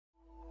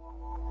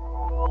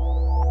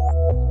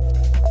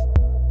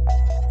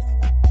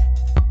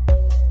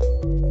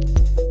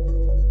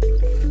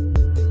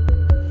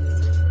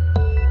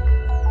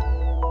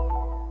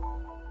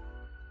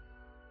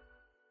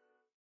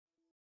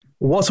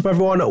What's up,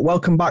 everyone?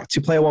 Welcome back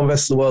to Player One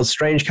vs. the World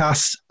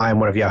StrangeCast.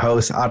 I'm one of your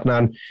hosts,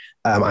 Adnan.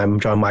 I'm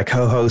joined by my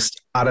co-host,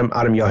 Adam.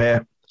 Adam, you're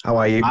here. How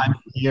are you? I'm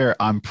here.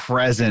 I'm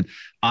present.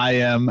 I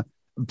am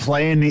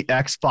playing the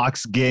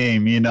Xbox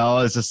game.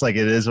 It's just like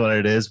it is what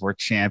it is. We're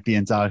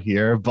champions out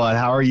here. But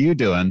how are you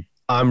doing?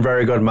 I'm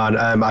very good, man.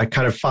 I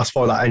kind of fast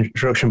forward that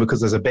introduction because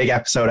there's a big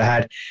episode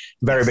ahead.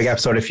 Very big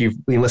episode. If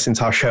you've been listening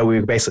to our show, we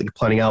were basically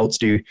planning out to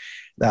do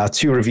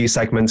two review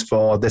segments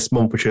for this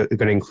month, which are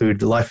going to include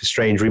the Life is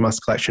Strange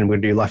Remastered Collection. We're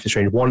going to do Life is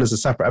Strange 1 as a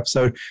separate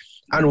episode,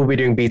 and we'll be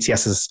doing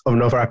BTS as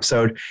another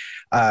episode.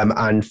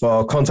 And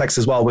for context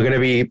as well,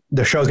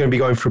 the show's going to be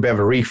going through a bit of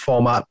a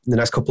reformat in the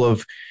next couple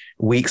of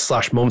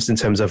weeks/months in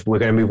terms of we're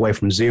going to move away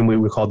from Zoom. We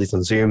record these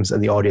on Zooms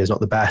and the audio is not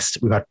the best.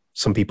 We've had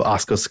some people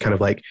ask us to kind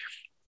of like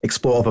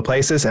explore other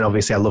places, and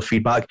obviously I love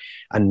feedback,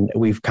 and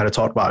we've kind of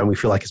talked about it, and we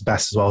feel like it's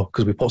best as well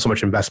because we put so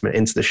much investment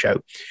into the show.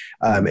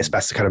 It's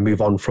best to kind of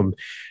move on from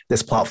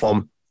this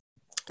platform.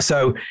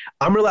 So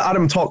I'm going to let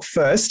Adam talk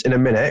first in a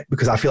minute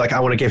because I feel like I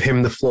want to give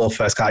him the floor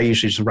first, because I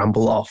usually just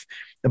ramble off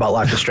about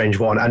Life is Strange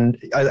 1.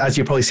 And as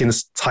you've probably seen,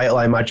 this title,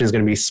 I imagine, is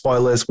going to be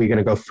spoilers. We're going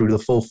to go through the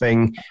full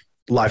thing.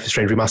 Life is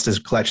Strange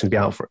Remastered Collection will be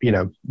out for,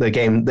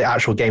 the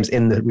actual games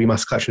in the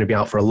Remastered Collection will be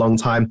out for a long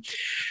time.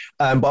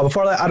 But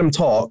before I let Adam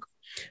talk,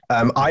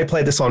 I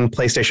played this on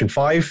PlayStation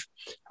 5,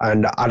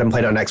 and Adam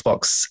played it on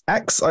Xbox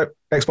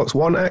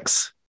One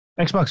X.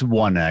 Xbox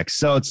One X.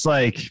 So it's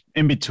like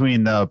in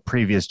between the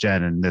previous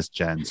gen and this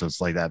gen. So it's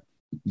like that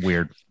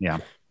weird. Yeah.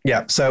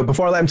 Yeah. So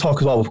before I let him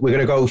talk as well, we're going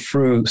to go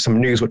through some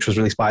news which was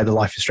released by the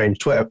Life is Strange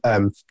Twitter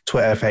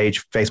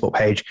page, Facebook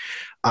page.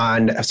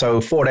 And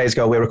so 4 days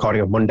ago, we're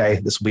recording on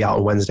Monday. This will be out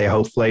on Wednesday,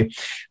 hopefully.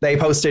 They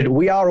posted,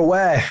 "We are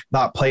aware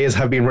that players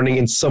have been running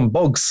into some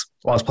bugs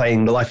whilst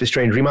playing the Life is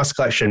Strange Remastered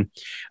Collection.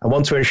 I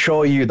want to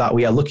ensure you that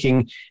we are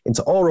looking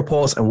into all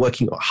reports and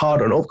working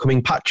hard on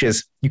upcoming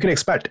patches. You can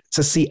expect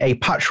to see a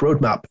patch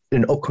roadmap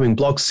in an upcoming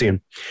blog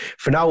soon.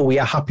 For now, we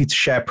are happy to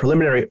share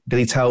preliminary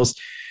details.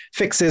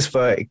 Fixes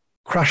for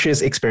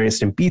crashes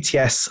experienced in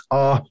BTS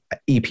are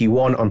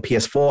EP1 on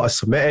PS4 are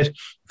submitted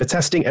for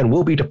testing and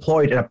will be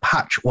deployed in a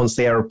patch once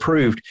they are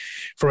approved.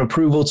 From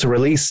approval to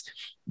release,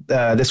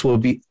 this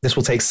will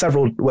take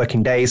several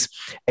working days.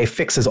 A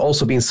fix has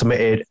also been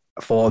submitted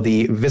for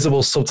the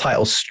visible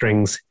subtitle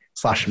strings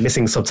 /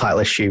 missing subtitle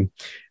issue.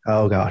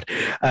 Oh God.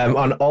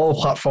 On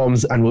all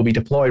platforms and will be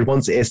deployed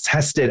once it is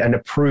tested and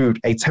approved.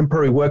 A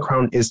temporary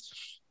workaround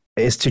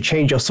is to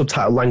change your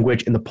subtitle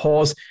language in the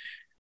pause,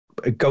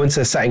 go into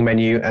the setting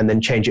menu and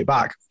then change it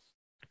back.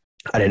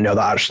 I didn't know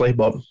that actually,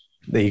 but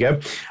there you go.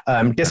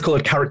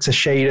 Discolored character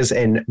shaders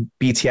in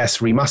BTS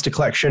Remastered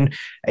Collection.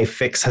 A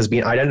fix has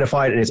been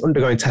identified and is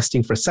undergoing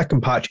testing for a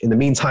second patch. In the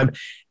meantime,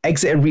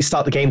 exit and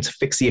restart the game to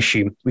fix the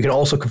issue. We can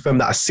also confirm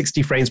that a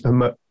 60 frames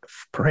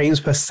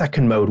per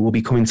second mode will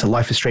be coming to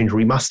Life is Strange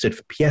Remastered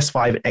for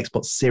PS5 and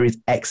Xbox Series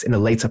X in a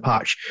later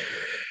patch."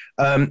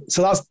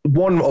 So that's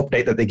one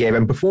update that they gave.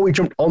 And before we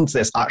jumped onto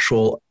this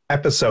actual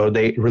episode,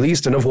 they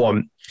released another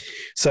one.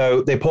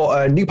 So they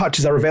put new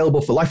patches are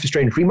available for Life is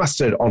Strange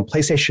Remastered on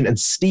PlayStation and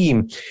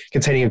Steam,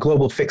 containing a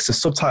global fix to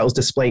subtitles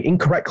displaying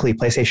incorrectly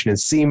PlayStation and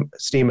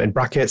Steam in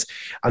brackets,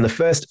 and the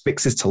first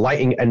fixes to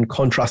lighting and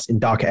contrast in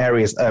darker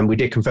areas. We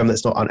did confirm that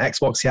it's not on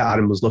Xbox yet.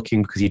 Adam was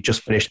looking because he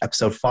just finished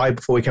episode 5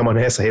 before we came on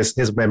here, so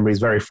his memory is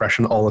very fresh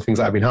on all the things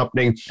that have been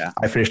happening. Yeah.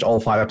 I finished all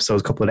 5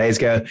 episodes a couple of days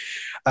ago.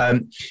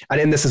 And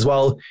in this as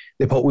well,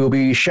 they put we'll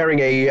be sharing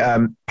a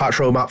patch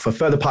roadmap for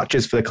further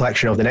patches for the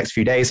collection over the next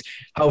few days.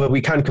 However,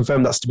 we can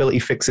confirm that stability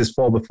fixes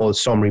for Before the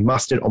Storm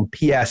Remastered on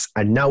PS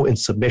and now in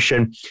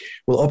submission.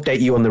 We'll update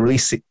you on the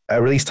release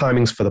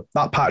timings for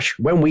that patch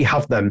when we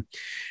have them,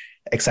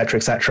 etc.,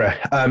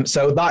 etc.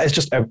 So that is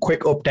just a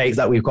quick update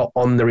that we've got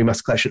on the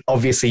Remastered Collection.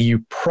 Obviously,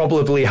 you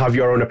probably have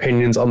your own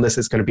opinions on this.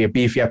 It's going to be a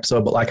beefy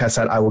episode, but like I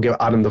said, I will give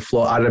Adam the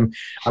floor. Adam,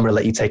 I'm going to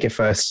let you take it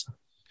first.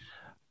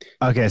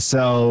 Okay,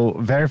 so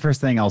very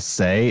first thing I'll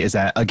say is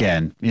that,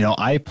 again,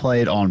 I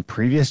played on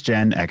previous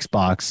gen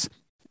Xbox,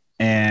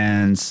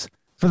 and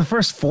for the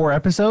first 4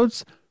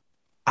 episodes,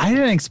 I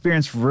didn't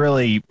experience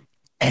really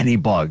any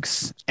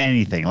bugs,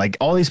 anything. Like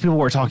all these people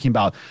were talking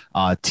about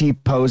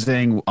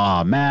T-posing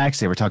Max.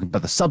 They were talking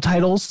about the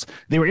subtitles.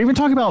 They were even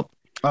talking about,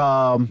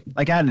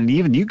 like, and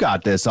even you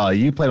got this.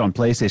 You played on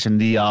PlayStation.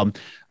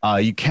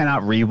 You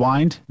cannot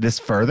rewind this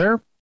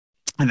further,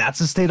 and that's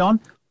a stayed on.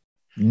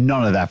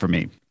 None of that for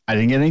me. I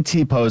didn't get any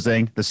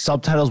T-posing. The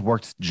subtitles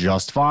worked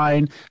just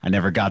fine. I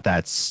never got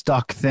that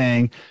stuck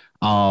thing.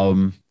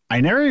 I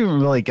never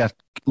even really got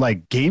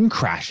like game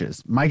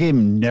crashes. My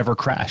game never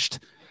crashed.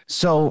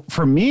 So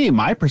for me,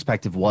 my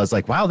perspective was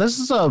like, wow, this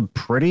is a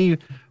pretty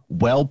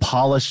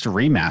well-polished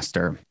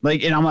remaster.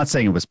 Like, and I'm not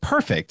saying it was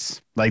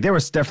perfect. Like there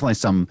was definitely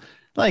some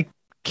like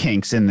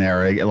kinks in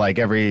there. Like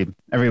every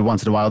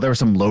once in a while, there were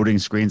some loading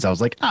screens. I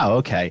was like, oh,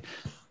 okay.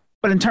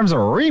 But in terms of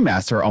a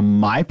remaster, on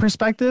my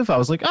perspective, I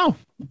was like, oh,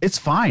 it's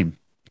fine.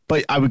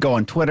 But I would go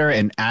on Twitter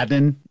and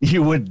Adnan,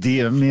 you would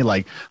DM me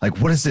like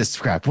what is this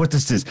crap? What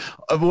is this?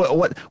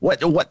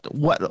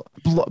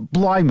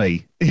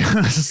 Blimey!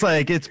 It's just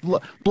like it's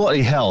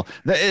bloody hell.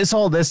 It's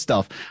all this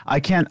stuff. I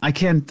can't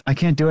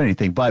do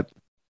anything. But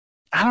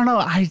I don't know.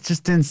 I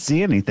just didn't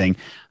see anything.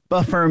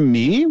 But for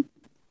me,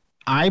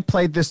 I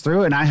played this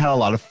through and I had a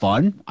lot of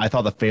fun. I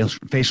thought the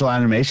facial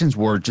animations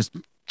were just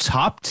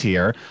top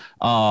tier,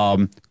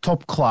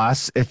 top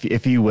class,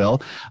 if you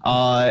will,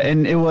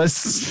 and it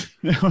was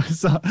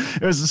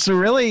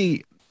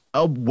really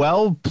a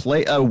well-rounded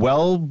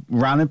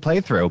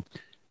playthrough.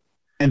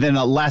 And then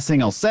the last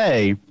thing I'll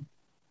say,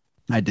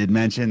 I did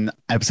mention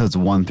episodes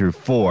 1 through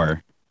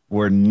 4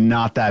 were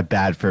not that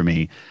bad for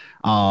me.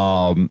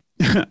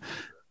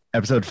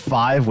 Episode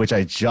 5, which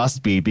I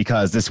just beat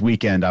because this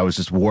weekend I was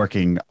just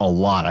working a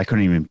lot. I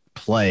couldn't even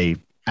play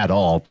at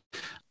all.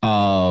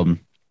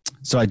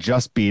 So I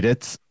just beat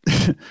it.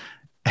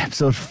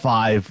 Episode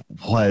 5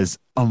 was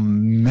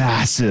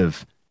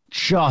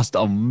just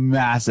a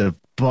massive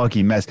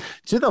buggy mess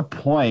to the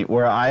point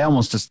where I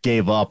almost just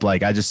gave up.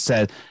 Like I just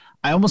said,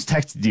 I almost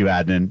texted you,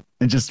 Adnan,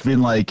 and just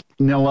been like,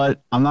 you know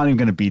what? I'm not even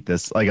going to beat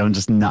this. Like I'm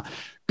just not,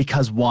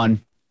 because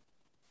one,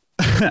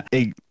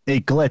 it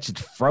glitched, it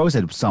froze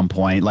at some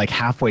point, like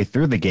halfway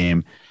through the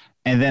game.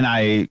 And then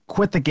I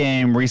quit the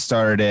game,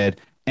 restarted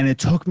it. And it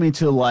took me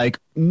to like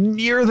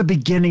near the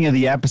beginning of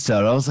the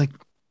episode. I was like,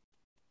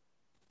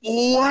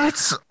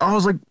 what? I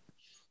was like,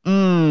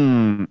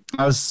 I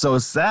was so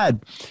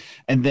sad.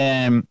 And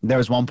then there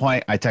was one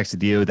point I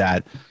texted you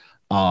that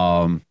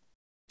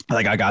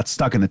like I got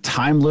stuck in a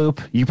time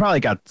loop. You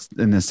probably got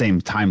in the same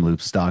time loop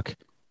stuck.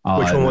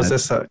 Which one was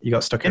this that you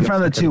got stuck in? In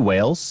front of the 2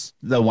 whales,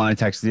 the one I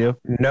texted you?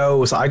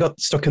 No, so I got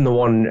stuck in the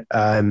one,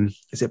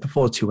 is it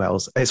before 2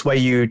 whales? It's where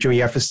you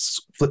have to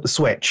flip the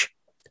switch.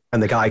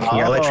 And the guy can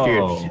get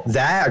electrocuted.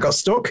 There, I got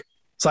stuck.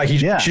 It's like she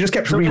just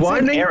kept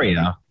rewinding.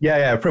 Area.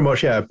 Yeah, pretty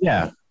much, yeah.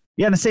 Yeah,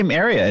 in the same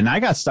area. And I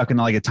got stuck in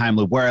like a time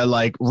loop where I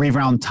like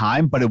rewound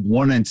time, but it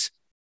wouldn't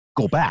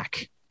go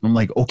back. I'm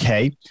like,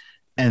 okay.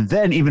 And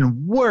then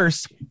even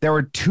worse, there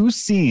were 2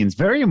 scenes,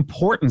 very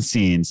important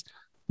scenes,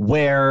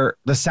 where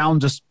the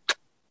sound just,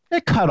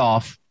 it cut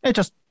off. It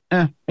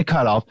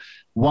cut off.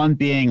 One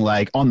being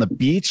like on the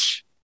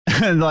beach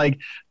and like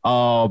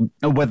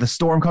with the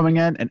storm coming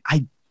in and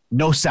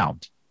no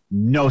sound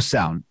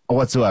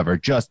whatsoever,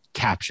 just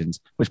captions,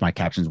 which my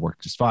captions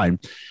work just fine.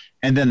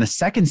 And then the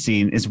second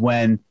scene is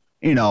when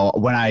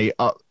I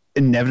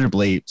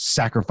inevitably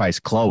sacrifice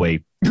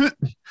Chloe.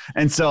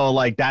 And so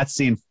like that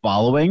scene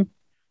following,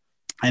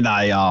 and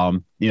I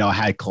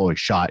had Chloe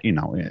shot,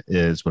 it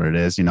is what it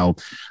is,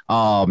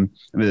 Pompidou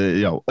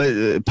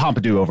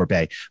over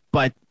Bay.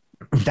 But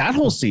that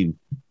whole scene,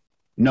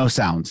 no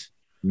sound.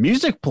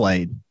 Music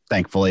played,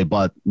 thankfully,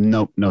 but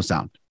no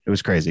sound. It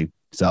was crazy.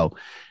 So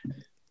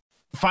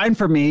fine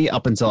for me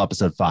up until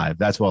episode 5.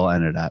 That's where I'll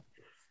end it at.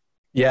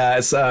 Yeah,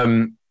 it's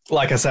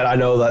like I said, I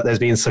know that there's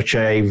been such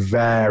a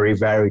very,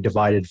 very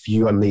divided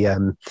view on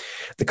the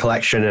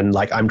collection, and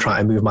like I'm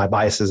trying to move my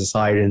biases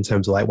aside in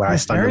terms of like where I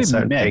stand on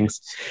certain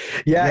things.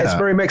 Yeah, it's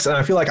very mixed, and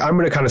I feel like I'm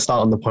going to kind of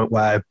start on the point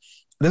where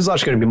this is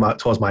actually going to be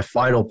towards my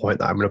final point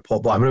that I'm going to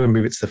put, but I'm going to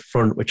move it to the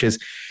front, which is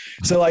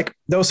so like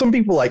there were some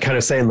people like kind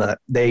of saying that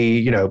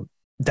they,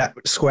 that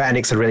Square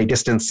Enix are really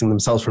distancing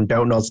themselves from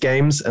Don't Nod's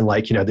games, and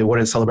like, they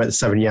wouldn't celebrate the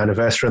 7-year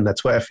anniversary on their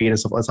Twitter feed and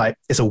stuff. It's like,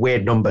 it's a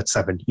weird number,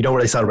 7. You don't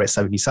really celebrate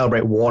 7. You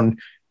celebrate 1,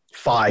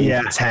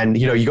 5, 10.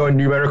 You go in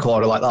numerical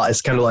order like that.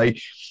 It's kind of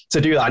like to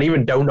do that. And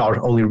even Don't Nod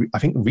only, I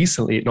think,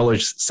 recently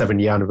acknowledged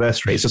 7-year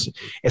anniversary. It's just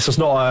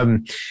not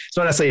it's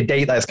not necessarily a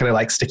date that's kind of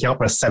like sticking out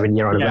for a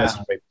 7-year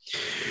anniversary. Yeah.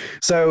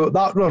 So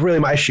that was really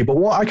my issue. But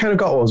what I kind of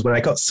got was when I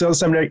got to the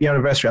 7-year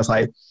anniversary, I was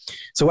like,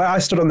 so where I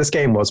stood on this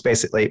game was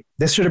basically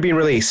this should have been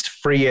released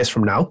 3 years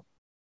from now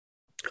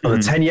on the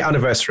 10-year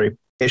anniversary.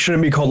 It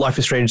shouldn't be called Life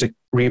is Strange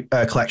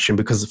Collection,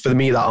 because for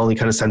me that only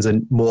kind of sends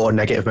a more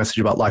negative message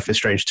about Life is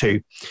Strange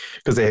 2,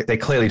 because they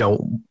clearly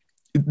don't.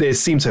 They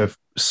seem to have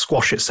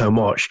squashed it so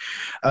much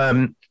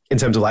in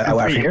terms of like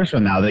 3 years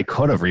from now they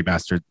could have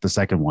remastered the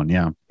second one.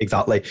 Yeah,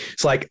 exactly.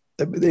 It's like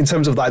in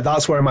terms of like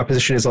that's where my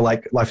position is on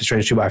like Life is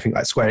Strange 2, but I think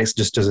like Square Enix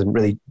just doesn't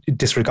really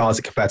disregards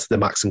it compared to the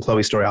Max and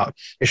Chloe story arc.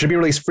 It should be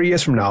released 3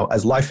 years from now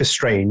as Life is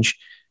Strange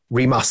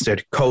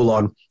Remastered :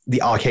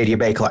 the Arcadia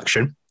Bay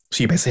Collection.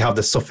 So you basically have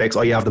the suffix,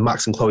 or you have the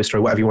Max and Chloe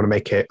story, whatever you want to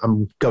make it.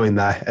 I'm going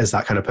there as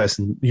that kind of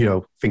person,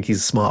 think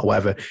he's smart or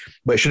whatever.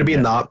 But it should have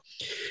been that.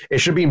 It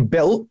should have been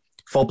built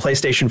for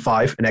PlayStation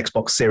 5 and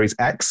Xbox Series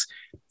X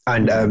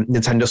and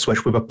Nintendo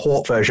Switch with a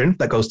port version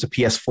that goes to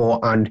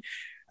PS4 and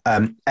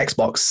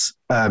Xbox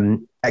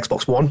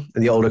One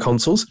and the older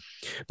consoles,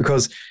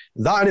 because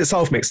that in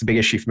itself makes the big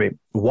issue for me.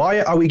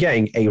 Why are we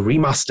getting a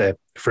remaster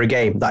for a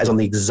game that is on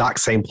the exact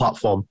same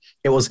platform?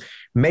 It was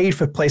made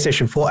for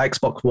PlayStation 4,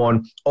 Xbox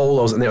One, all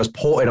those, and it was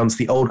ported onto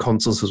the old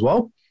consoles as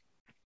well.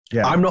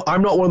 Yeah, I'm not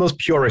one of those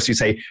purists who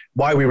say,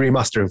 why are we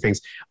remastering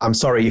things? I'm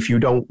sorry, if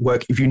you've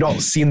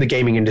not seen the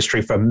gaming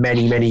industry for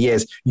many, many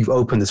years, you've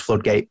opened this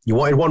floodgate. You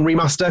wanted one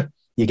remaster,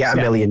 you get a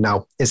million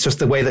now. It's just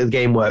the way that the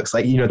game works.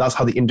 Like, that's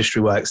how the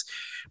industry works.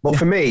 But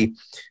for me,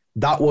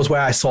 that was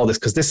where I saw this,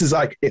 because this is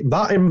like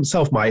that in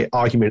itself. My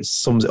argument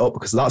sums it up,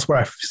 because that's where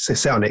I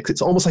sit on it.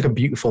 It's almost like a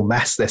beautiful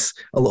mess. This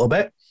a little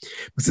bit,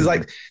 because it's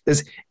like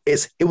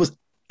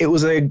it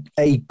was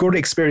a good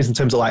experience in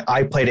terms of like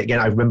I played it again.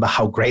 I remember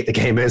how great the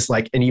game is.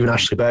 Like, and even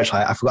Ashley Birch,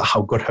 like, I forgot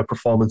how good her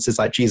performance is.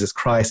 Like, Jesus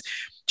Christ,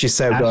 she's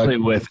so Actually,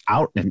 good.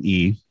 without an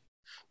E.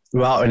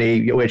 Without an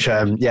E, which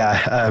I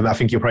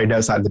think you'll probably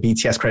notice that in the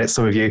BTS credits,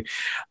 some of you.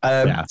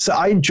 So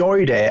I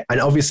enjoyed it, and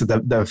obviously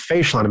the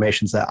facial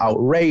animations are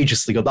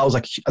outrageously good. That was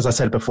like, as I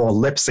said before,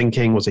 lip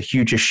syncing was a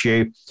huge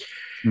issue,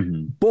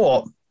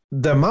 but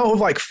the amount of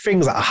like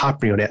things that are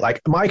happening on it,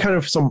 like my kind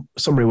of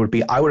summary would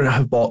be, I wouldn't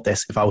have bought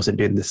this if I wasn't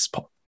doing this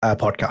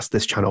podcast,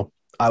 this channel.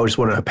 I just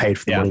wouldn't have paid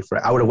for the money for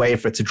it. I would have waited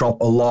for it to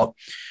drop a lot,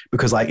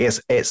 because like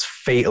it's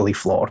fatally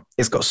flawed.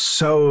 It's got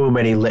so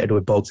many littered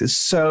with bugs. It's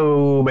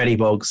so many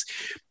bugs,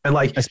 and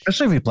like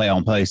especially if you play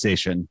on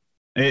PlayStation,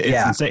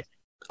 it's insane.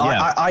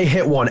 Yeah. I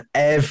hit one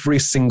every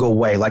single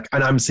way, like,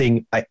 and I'm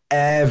seeing like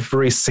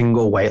every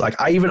single way. Like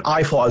I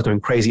thought I was going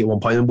crazy at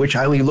one point, in which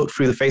I only looked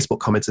through the Facebook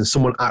comments and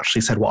someone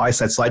actually said what I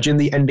said. So like in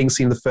the ending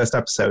scene of the first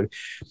episode,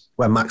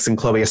 where Max and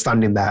Chloe are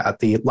standing there at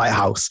the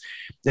lighthouse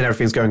and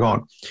everything's going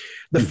on,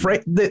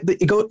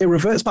 it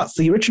reverts back to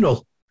the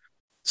original.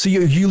 So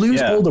you lose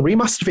all the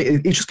remastered of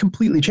it. It just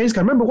completely changed.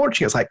 I remember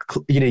watching it. It's like,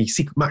 you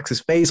see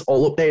Max's face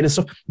all updated and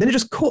stuff. Then it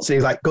just cuts and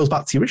he's like goes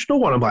back to the original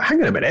one. I'm like,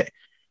 hang on a minute.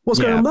 What's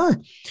going on there?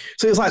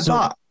 So it's like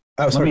that.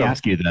 Let me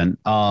ask you then.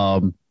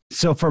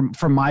 So from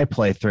my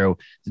playthrough,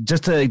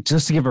 just to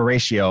give a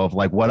ratio of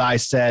like what I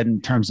said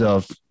in terms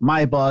of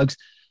my bugs,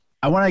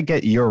 I want to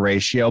get your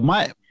ratio.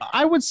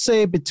 I would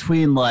say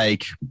between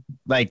like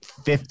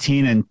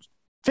 15 and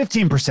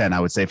 15%. I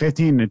would say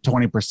 15 to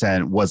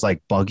 20% was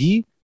like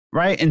buggy,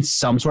 right, in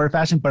some sort of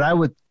fashion. But I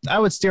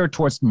would steer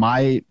towards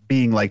my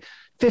being like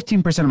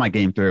 15% of my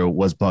game through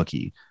was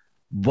buggy.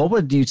 What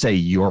would you say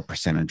your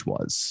percentage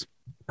was?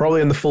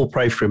 Probably in the full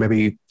playthrough,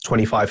 maybe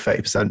 25,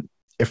 30%,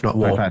 if not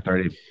more. 25,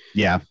 30.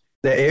 Yeah.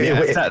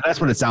 That's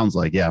what it sounds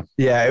like. Yeah.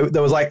 Yeah.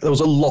 There was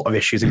a lot of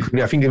issues,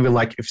 including, I think even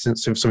like if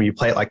some of you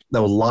play it, like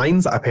there were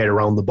lines that appeared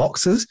around the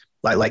boxes,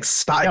 like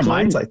static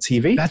lines, like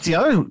TV. That's the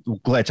other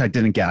glitch I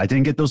didn't get. I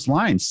didn't get those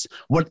lines.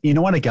 You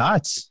know what I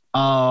got?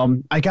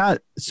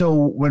 So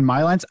when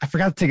my lines, I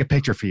forgot to take a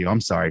picture for you.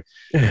 I'm sorry.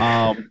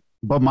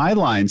 But my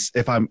lines,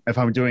 if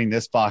I'm doing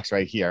this box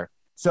right here,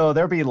 so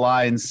there'll be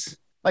lines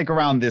like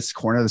around this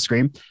corner of the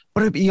screen,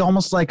 but it'd be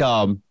almost like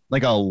a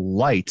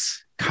light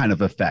kind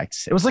of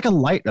effect. It was like a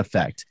light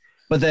effect,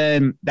 but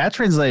then that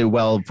translated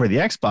well for the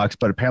Xbox,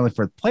 but apparently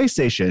for the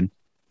PlayStation,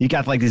 you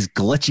got like these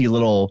glitchy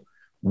little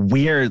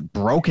weird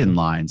broken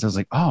lines. I was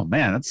like, oh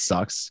man, that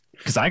sucks,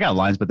 because I got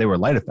lines, but they were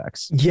light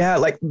effects. Yeah,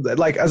 like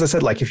as I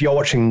said, like if you're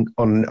watching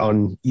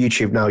on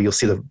YouTube now, you'll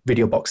see the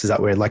video boxes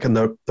that we're in. Like on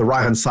the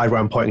right hand side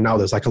where I'm pointing now,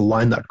 there's like a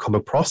line that I'd come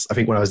across. I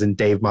think when I was in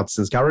Dave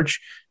Madsen's garage.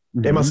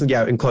 Dave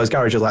Madsen, in Chloe's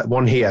garage, there's like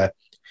one here,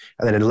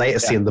 and then in later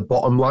scene, the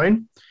bottom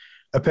line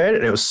appeared,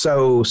 and it was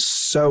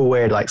so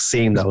weird, like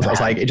seeing those. I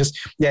was like, it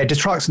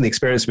detracts from the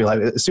experience for me. Like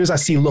as soon as I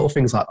see little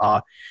things like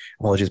that,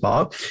 apologies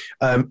about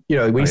that,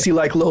 when you see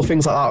like little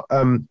things like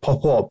that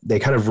pop up, they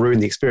kind of ruin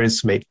the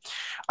experience for me.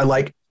 And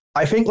like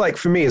I think like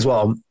for me as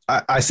well,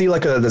 I see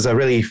like there's a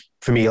really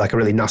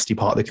nasty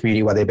part of the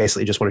community where they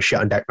basically just want to shit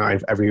on Deck Nine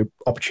every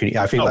opportunity.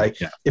 I think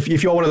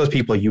if you're one of those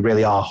people, you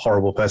really are a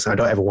horrible person. I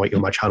don't ever want you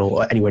on my channel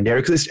or anywhere near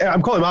it, because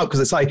I'm calling them out,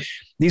 because it's like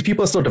these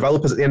people are still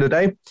developers at the end of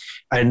the day,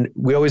 and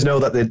we always know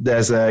that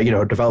there's a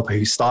developer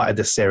who started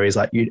this series.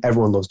 Like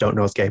everyone loves Don't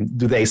Know's game.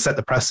 They set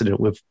the precedent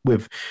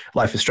with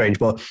Life is Strange,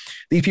 but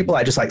these people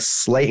are just like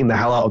slating the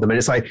hell out of them, and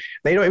it's like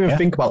they don't even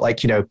think about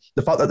like the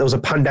fact that there was a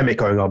pandemic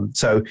going on.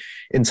 So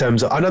in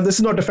terms of, I know this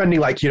is not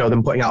defending like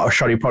them putting out a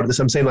shoddy product.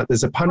 I'm saying like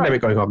there's a pandemic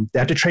going on. They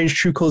had to change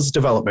True Colors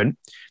development.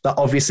 That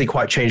obviously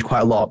changed quite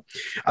a lot.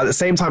 At the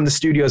same time, the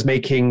studio is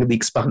making The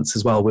Expanse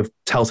as well with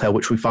Telltale,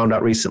 which we found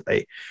out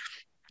recently.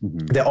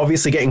 They're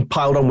obviously getting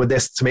piled on with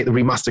this to make the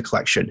remastered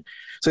collection.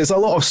 So there's a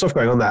lot of stuff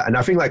going on there. And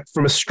I think like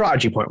from a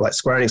strategy point, like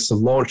Square Enix to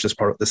launch this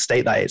product, the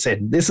state that it's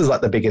in, this is like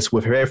the biggest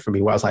whiff here for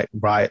me, where I was like,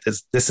 right,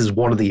 this is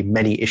one of the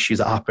many issues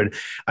that happen.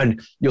 And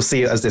you'll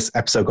see as this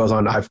episode goes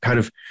on, I've kind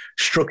of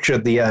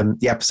structured the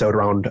episode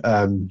around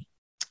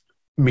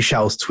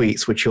Michel's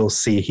tweets, which you'll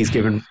see he's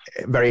given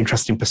very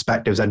interesting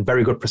perspectives and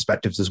very good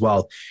perspectives as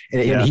well.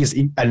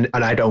 And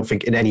I don't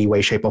think in any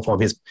way, shape or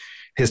form his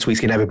tweets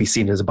can ever be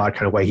seen as a bad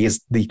kind of way. He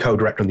is the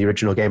co-director on the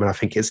original game, and I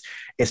think it's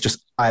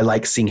just, I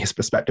like seeing his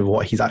perspective of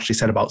what he's actually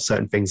said about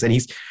certain things, and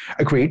he's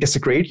agreed,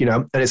 disagreed,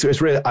 and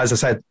it's really, as I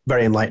said,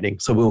 very enlightening.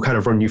 So we'll kind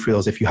of run you through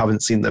those if you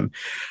haven't seen them.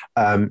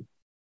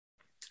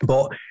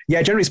 But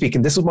yeah, generally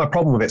speaking, this is my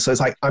problem with it. So it's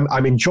like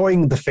I'm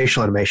enjoying the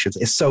facial animations.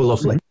 It's so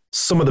lovely.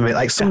 Some of them,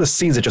 like some of the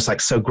scenes are just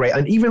like so great,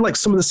 and even like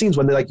some of the scenes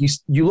when they like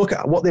you look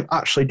at what they've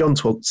actually done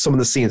to some of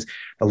the scenes,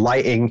 the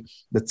lighting,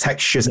 the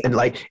textures, and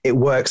like it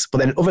works. But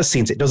then other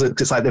scenes it doesn't.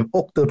 It's like they've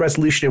upped the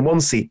resolution in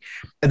one scene,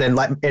 and then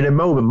like in a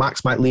moment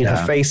Max might lean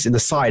her face in the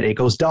side, and it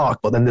goes dark,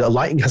 but then the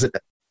lighting hasn't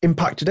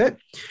impacted it.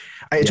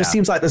 And it just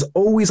seems like there's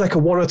always like a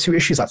one or two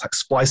issues that's like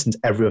spliced into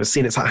every other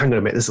scene. It's like, hang on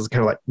a minute, this is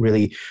kind of like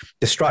really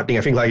distracting.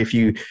 I think like if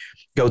you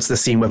go to the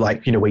scene with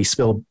like, where you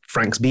spill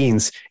Frank's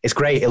beans, it's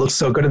great. It looks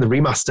so good in the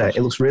remaster.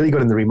 It looks really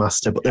good in the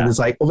remaster. But then there's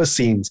like other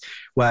scenes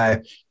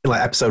where in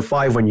like episode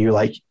 5, when you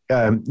like,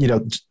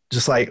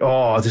 just like,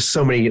 oh, there's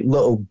so many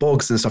little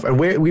bugs and stuff. And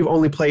we've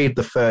only played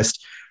the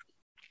first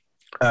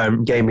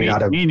game we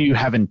had. Me and you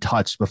haven't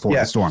touched before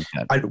the storm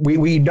yet. And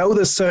we know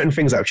there's certain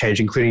things that have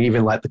changed, including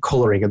even like the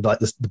coloring and like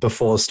the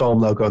before storm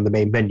logo on the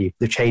main menu.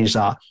 They've changed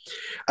that.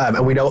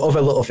 And we know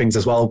other little things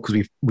as well,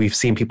 because we've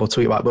seen people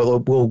tweet about it,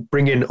 but we'll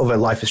bring in other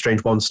Life is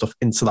Strange 1 stuff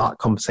into that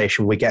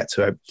conversation when we get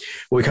to it.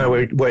 But we kind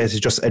of wanted to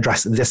just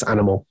address this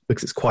animal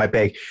because it's quite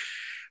big.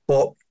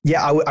 But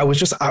yeah,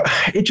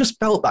 it just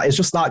felt that. It's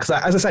just that, because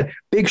as I said,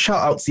 big shout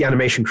out to the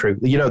animation crew.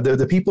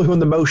 The people who are in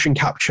the motion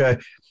capture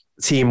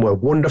team were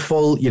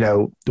wonderful.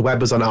 The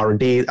web was on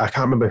R&D. I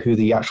can't remember who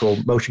the actual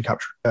motion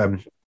capture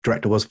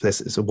director was for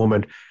this. It's a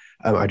woman.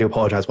 I do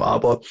apologize for that,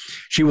 but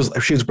she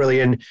was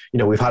brilliant.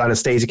 We've had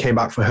Anastasia came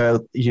back for her.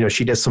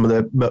 She did some of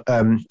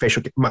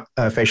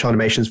the facial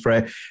animations for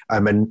it.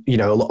 And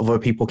a lot of other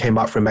people came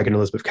back for it. Megan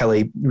Elizabeth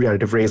Kelly,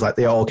 DeVries, like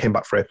they all came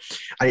back for it.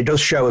 And it does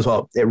show as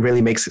well. It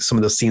really makes some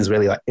of those scenes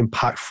really like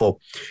impactful.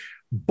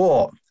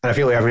 But, and I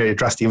feel like I've really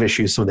addressed the other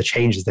issues, some of the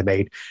changes they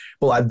made.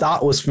 But like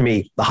that was for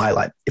me the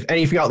highlight. If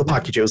anything out of the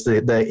package, it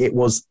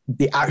was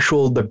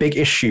the big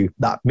issue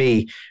that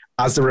me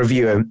as the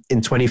reviewer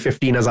in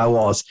 2015, as I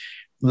was,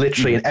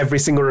 literally in every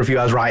single review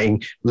I was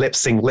writing, lip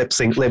sync,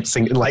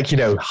 and like,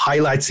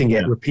 highlighting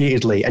it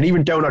repeatedly. And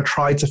even Donut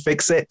tried to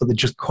fix it, but they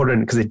just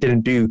couldn't, because it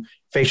didn't do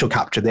facial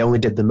capture. They only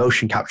did the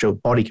motion capture,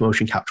 body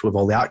motion capture with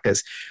all the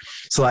actors.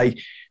 So like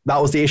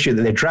that was the issue,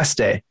 that they addressed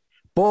it.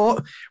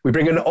 But we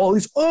bring in all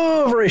these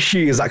other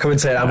issues that come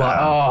into it. I'm like,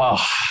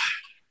 oh.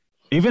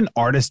 Even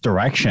artist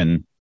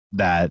direction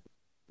that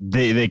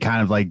they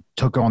kind of like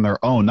took on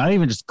their own, not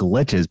even just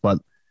glitches, but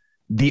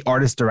the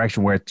artist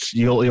direction, where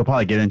you'll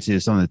probably get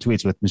into some of the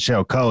tweets with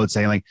Michelle Code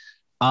saying like,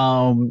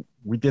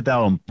 we did that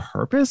on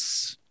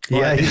purpose.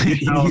 Yeah,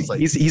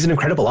 he's an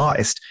incredible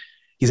artist.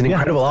 He's an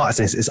incredible artist,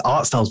 and his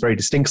art style is very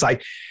distinct.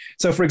 Like,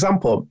 so for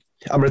example,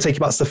 I'm going to take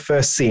you back to the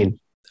first scene.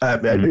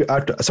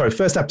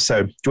 First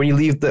episode. When you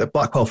leave the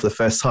Black Hole for the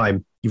first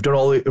time, you've done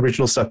all the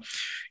original stuff.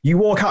 You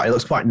walk out, it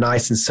looks quite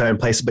nice in certain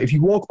places, but if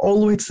you walk all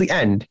the way to the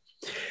end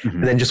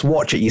and then just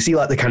watch it, you see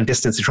like the kind of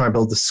distance to try and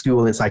build the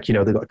school, and it's like,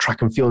 they've got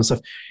track and field and stuff.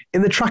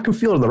 In the track and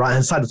field on the right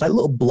hand side, there's like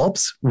little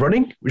blobs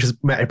running, which is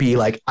meant to be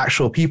like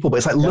actual people, but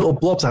it's like little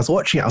blobs. I was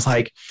watching it, I was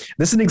like,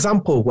 this is an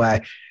example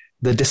where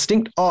the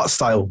distinct art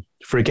style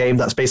for a game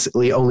that's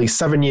basically only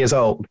 7 years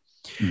old,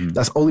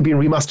 that's only been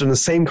remastered on the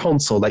same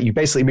console, that you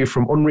basically moved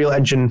from Unreal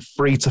Engine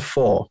 3 to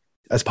 4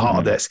 as part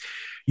of this.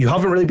 You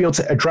haven't really been able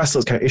to address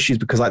those kind of issues,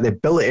 because like they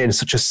built it in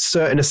such a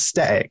certain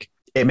aesthetic.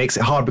 It makes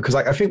it hard, because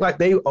like I think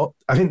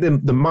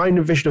the mind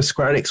and vision of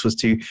Square Enix was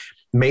to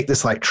make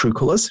this like True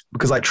Colors,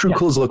 because like True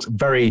Colors looks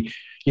very,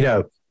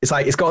 it's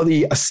like it's got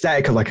the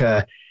aesthetic of like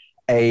a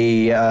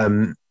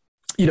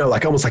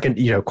like almost like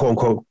a, quote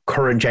unquote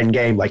current gen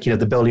game, like,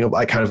 the building up,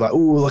 like kind of like, oh,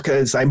 look at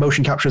it's like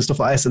motion capture and stuff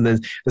like this. And then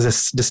there's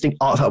this distinct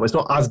art style, but it's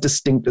not as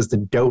distinct as the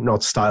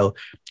Donut style,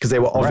 because they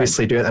were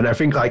obviously doing it. And I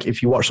think like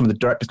if you watch some of the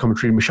director's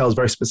commentary, Michelle's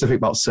very specific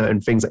about certain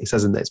things that he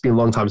says, and it's been a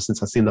long time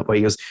since I've seen that, but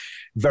he was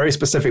very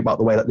specific about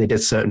the way that they did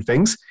certain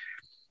things.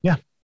 Yeah.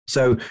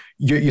 So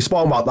you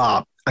spot on about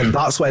that. And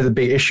that's where the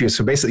big issue is.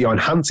 So basically you're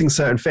enhancing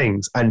certain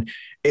things. And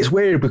it's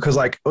weird because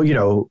like,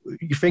 you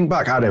think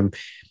back, Adam,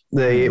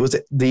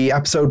 the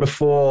episode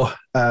before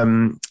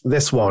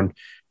this one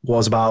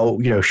was about,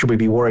 should we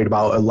be worried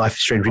about a Life is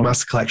Strange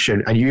Remastered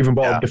collection? And you even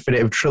brought up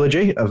Definitive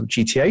Trilogy of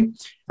GTA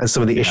and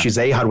some of the issues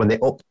they had when they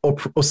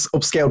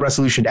upscaled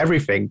resolution,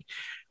 everything.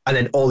 And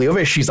then all the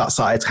other issues that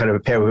started to kind of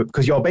appear,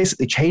 because you're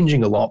basically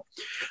changing a lot.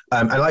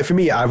 And like for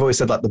me, I've always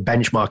said like the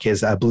benchmark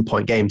is Blue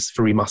Point Games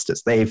for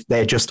remasters.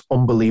 They're just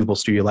unbelievable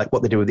studio. Like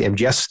what they do with the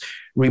MGS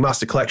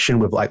remaster collection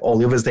with like all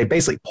the others, they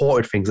basically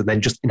ported things and then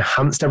just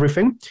enhanced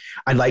everything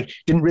and like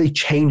didn't really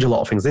change a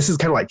lot of things. This is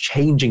kind of like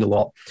changing a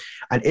lot.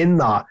 And in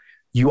that,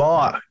 you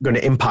are going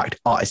to impact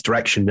artist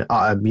direction,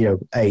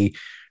 a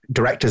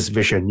director's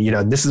vision,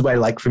 and this is where,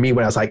 like, for me,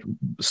 when I was like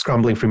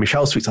scrambling through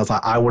Michelle's tweets, I was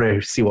like, I want to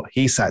see what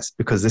he says,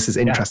 because this is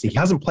interesting. He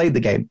hasn't played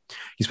the game.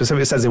 He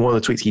specifically says in one of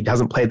the tweets he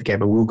hasn't played the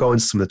game, and we'll go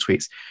into some of the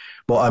tweets.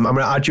 But I'm going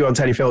to add you on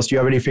to anything else. Do you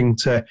have anything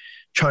to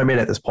chime in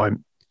at this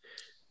point?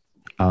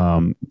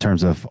 In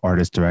terms of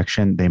artist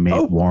direction, they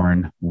made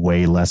Warren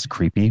way less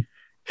creepy,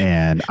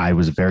 and I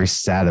was very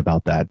sad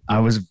about that. I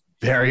was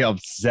very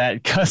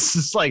upset because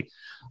it's like,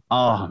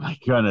 oh my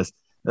goodness,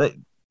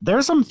 there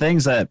are some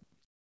things that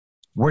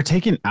we're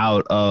taken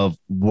out of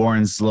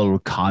Warren's little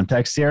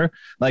context here.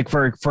 Like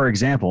for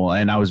example,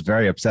 and I was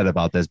very upset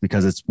about this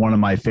because it's one of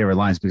my favorite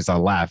lines because I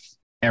laugh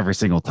every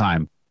single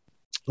time.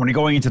 When you're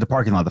going into the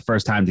parking lot the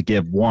first time to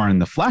give Warren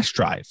the flash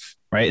drive,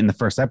 right, in the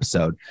first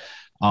episode,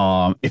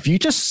 if you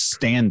just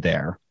stand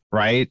there,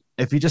 right,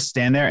 if you just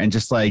stand there and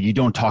just like you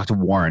don't talk to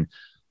Warren,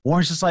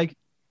 Warren's just like,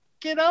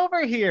 get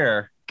over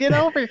here. get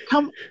over here.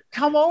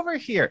 Come over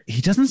here.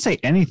 He doesn't say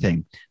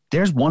anything.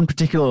 There's one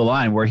particular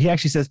line where he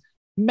actually says,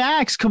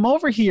 Max, come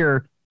over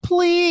here,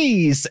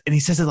 please. And he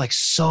says it like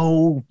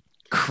so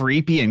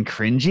creepy and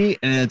cringy.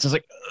 And it's just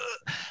like,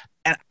 ugh.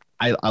 And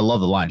I love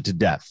the line to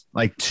death.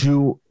 Like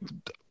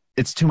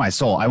it's to my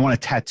soul. I want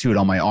to tattoo it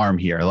on my arm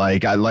here.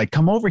 Like,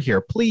 come over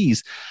here,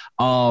 please.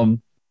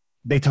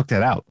 They took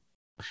that out.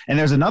 And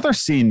there's another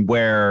scene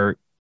where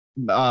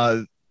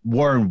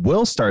Warren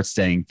will start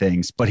saying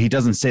things, but he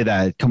doesn't say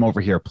that, come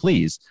over here,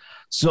 please.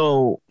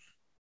 So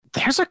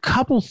there's a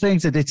couple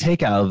things that they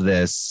take out of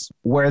this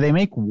where they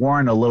make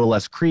Warren a little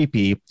less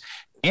creepy.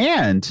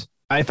 And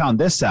I found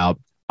this out.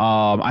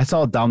 I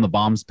saw Down the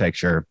Bombs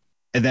picture,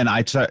 and then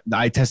I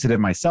tested it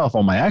myself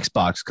on my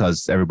Xbox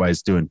because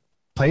everybody's doing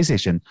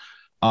PlayStation.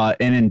 And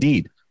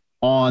indeed,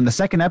 on the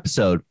second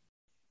episode,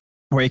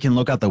 where you can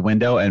look out the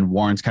window and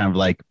Warren's kind of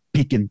like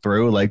peeking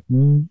through, like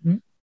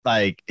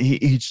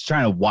he's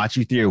trying to watch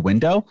you through your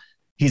window.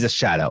 He's a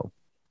shadow.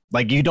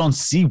 Like, you don't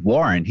see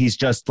Warren. He's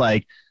just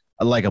like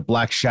a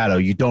black shadow.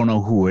 You don't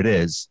know who it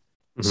is.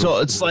 Mm-hmm. So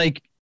it's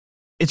like,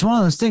 it's one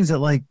of those things that,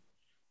 like,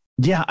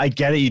 yeah, I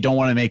get it. You don't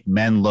want to make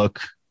men look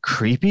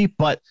creepy,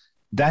 but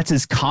that's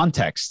his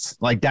context.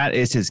 Like, that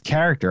is his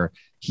character.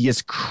 He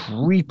is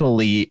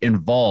creepily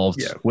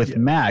involved with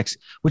Max,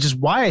 which is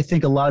why I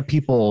think a lot of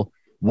people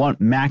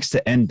want Max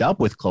to end up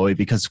with Chloe,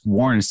 because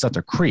Warren is such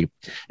a creep,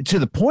 to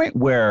the point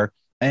where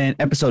in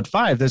episode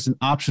 5, there's an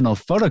optional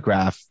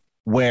photograph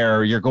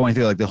where you're going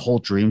through like the whole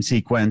dream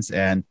sequence,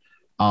 and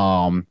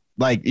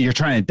like you're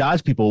trying to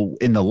dodge people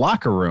in the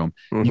locker room.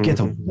 Mm-hmm. You get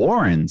to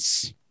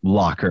Warren's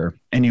locker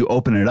and you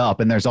open it up,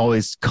 and there's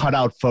always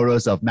cutout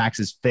photos of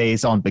Max's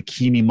face on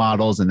bikini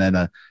models, and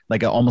then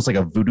almost like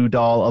a voodoo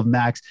doll of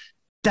Max.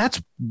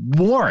 That's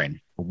Warren.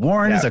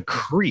 Warren is a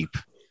creep.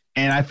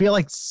 And I feel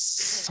like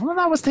some of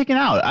that was taken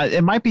out.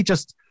 It might be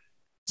just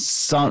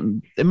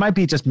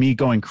me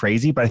going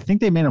crazy, but I think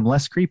they made him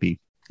less creepy.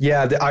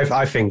 Yeah,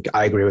 I think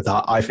I agree with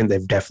that. I think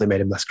they've definitely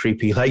made him less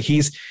creepy. Like,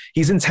 he's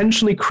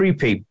intentionally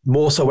creepy,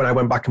 more so when I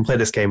went back and played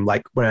this game.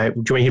 Like when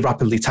he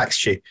rapidly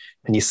texts you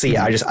and you see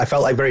it, I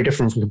felt like very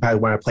different from compared to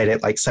when I played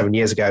it like 7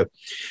 years ago.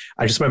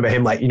 I just remember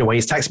him, like, when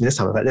he's texting me this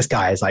time, I was like, this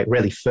guy is like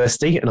really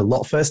thirsty and a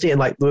lot thirsty. And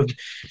like with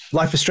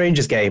Life is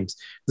Strange's games,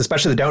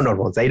 especially the Donut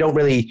ones, they don't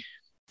really,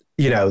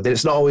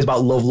 it's not always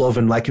about love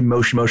and like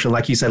emotion,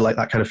 like you said, like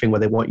that kind of thing where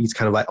they want you to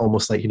kind of like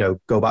almost like,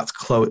 go back to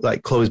Chloe,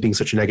 like Chloe's being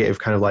such a negative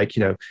kind of like,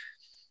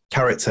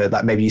 character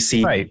that maybe you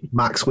see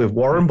Max with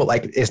Warren, but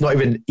like it's not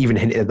even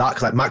hinted at that,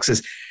 because like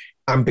Max's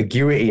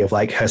ambiguity of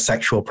like her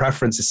sexual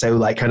preference is so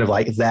like kind of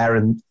like there,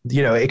 and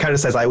it kind of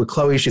says like with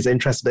Chloe she's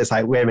interested, but it's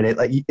like, wait a minute,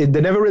 like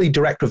they're never really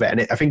direct with it,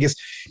 and I think it's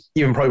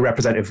even probably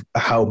representative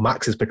of how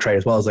Max is portrayed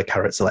as well as a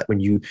character. Like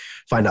when you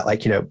find out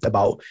like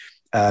about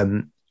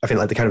I think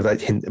like the kind of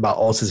like hint about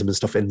autism and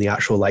stuff in the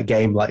actual like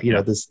game, like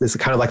there's a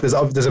kind of like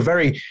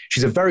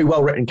she's a very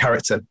well written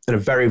character and a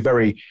very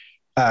very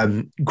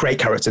great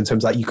character in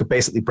terms of like you could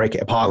basically break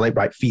it apart and like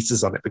write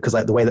feces on it, because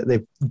like the way that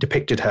they've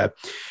depicted her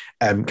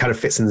kind of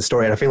fits in the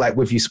story. And I think like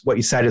with you, what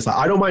you said is like,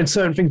 I don't mind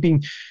certain things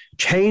being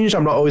changed.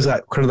 I'm not always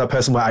like kind of that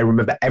person where I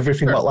remember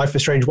everything about Life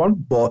is Strange 1,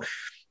 but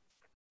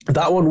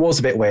that one was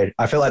a bit weird.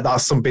 I feel like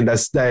that's something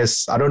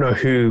there's I don't know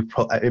who,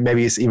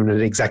 maybe it's even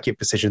an executive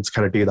decision to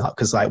kind of do that,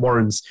 because like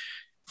Warren's,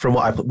 from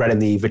what I've read in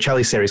the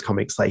Vicelli series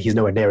comics, like he's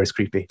nowhere near as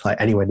creepy,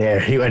 like anywhere near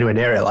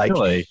it. Like,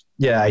 really?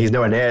 Yeah, he's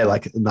nowhere near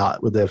like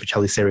that with the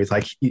Vicelli series.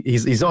 Like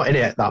he's not in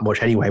it that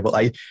much anyway, but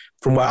like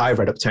from what I've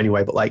read up to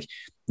anyway, but like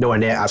nowhere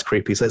near as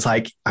creepy. So it's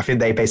like, I think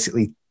they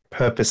basically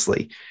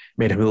purposely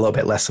made him a little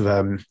bit less of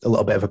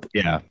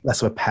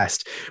less of a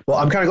pest. But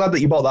I'm kind of glad that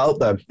you brought that up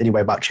there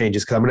anyway about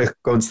changes, because I'm going to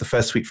go into the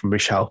first tweet from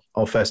Michelle,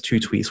 or first two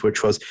tweets,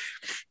 which was,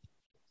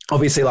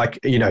 obviously, like,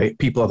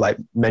 people are like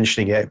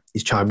mentioning it.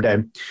 He's chimed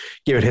in,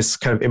 giving his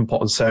kind of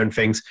input on certain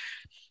things.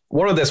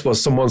 One of this was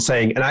someone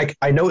saying, and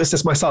I noticed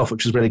this myself,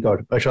 which is really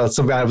good, which was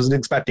something I wasn't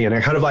expecting. And I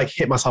kind of like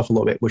hit myself a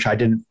little bit, which I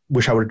didn't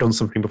wish I would have done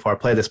something before I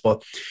played this.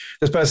 But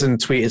this person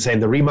tweeted saying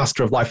the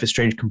remaster of Life is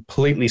Strange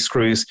completely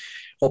screws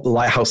up the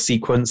lighthouse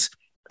sequence.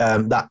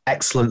 That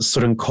excellent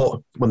sudden cut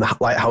when the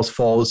lighthouse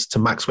falls to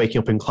Max waking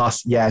up in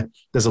class. Yeah,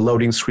 there's a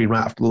loading screen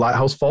right after the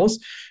lighthouse falls.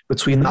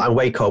 Between that and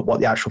wake up, what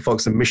the actual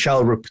focus. And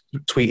Michelle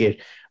tweeted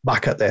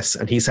back at this,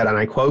 and he said, and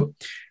I quote,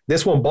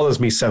 "This one bothers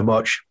me so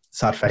much,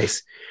 sad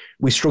face.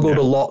 We struggled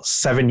a lot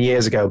 7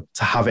 years ago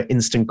to have an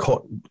instant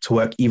cut to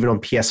work even on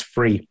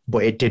PS3,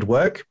 but it did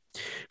work."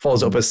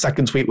 Follows up a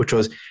second tweet, which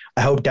was,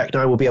 "I hope Deck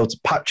 9 will be able to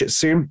patch it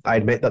soon. I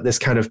admit that this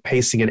kind of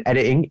pacing and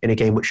editing in a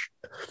game which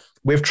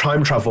with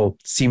time travel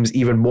seems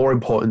even more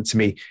important to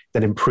me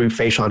than improved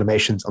facial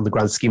animations on the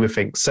grand scheme of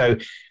things." So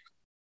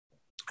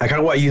I kind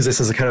of want to use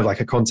this as a kind of like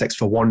a context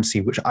for one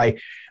scene, which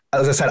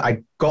as I said,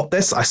 I got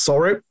this, I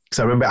saw it, because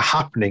I remember it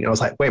happening, and I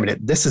was like, wait a minute,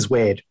 this is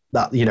weird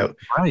that,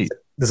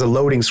 there's a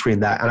loading screen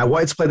there. And I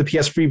wanted to play the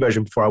PS3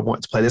 version before I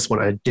wanted to play this one,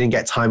 and I didn't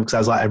get time, because I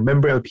was like, I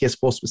remember it on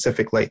PS4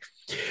 specifically.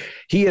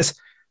 He is,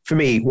 for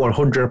me,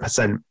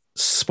 100%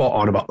 spot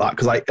on about that,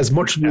 because like as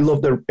much as we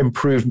love the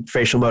improved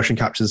facial motion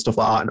capture and stuff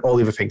like that and all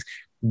the other things,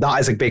 that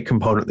is a big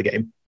component of the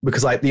game.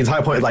 Because like the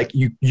entire point, like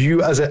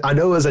I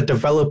know as a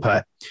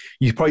developer,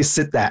 you probably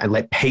sit there and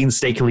like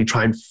painstakingly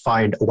try and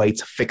find a way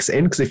to fix it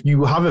in. Because if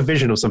you have a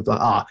vision of something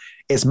like,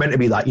 it's meant to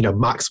be like,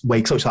 Max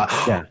wakes up, she's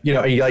like,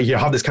 and you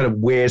have this kind of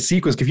weird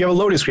sequence. If you have a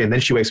loading screen,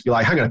 then she wakes up, you're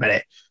like, hang on a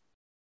minute.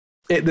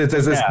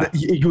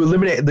 You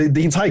eliminate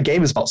the entire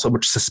game is about so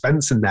much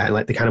suspense in there, and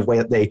like the kind of way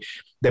that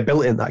they're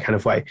built in that kind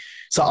of way.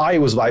 So I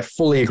was like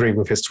fully agreeing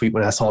with his tweet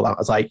when I saw that. I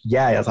was like,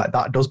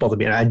 that does bother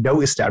me. And I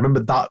noticed it. I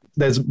remember that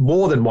there's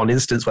more than one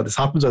instance where this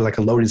happens, where like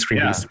a loading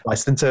screen is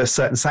spliced into a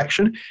certain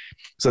section.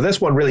 So this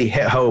one really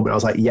hit home, and I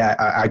was like,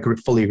 I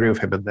fully agree with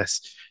him in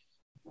this.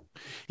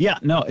 Yeah,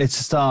 no, it's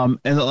just, and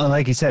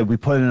like you said, we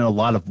put in a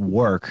lot of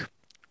work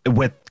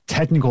with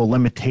technical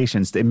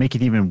limitations that make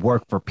it even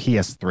work for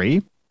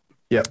PS3.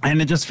 Yeah.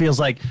 And it just feels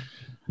like,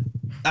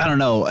 I don't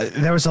know,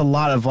 there was a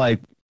lot of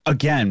like,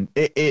 again,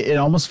 it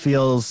almost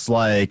feels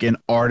like an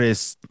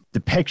artist's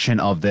depiction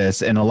of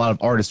this, and a lot of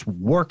artists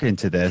work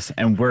into this,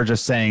 and we're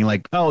just saying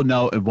like, oh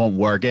no, it won't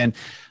work. And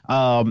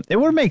it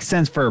would make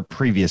sense for a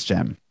previous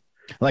gen,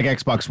 like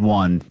Xbox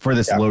One, for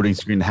this loading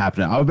screen to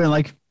happen. I would have been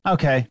like,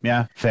 okay,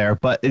 yeah, fair.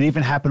 But it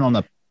even happened on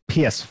the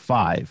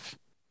PS5,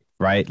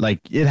 right? Like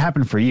it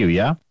happened for you,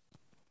 yeah?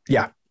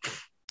 Yeah.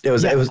 It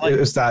was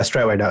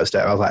straight away noticed it.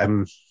 I was like,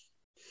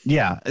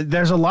 yeah,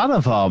 there's a lot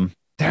of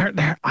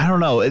there I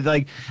don't know,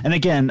 like, and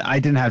again, I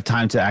didn't have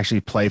time to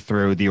actually play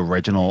through the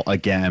original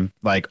again,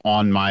 like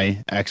on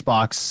my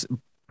Xbox,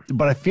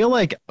 but I feel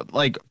like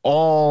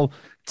all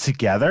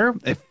together,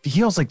 it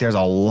feels like there's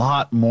a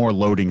lot more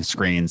loading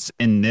screens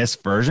in this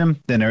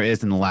version than there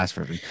is in the last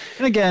version.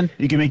 And again,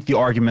 you can make the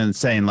argument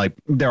saying like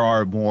there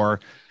are more.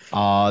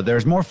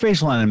 There's more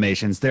facial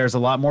animations. There's a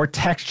lot more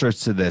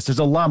textures to this. There's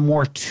a lot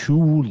more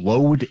to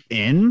load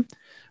in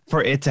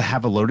for it to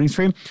have a loading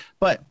screen.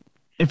 But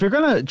if you're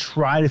going to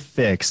try to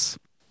fix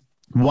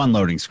one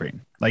loading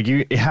screen, like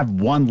you have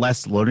one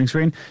less loading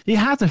screen, you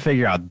have to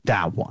figure out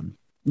that one.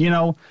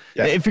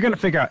 If you're going to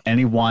figure out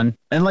any one,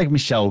 and like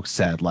Michelle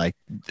said, like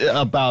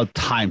about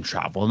time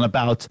travel and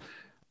about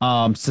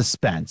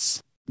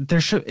suspense,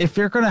 if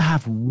you're going to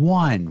have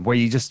one where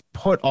you just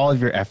put all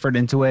of your effort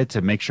into it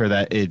to make sure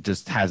that it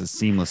just has a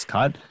seamless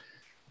cut,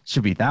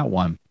 should be that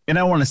one. And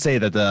I want to say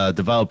that the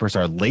developers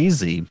are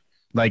lazy.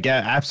 Like,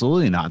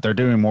 absolutely not. They're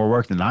doing more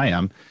work than I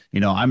am.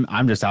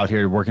 I'm just out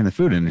here working the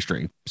food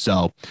industry.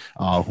 So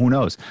who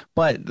knows?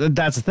 But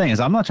that's the thing,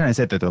 is I'm not trying to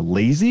say that they're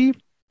lazy,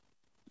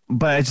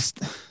 but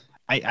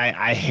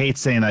I hate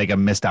saying like a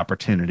missed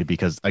opportunity,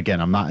 because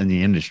again, I'm not in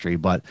the industry,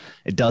 but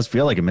it does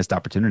feel like a missed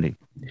opportunity.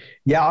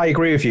 Yeah, I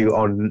agree with you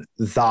on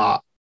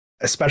that,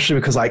 especially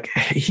because like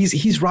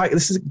he's right.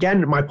 This is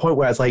again my point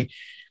where it's like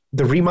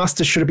the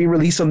remaster should have been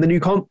released on the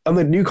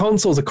new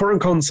consoles, the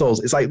current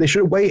consoles. It's like they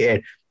should have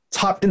waited,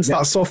 tapped into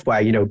that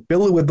software,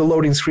 build it with the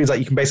loading screens that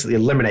you can basically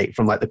eliminate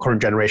from like the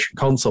current generation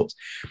consoles.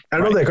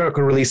 And I know they're going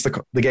to release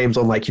the games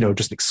on like,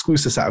 just an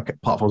exclusive set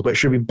of platforms, but it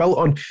should be built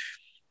on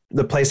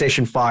the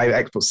PlayStation 5,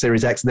 Xbox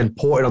Series X, and then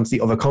ported onto the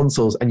other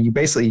consoles. And you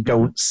basically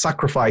don't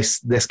sacrifice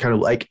this kind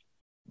of like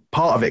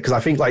part of it. Because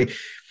I think like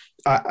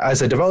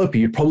as a developer,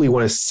 you'd probably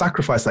want to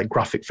sacrifice like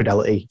graphic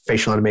fidelity,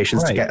 facial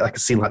animations to get like a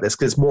scene like this,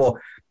 because it's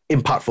more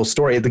impactful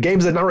story. The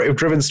game's a narrative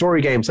driven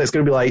story game. So it's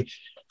going to be like,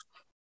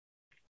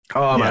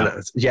 oh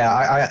man,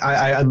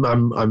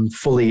 I'm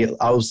fully.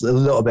 I was a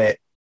little bit.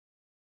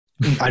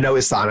 I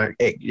noticed that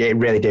it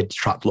really did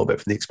detract a little bit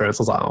from the experience.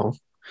 I was like, oh.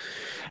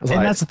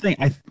 That's the thing.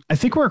 I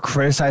think we're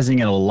criticizing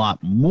it a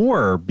lot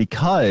more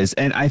because,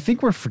 and I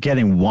think we're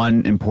forgetting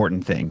one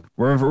important thing.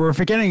 We're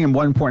forgetting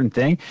one important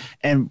thing,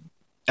 and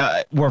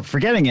we're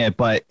forgetting it,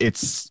 but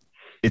it's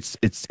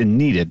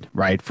needed,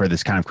 right, for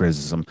this kind of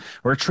criticism.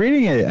 We're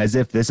treating it as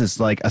if this is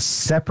like a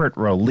separate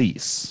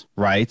release,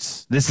 right?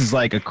 This is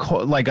like a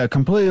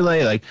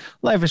completely like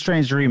Life is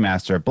Strange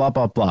remaster, blah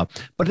blah blah.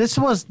 But this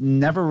was we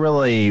never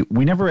really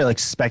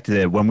expected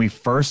it when we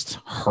first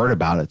heard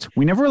about it.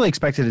 We never really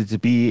expected it to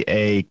be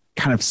a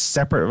kind of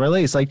separate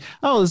release, like,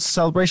 oh, this is a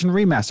Celebration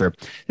remaster.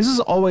 This is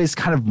always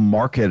kind of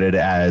marketed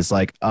as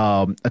like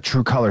a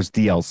True Colors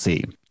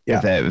DLC. Yeah.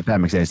 If that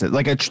makes any sense.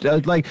 Like,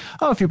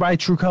 if you buy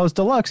True Colors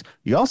Deluxe,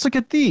 you also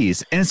get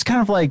these. And it's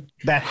kind of like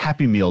that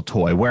Happy Meal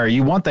toy where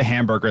you want the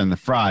hamburger and the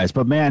fries,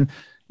 but man,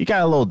 you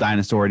got a little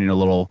dinosaur and a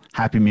little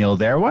Happy Meal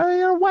there.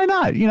 Why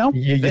not?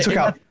 You took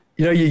out.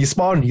 You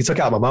spawned. You took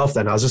out my mouth.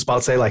 Then I was just about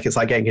to say, like, it's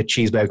like getting a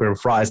cheeseburger and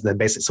fries, and then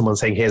basically someone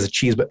saying,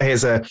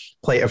 "Here's a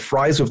plate of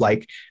fries with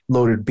like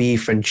loaded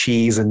beef and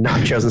cheese and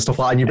nachos and stuff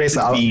like that." And you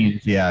basically,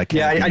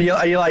 and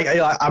you're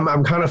like,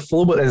 I'm kind of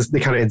full, but they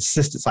kind of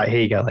insist. It's like, here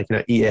you go, like,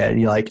 eat it,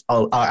 and you're like,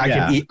 oh,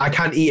 I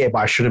can't eat it, but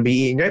I shouldn't be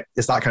eating it.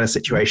 It's that kind of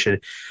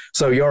situation.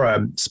 So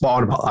you're spot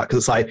on about that, because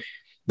it's like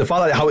the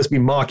fact that how it's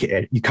been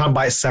marketed, you can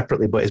buy it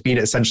separately, but it's been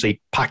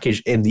essentially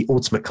packaged in the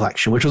Ultimate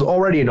Collection, which was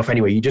already enough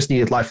anyway. You just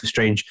needed Life is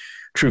Strange,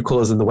 True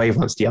Colors, and the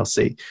Wavelands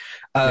DLC.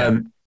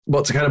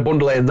 But to kind of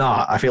bundle it in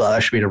that, I feel like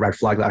that should be a red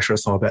flag that I should have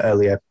saw a bit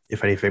earlier,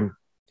 if anything.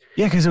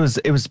 Yeah, because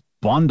it was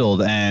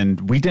bundled,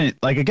 and we didn't,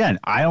 like, again,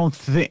 I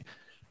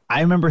I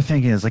remember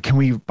thinking, it's like, can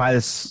we buy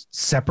this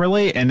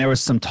separately? And there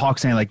was some talk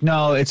saying like,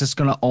 no, it's just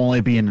going to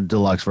only be in the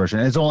deluxe version.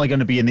 It's only going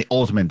to be in the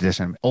ultimate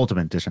edition.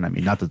 Ultimate edition, I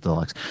mean, not the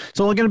deluxe. It's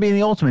only going to be in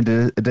the ultimate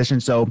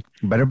edition. So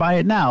better buy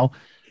it now.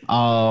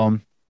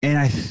 And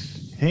I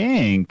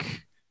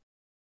think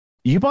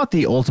you bought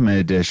the ultimate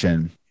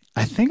edition.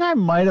 I think I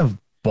might have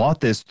bought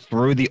this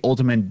through the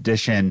ultimate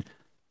edition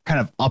kind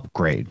of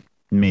upgrade.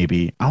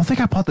 Maybe. I don't think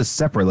I bought this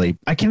separately.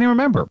 I can't even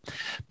remember.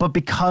 But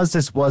because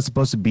this was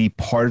supposed to be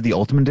part of the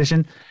Ultimate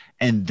Edition,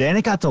 and then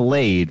it got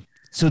delayed,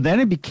 so then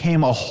it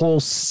became a whole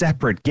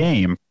separate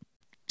game.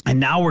 And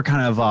now we're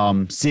kind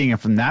of seeing it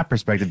from that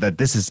perspective, that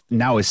this is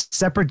now a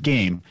separate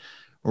game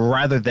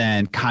rather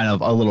than kind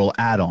of a little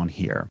add-on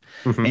here.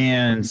 Mm-hmm.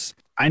 And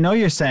I know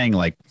you're saying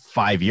like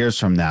 5 years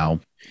from now,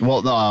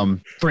 well,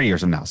 3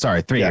 years from now,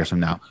 sorry, 3 years from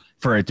now,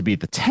 for it to be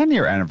the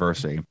 10-year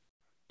anniversary.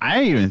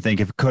 I even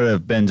think if it could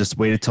have been just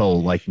waited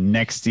till like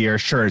next year,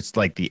 sure, it's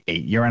like the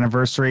 8-year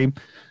anniversary,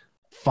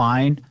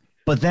 fine.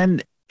 But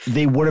then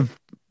they would have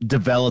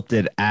developed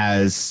it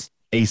as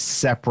a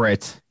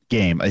separate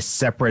game, a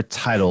separate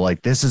title.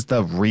 Like this is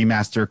the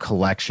remaster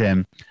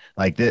collection.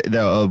 Like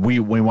we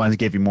wanted to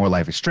give you more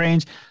Life is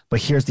Strange,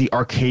 but here's the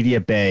Arcadia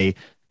Bay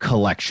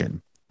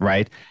collection,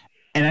 right?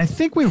 And I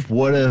think we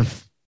would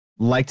have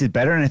liked it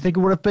better, and I think it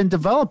would have been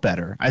developed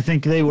better. I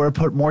think they would have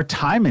put more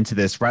time into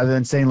this rather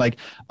than saying like,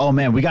 oh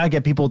man, we got to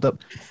get people to,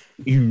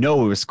 it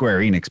was Square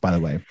Enix, by the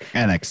way,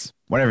 Enix,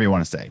 whatever you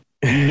want to say.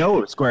 It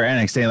was Square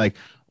Enix saying like,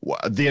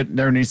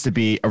 there needs to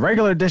be a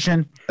regular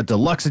edition, a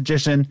deluxe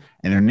edition,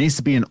 and there needs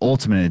to be an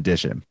ultimate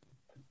edition.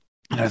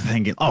 And I'm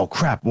thinking, oh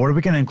crap, what are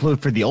we going to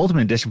include for the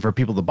ultimate edition for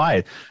people to buy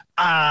it?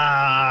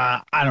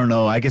 I don't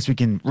know. I guess we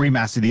can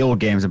remaster the old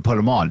games and put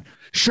them on.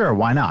 Sure,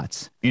 why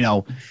not?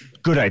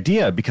 Good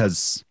idea,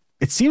 because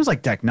it seems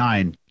like Deck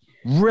 9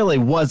 really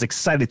was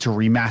excited to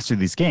remaster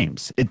these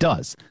games. It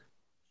does.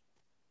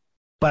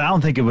 But I don't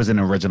think it was an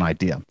original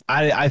idea.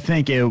 I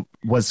think it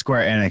was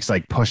Square Enix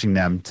like pushing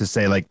them to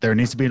say like there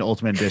needs to be an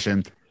Ultimate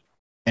Edition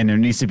and there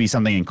needs to be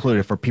something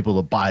included for people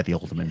to buy the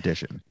Ultimate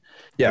Edition.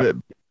 Yeah.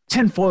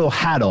 Tinfoil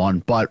hat on,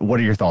 but what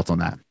are your thoughts on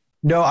that?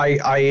 No,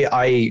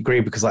 I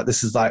agree, because like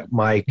this is like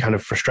my kind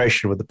of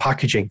frustration with the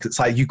packaging. It's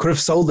like you could have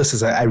sold this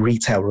as a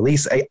retail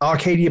release, a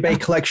Arcadia Bay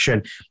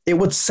collection. It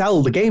would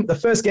sell the game. The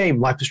first game,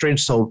 Life is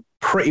Strange, sold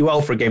pretty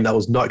well for a game that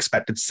was not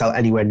expected to sell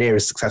anywhere near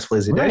as successfully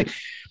as it did.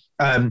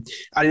 And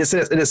it's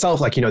in itself,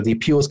 like, the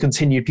appeals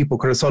continued. People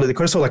could have sold it. They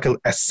could have sold like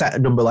a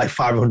set number, like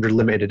 500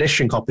 limited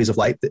edition copies of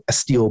like a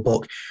steel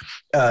book,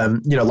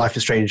 Life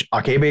is Strange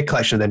Arcadia Bay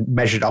collection, then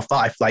measured off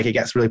that. If like it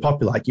gets really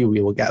popular, like you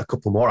will get a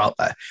couple more out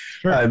there.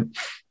 Sure.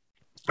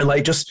 And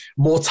like just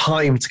more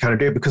time to kind of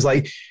do it, because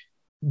like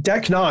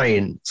Deck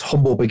 9's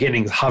humble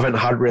beginnings haven't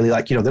had really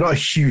like, they're not a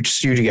huge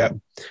studio.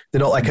 They're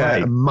not like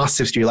a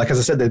massive studio. Like, as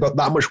I said, they've got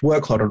that much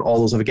workload on all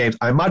those other games.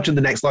 I imagine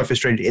the next Life is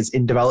Strange is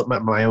in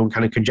development, my own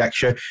kind of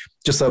conjecture,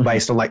 just so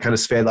based on like kind of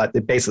sphere, like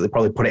they basically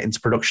probably put it into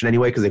production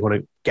anyway, because they want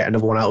to get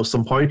another one out at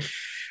some point.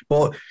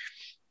 But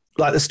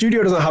like the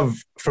studio doesn't have,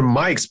 from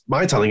my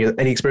telling,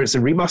 any experience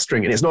in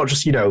remastering. And it's not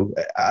just,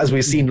 as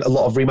we've seen, a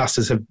lot of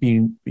remasters have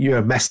been,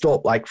 messed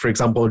up. Like, for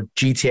example,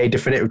 GTA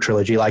Definitive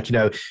Trilogy, like,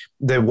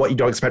 the what you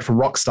don't expect from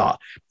Rockstar.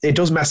 It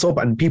does mess up,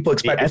 and people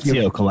expect... The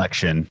Ezio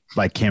collection,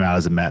 like, came out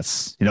as a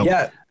mess.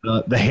 The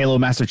Halo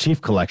Master Chief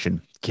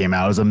collection came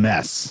out as a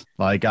mess.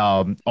 Like,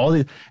 all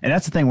the... And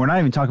that's the thing, we're not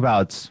even talking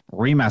about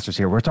remasters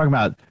here. We're talking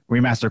about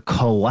remaster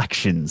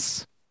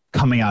collections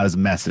coming out as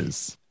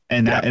messes.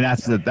 And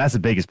that's the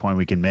biggest point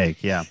we can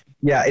make. Yeah.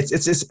 Yeah.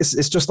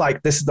 It's just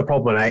like, this is the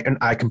problem. And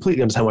I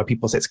completely understand why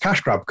people say it's a cash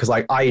grab, because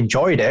like I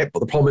enjoyed it, but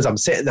the problem is I'm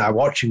sitting there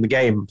watching the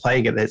game and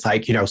playing it. And it's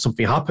like,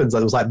 something happens. Like,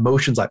 there was like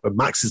motions, like when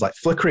Max is like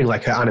flickering,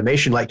 like her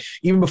animation, like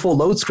even before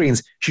load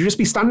screens, she'd just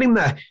be standing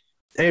there.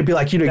 And it'd be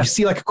like, you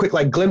see like a quick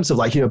like glimpse of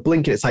like,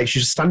 blinking. It's like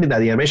she's just standing there.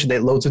 The animation,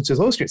 then it loads into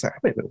the load screen. It's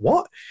like, wait a minute,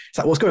 what? It's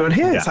like, what's going on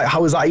here? Yeah. It's like,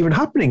 how is that even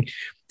happening?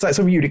 It's like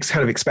something you'd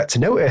kind of expect to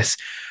notice.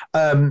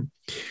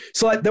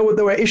 So like there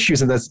were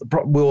issues, and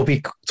we'll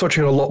be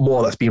touching on a lot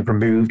more that's been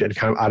removed and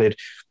kind of added.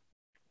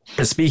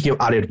 And speaking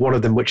of added, one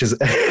of them, which is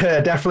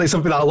definitely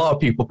something that a lot of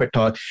people picked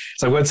on.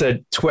 So I'm going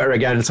to Twitter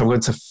again. So I'm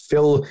going to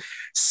Phil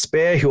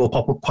Spear, who will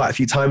pop up quite a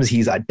few times.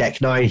 He's at Deck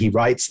 9. He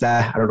writes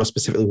there. I don't know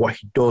specifically what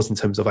he does in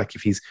terms of like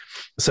if he's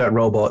a certain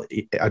role, but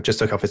I just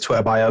took off his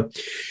Twitter bio.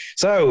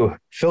 So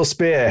Phil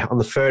Spear on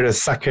the 3rd of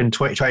 2nd,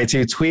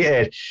 2022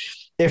 tweeted,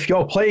 "If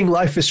you're playing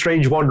Life is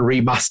Strange 1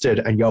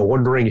 Remastered and you're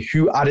wondering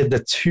who added the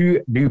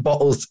 2 new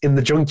bottles in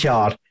the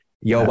junkyard,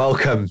 you're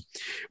welcome,"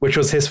 which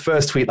was his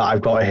first tweet that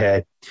I've got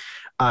here.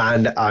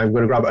 And I'm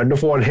going to grab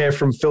another one here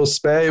from Phil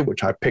Spear,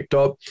 which I picked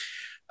up.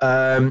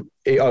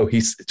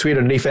 He's tweeted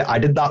underneath it, "I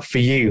did that for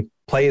you.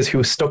 Players who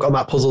were stuck on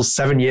that puzzle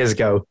 7 years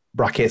ago.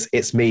 Brackets,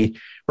 it's me.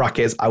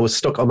 Brackets, I was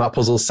stuck on that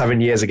puzzle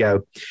 7 years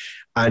ago."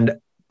 And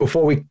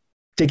before we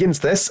dig into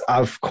this,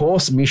 of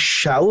course,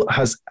 Michel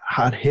has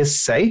had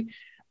his say.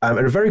 And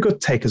a very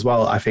good take as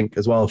well, I think,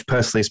 as well,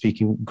 personally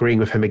speaking, agreeing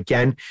with him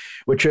again,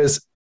 which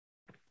is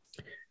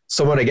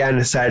someone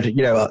again said,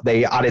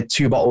 they added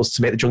 2 bottles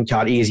to make the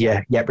junkyard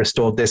easier, yet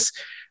restored this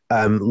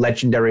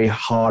legendary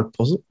hard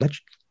puzzle.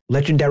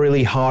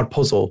 Legendarily hard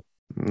puzzle.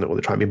 I don't know what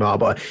they're trying to be about,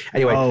 but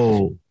anyway.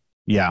 Oh,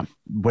 yeah,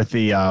 with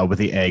the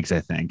eggs, I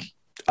think.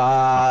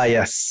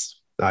 Yes.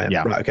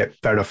 Yeah. Right, okay.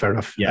 Fair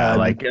enough.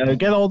 Yeah,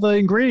 get all the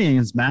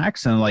ingredients,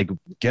 Max, and like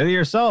get it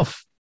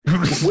yourself.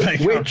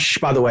 Which,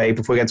 by the way,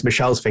 before we get to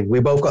Michelle's thing,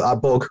 we both got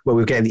that bug where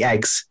we were getting the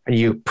eggs and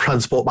you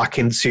transport back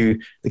into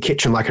the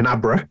kitchen like an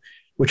Abra,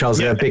 which I was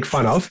a big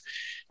fan of.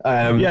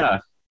 I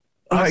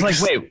was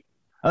like, wait,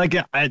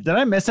 did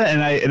I miss it?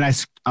 And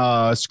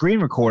I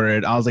screen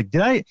recorded. I was like, did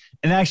I?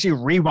 And I actually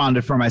rewound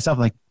it for myself.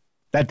 Like,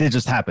 that did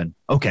just happen.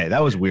 Okay,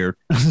 that was weird.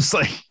 Just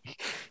like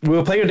we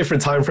were playing a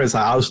different time frames.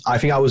 I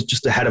think I was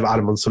just ahead of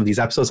Adam on some of these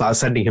episodes. I was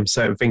sending him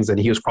certain things, and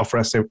he was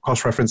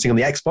cross-referencing on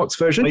the Xbox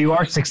version. Well, you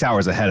are 6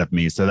 hours ahead of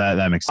me, so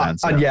that makes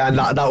sense. And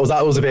that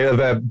was a bit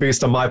of a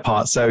boost on my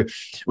part. So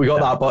we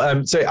got that.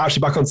 But so actually,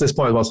 back onto this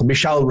point as well. So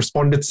Michelle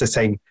responded to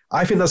saying,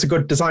 "I think that's a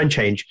good design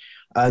change.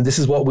 This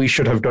is what we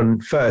should have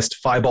done first: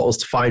 5 bottles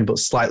to find, but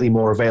slightly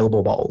more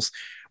available bottles,"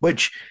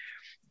 which.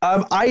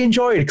 I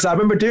enjoyed because I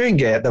remember doing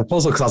it, the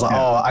puzzle, because I was like,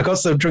 I got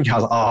so drunk. I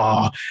was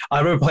like, I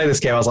remember playing this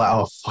game. I was like,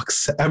 oh, fuck.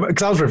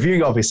 Because I was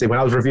reviewing, obviously, when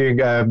I was reviewing,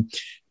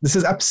 this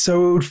is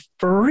episode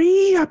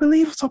 3, I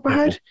believe, off the top of my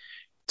head.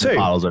 2. The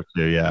bottles are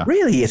 2, yeah.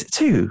 Really? Is it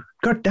 2?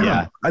 God damn.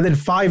 Yeah. And then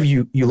 5,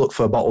 you look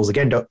for bottles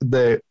again,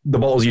 the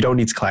bottles you don't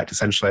need to collect,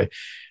 essentially.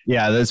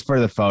 Yeah, that's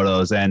for the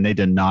photos, and they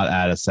did not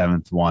add a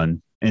 7th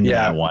one in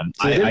that one.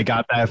 So I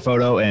got that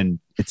photo, and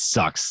it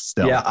sucks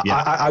still. Yeah.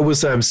 I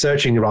was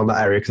searching around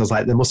that area because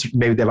I was like,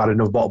 maybe they've added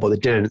another bottle, but they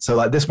didn't. So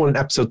like this one in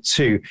episode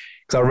 2,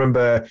 because I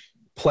remember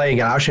playing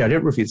it. Actually, I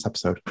didn't review this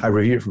episode. I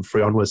reviewed it from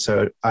 3 onwards,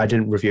 so I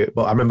didn't review it.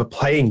 But I remember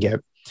playing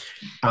it.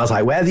 I was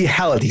like, where the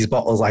hell are these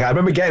bottles? Like I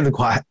remember getting them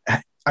I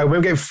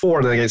remember getting 4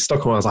 and then I get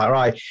stuck on one. I was like,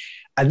 right.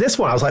 And this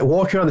one, I was like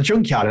walking around the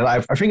junkyard, and I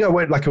think I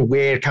went like a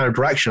weird kind of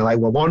direction. Like,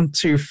 well, 1,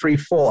 2, 3,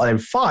 4, and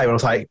then 5. And I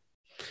was like,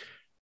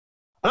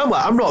 and I'm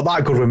like, I'm not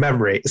that good with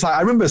memory. It's like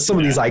I remember some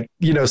of these, like,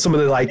 some of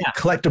the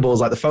collectibles,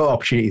 like the photo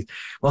opportunities.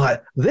 Well,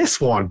 like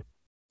this one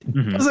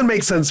doesn't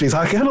make sense to me. So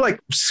I kind of like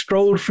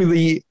scrolled through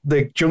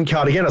the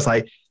junkyard again. I was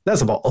like,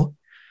 there's a bottle.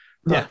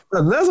 Yeah.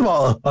 And there's a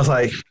bottle. I was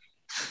like,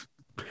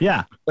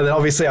 yeah. And then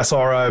obviously I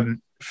saw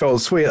Phil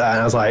Sweet there,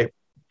 and I was like,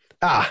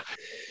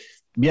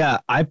 Yeah,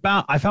 I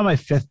found my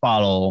 5th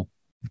bottle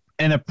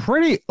in a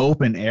pretty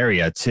open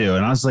area too.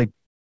 And I was like,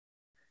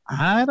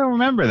 I don't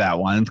remember that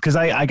one because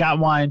I got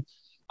mine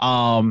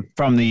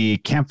from the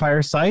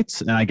campfire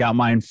sites, and I got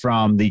mine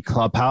from the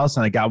clubhouse,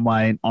 and I got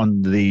mine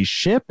on the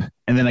ship,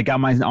 and then I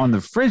got mine on the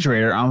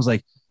refrigerator. I was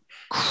like,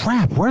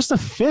 crap, where's the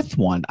 5th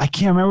one? I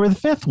can't remember the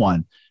 5th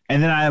one.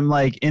 And then I'm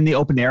like in the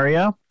open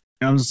area,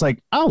 and I'm just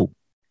like, oh,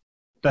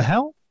 the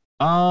hell?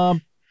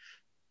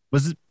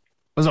 Was it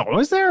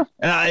always there?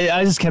 And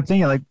I just kept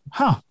thinking like,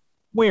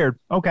 weird.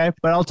 Okay,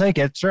 but I'll take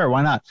it. Sure,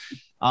 why not?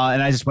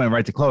 And I just went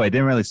right to Chloe. I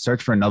didn't really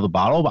search for another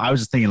bottle, but I was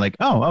just thinking like,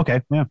 oh,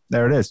 okay, yeah,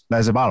 there it is.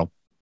 There's a bottle.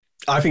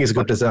 I think it's a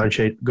good design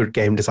change, good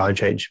game design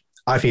change.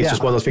 I think it's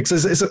just one of those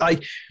things. It's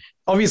like,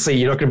 obviously,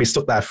 you're not going to be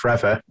stuck there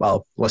forever.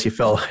 Well, unless you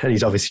Phil, and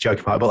he's obviously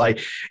joking about it. But like,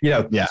 you're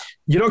not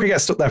going to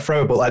get stuck there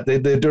forever. But like,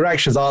 the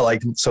directions are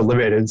like so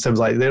limited in terms of,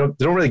 like they don't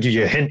really give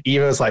you a hint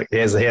either. It's like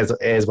here's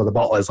where the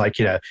bottle is. Like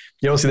you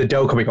don't see the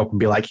dough coming up and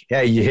be like,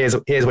 hey, here's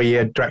where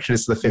your direction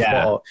is to the 5th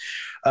bottle.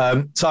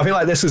 So I feel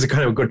like this is a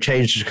kind of a good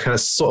change to kind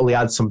of subtly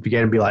add something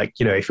again and be like,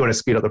 if you want to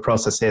speed up the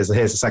process, here's the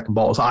 2nd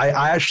bottle. So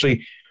I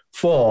actually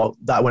thought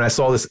that when I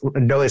saw this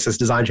and noticed this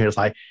design change, it's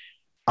like,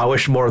 I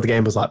wish more of the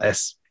game was like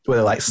this, where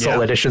they're like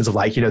subtle additions of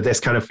like, this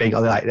kind of thing,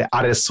 or they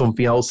added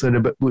something else in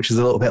it, which is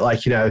a little bit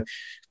like, And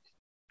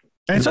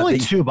it's only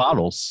 2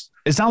 bottles.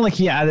 It's not like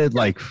he added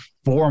like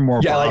 4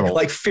 more bottles. Yeah,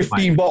 like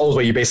 15 bottles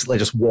where you're basically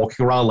just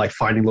walking around like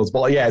finding those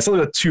bottles. Yeah, it's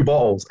only like 2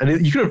 bottles.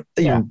 And you could have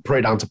even put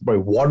it down to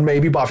probably 1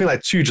 maybe, but I feel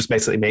like 2 just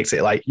basically makes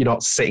it like you're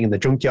not sitting in the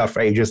junkyard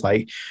for ages,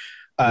 like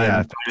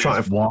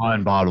trying to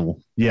 1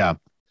 bottle. Yeah.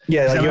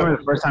 Yeah, like, I remember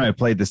the first time I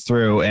played this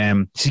through,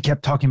 and she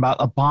kept talking about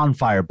a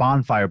bonfire.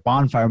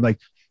 I'm like,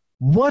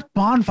 what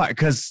bonfire?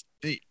 Because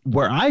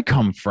where I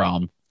come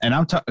from, and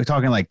I'm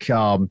talking like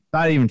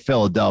not even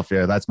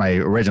Philadelphia, that's my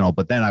original,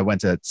 but then I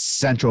went to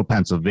central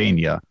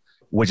Pennsylvania,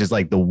 which is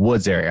like the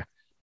woods area.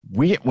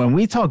 When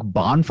we talk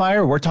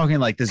bonfire, we're talking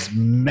like this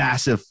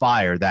massive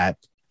fire that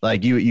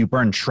like you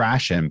burn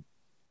trash in.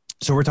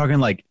 So we're talking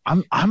like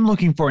I'm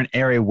looking for an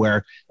area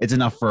where it's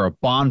enough for a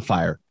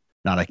bonfire,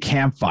 not a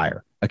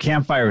campfire. A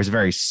campfire is a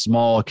very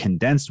small,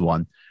 condensed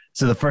one.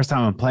 So the first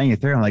time I'm playing it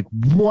through, I'm like,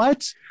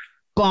 what?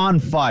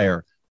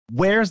 Bonfire?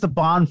 Where's the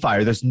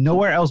bonfire? There's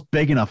nowhere else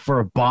big enough for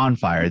a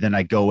bonfire. Then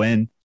I go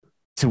in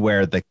to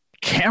where the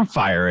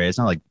campfire is.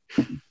 I'm like,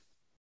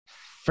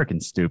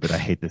 freaking stupid. I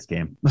hate this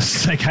game.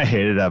 Like, I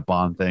hated that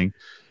bomb thing.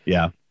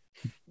 Yeah.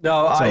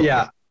 No,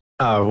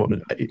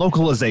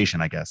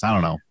 localization, I guess. I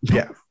don't know.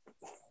 Yeah.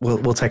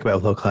 We'll take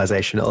about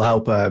localization. It'll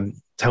help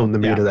tone the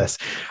mood of this.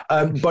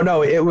 But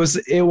no, it was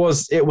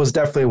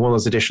definitely one of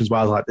those editions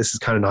where I was like, this is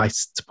kind of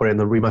nice to put in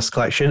the remaster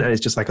collection, and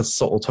it's just like a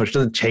subtle touch. It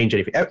doesn't change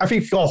anything. I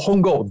think if you're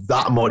hung up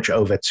that much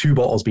over 2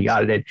 bottles being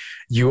added in,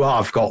 you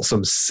have got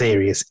some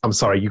serious,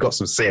 you got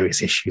some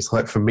serious issues.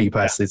 Like for me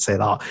personally to say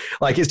that,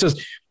 like it's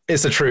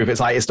the truth. It's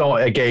like, it's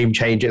not a game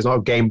changer. It's not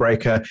a game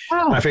breaker.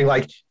 Oh. I think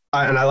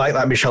I like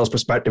that Michel's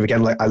perspective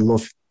again. Like I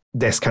love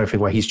this kind of thing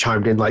where he's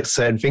chimed in like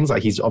certain things.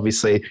 Like he's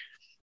obviously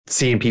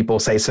seeing people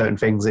say certain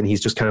things and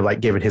he's just kind of like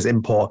giving his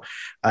input.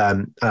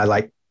 And I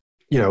like,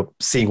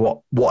 seeing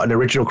what an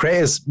original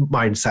creator's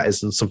mindset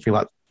is and something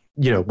like,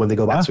 when they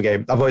go back to a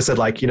game. I've always said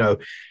like,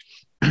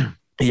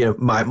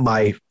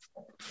 my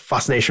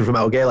fascination for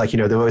Metal Gear, like,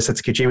 they've always said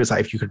to Kojima, it's like,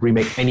 if you could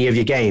remake any of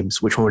your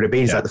games, which one would it be?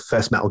 He's like the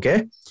first Metal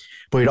Gear.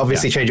 But you'd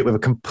obviously change it with a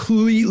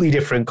completely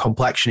different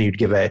complexion you'd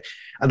give it.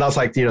 And that's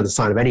like, the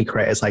sign of any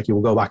creator. It's like you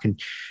will go back and,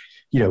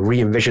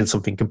 re-envision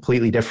something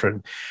completely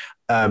different.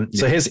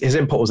 So his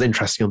input was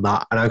interesting on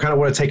that. And I kind of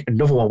want to take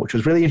another one, which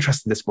was really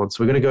interesting this month.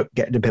 So we're going to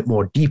get a bit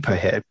more deeper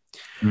here.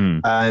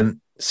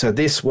 So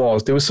there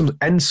was some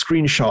end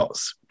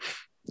screenshots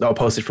that were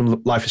posted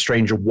from Life is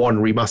Strange 1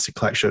 Remastered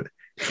Collection,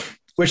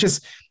 which has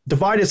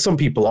divided some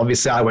people.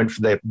 Obviously, I went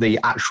for the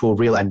actual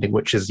real ending,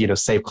 which is,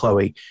 save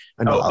Chloe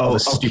and all the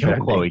stupid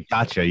ending. Chloe.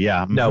 Gotcha.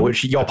 Yeah. No,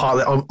 which you're part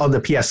of on the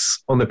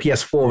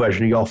PS4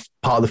 version, you're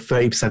part of the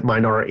 30%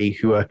 minority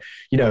who are,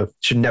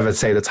 should never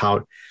say the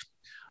town.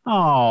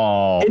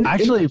 Oh,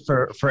 actually,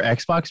 for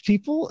Xbox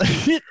people,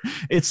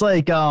 it's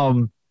like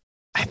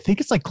I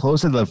think it's like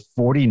closer to the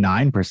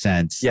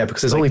 49%. Yeah,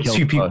 because there's only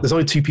two people. There's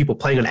only 2 people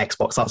playing on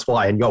Xbox. That's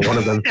why, and you're one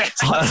of them.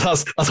 So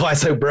that's why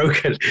it's so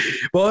broken.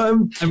 But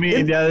I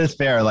mean, that's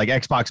fair. Like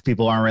Xbox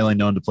people aren't really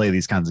known to play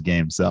these kinds of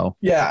games. So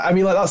yeah, I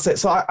mean, like that's it.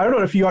 So I don't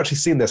know if you actually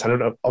seen this. I don't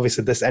know.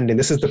 Obviously, this ending.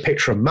 This is the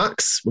picture of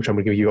Max, which I'm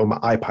going to give you on my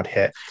iPad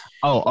here.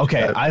 Oh,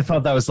 okay. I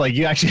thought that was like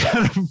you actually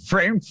had a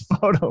framed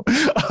photo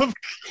of.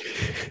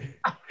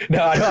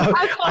 No,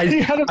 I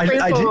you had a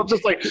framed photo of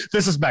just like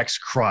this is Max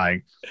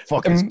crying.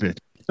 Fucking spit.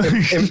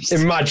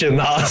 Imagine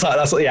that.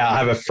 I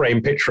have a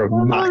framed picture of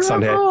Max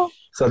on here.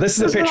 So this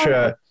is a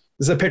picture.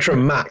 This is a picture of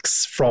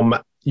Max from.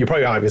 You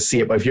probably can't even see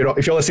it, but if you're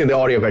listening to the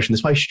audio version, this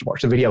is why you should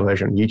watch the video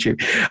version on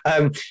YouTube.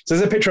 So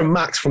there's a picture of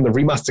Max from the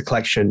Remaster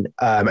Collection,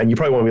 and you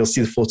probably won't be able to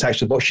see the full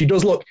texture, but she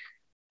does look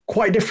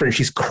quite different.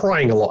 She's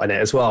crying a lot in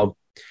it as well.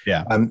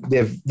 Yeah.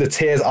 The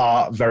tears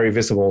are very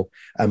visible.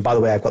 And by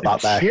the way, I've got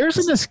that there. Tears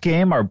in this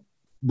game are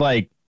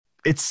like.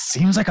 It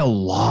seems like a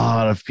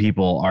lot of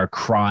people are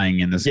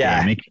crying in this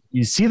game.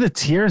 You see the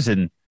tears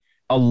in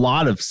a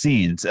lot of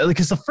scenes.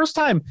 Because the first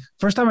time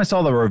I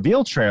saw the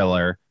reveal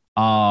trailer,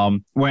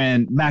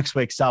 when Max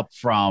wakes up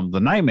from the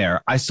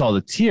nightmare, I saw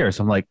the tears.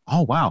 I'm like,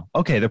 oh wow,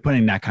 okay, they're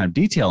putting that kind of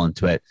detail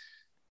into it.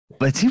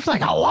 But it seems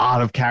like a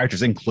lot of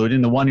characters,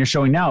 including the one you're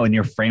showing now in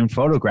your framed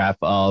photograph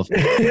of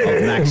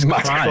Max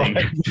crying.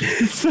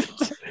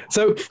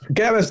 So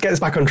get us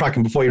back on track.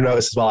 And before you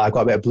notice as well, I've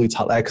got a bit of blue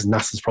tack there because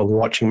NASA's probably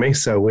watching me.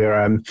 So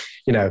we're,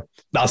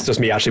 that's just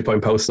me actually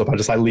putting posts up. I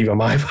just like leave on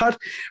my iPad.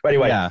 But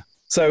anyway,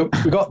 So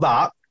we got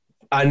that.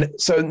 And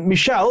so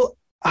Michel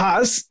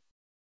has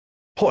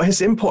put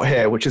his input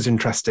here, which is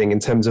interesting in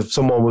terms of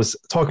someone was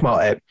talking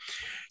about it.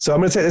 So I'm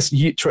going to take this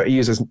Twitter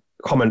user's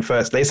comment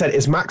first. They said,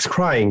 is Max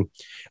crying?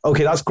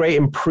 Okay, that's great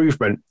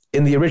improvement.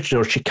 In the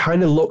original, she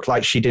kind of looked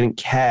like she didn't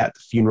care at the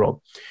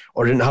funeral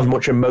or didn't have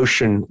much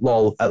emotion,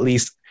 lol, at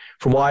least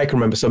from what I can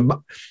remember.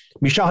 So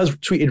Michel has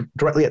tweeted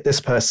directly at this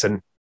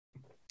person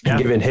and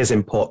given his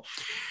input,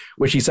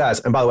 which he says,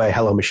 and by the way,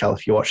 hello, Michel,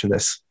 if you're watching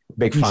this.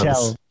 Big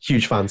fans,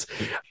 huge fans.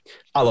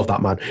 I love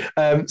that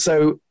man.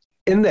 So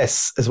in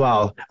this as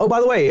well. Oh,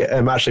 by the way,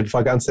 actually,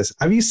 before I get into this,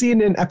 have you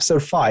seen in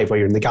episode 5 where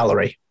you're in the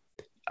gallery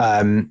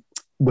when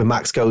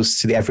Max goes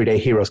to the Everyday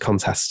Heroes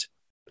contest?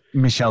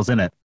 Michel's in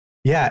it.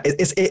 Yeah,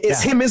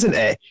 it's him, isn't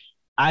it?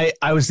 I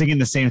was thinking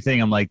the same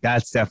thing. I'm like,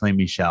 that's definitely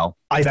Michel.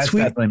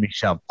 Definitely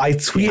Michel. I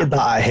tweeted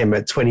that at him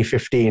at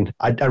 2015.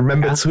 I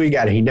remember tweeting it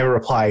and he never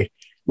replied,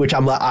 which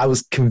I'm like, I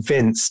was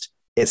convinced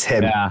it's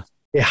him. Yeah.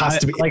 It has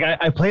to be. Like,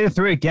 I played it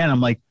through again.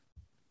 I'm like,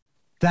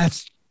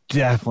 that's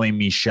definitely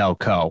Michel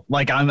Coe.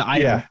 Like, I'm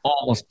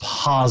almost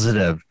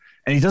positive.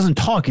 And he doesn't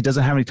talk. He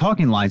doesn't have any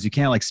talking lines. You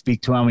can't, like,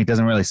 speak to him. He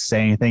doesn't really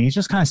say anything. He's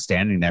just kind of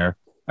standing there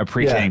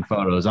appreciating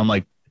photos. I'm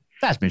like,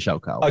 that's Michel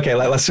Coe. Okay,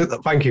 let's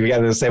thank you for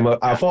getting the same.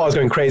 I thought I was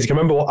going crazy. I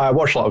remember I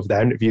watched a lot of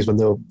their interviews when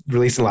they were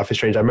releasing Life is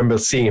Strange. I remember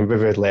seeing him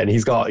vividly, and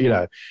he's got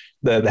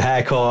the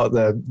haircut,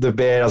 the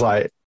beard. I was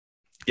like,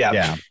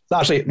 yeah. So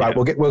actually, right,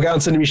 we'll get on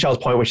to Michel's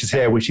point, which is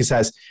here, which he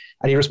says,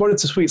 and he responded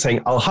to a tweet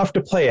saying, "I'll have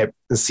to play it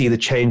and see the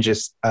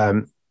changes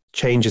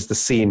the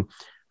scene."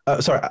 Let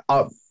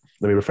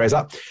me rephrase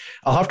that.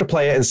 I'll have to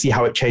play it and see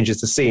how it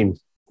changes the scene.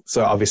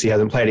 So obviously he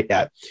hasn't played it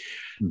yet.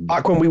 Mm-hmm.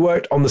 Back when we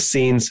worked on the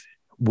scenes,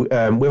 with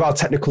our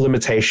technical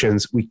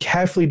limitations, we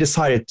carefully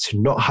decided to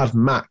not have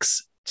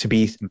Max to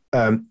be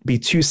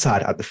too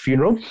sad at the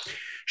funeral.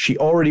 She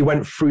already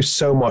went through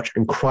so much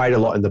and cried a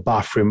lot in the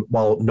bathroom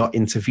while not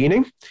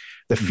intervening.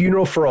 The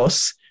funeral for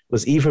us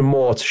was even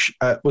more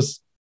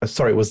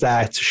was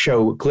there to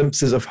show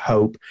glimpses of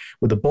hope,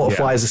 with the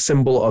butterfly as a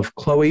symbol of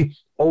Chloe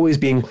always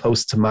being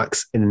close to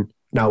Max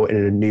now in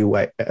a new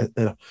way.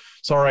 To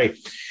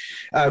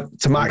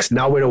Max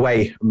now in a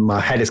way. My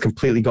head is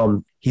completely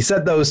gone. He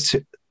said those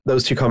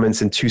two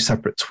comments in two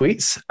separate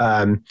tweets,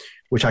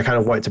 which I kind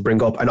of wanted to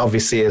bring up. And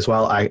obviously as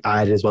well, I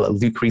added as well that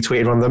Luke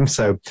retweeted on them.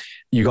 So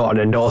you got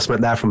an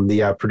endorsement there from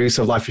the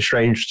producer of Life is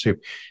Strange to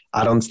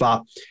add on to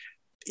that.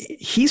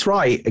 He's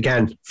right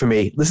again for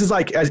me. This is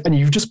like, and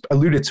you've just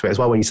alluded to it as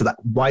well when you said that.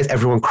 Why is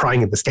everyone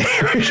crying in this game?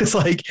 It's just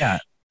like, yeah.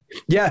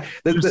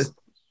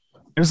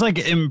 It was like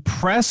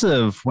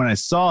impressive when I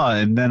saw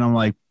it, and then I'm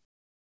like,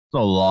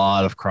 there's a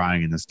lot of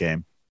crying in this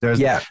game.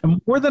 There's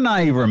more than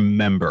I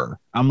remember.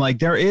 I'm like,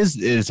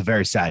 it's a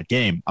very sad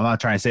game. I'm not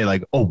trying to say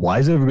like, oh, why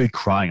is everybody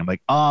crying? I'm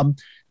like,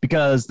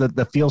 because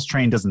the feels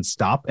train doesn't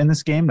stop in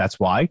this game. That's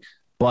why.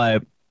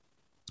 But it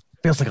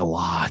feels like a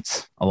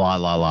lot.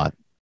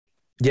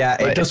 Yeah,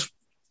 it does.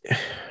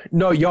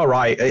 No, you're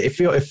right. It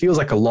feels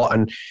like a lot,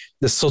 and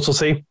the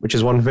subtlety, which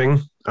is one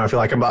thing. I feel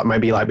like that might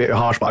be like a bit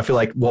harsh, but I feel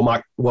like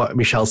what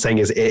Michelle's saying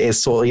is it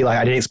is sort of like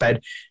I didn't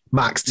expect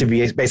Max to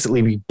be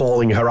basically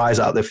bawling her eyes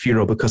out at the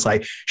funeral, because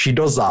like she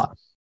does that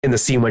in the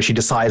scene when she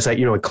decides that,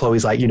 when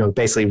Chloe's like,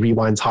 basically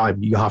rewind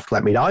time, you have to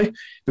let me die,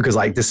 because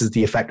like this is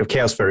the effect of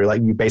Chaos Theory,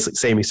 like you basically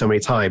say me so many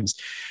times.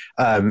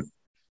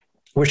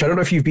 Which I don't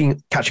know if you've been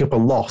catching up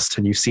on Lost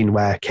and you've seen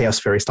where Chaos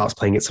Theory starts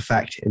playing its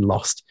effect in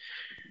Lost.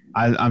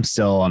 I'm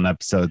still on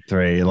episode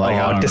 3.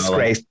 Like,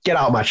 disgrace! Know, like, get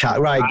out of my chat,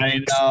 right? I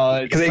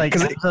know,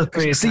 because episode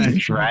 3 is kind of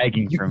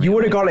dragging for me. You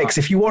would have got it, because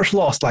if you watch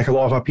Lost, like a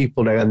lot of our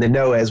people know, and they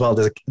know it as well.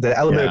 There's the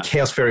element of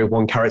Chaos Theory of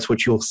one character,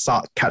 which you'll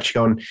start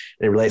catching on, and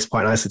it relates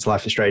quite nicely to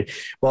Life is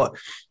Strange. But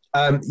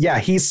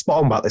he's spot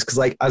on about this, because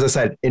like as I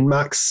said, in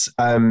Max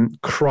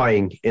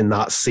crying in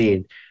that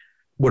scene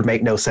would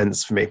make no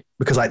sense for me,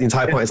 because like the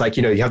entire point is like,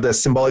 you have the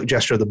symbolic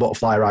gesture of the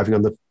butterfly arriving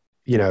on the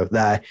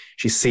there,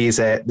 she sees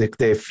it.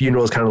 The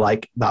funeral is kind of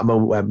like that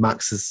moment where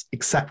Max has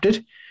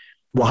accepted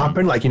what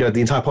happened. Like, the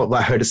entire point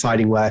about her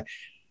deciding where,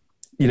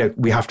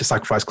 we have to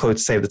sacrifice Chloe to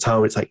save the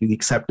town. It's like the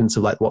acceptance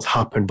of like what's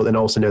happened, but then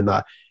also knowing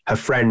that her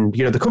friend,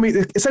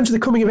 essentially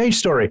the coming of age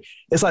story.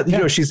 It's like,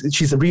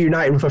 she's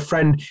reunited with her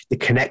friend. They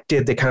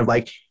connected. They kind of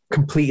like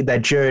completed their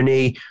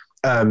journey.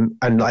 And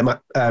like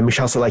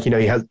Michelle said, like,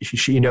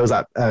 she knows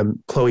that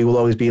Chloe will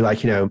always be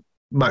like,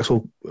 Max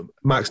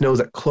knows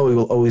that Chloe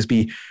will always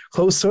be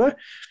close to her.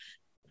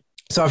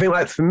 So I think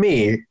like for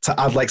me to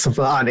add like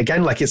something like that, and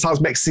again, like it starts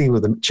mixing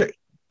with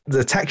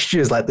the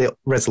textures, like the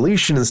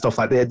resolution and stuff,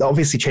 like they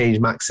obviously change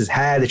Max's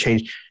hair, they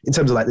change in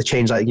terms of like the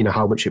change, like,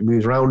 how much it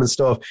moves around and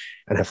stuff,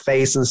 and her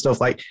face and stuff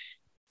like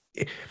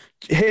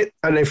here.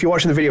 And if you're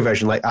watching the video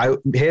version, like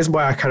here's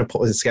where I kind of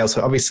put it in scale.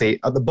 So obviously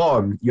at the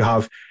bottom you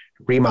have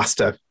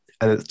remaster,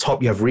 and at the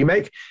top you have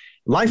remake.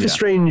 Life is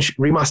Strange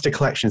Remaster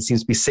Collection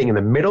seems to be sitting in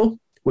the middle,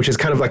 which is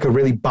kind of like a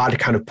really bad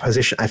kind of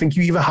position. I think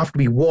you either have to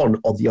be one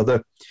or the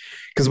other.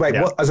 Because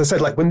as I said,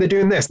 like when they're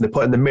doing this and they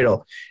put it in the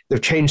middle,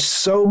 they've changed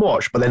so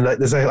much, but then like,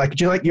 there's like,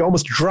 you're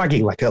almost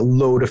dragging like a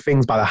load of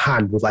things by the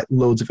hand with like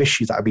loads of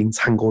issues that are being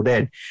tangled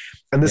in.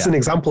 And this is an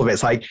example of it.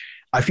 It's like,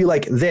 I feel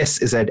like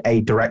this is a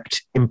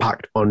direct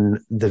impact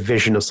on the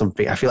vision of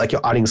something. I feel like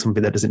you're adding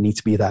something that doesn't need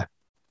to be there.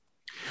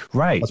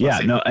 Right.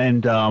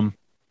 And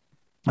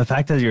the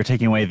fact that you're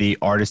taking away the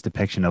artist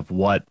depiction of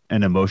what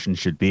an emotion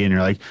should be, and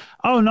you're like,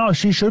 oh no,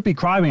 she should be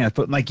crying.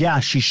 But like,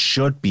 yeah, she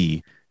should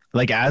be.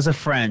 Like as a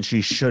friend,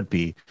 she should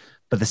be.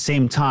 But at the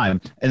same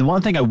time, and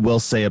one thing I will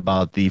say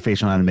about the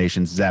facial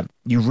animations is that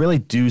you really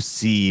do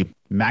see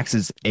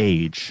Max's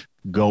age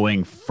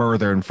going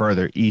further and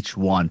further each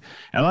one.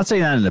 And I'm not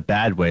saying that in a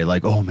bad way,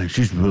 like, oh man,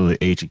 she's really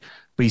aging.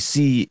 But you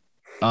see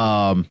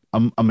a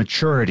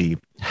maturity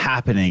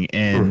happening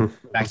in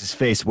Max's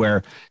face,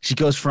 where she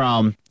goes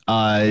from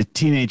a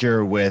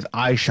teenager with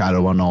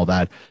eyeshadow and all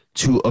that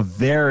to a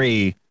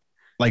very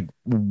like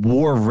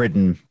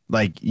war-ridden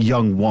like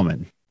young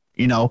woman,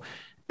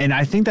 and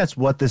I think that's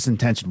what this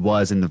intention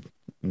was in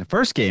the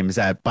first game, is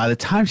that by the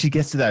time she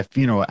gets to that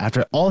funeral,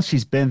 after all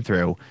she's been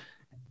through,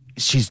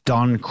 she's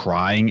done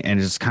crying and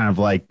it's kind of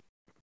like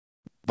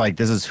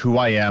this is who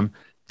I am,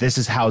 this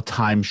is how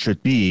time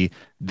should be,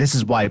 this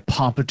is why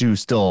Pompidou's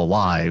still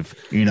alive,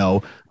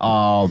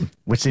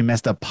 which they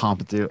messed up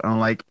Pompidou, and I'm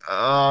like,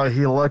 oh,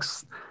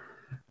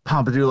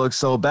 Pompidou looks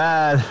so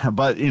bad,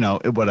 but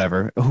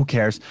whatever, who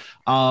cares?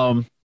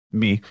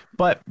 Me.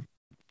 But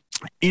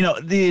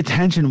the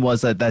intention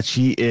was that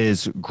she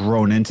is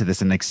grown into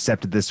this and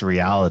accepted this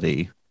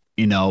reality,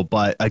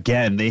 but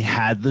again, they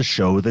had to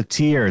show the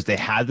tears, they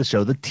had to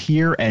show the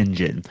tear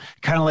engine,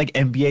 kind of like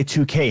NBA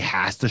 2K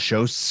has to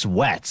show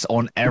sweats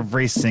on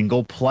every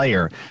single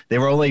player. They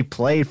were only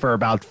played for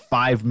about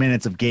 5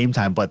 minutes of game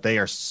time, but they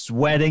are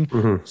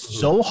sweating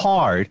so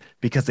hard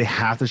because they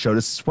have to show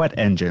the sweat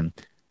engine.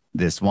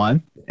 This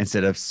one,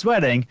 instead of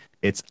sweating,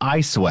 it's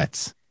eye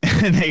sweats.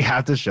 And they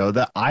have to show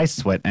the eye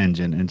sweat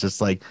engine. And just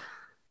like,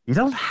 you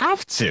don't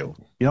have to.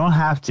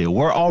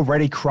 We're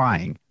already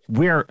crying.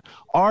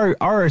 Our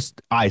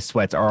eye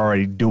sweats are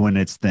already doing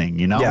its thing,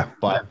 Yeah.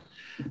 But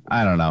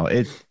I don't know.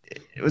 It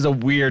was a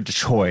weird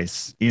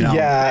choice, you know.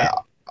 Yeah.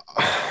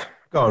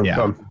 Go on, Yeah.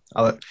 go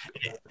on.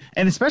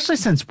 And especially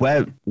since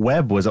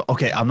Webb was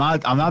okay. I'm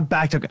not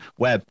back to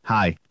Webb.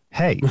 Hi,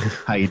 hey,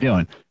 how you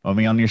doing? Want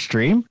me on your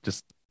stream?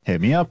 Just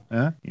hit me up.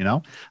 You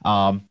know,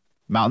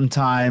 Mountain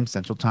Time,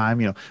 Central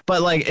Time. You know,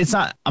 but like it's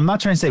not. I'm not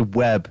trying to say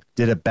Webb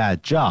did a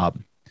bad job.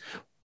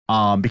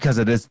 Because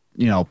it is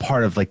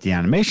part of like the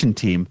animation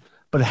team.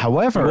 But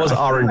however, He was I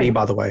feel R&D, like-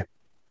 by the way.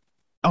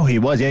 Oh, he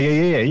was. Yeah.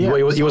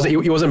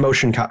 He was a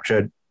motion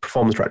capture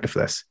performance director for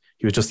this.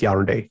 He was just the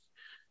R&D.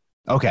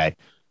 Okay.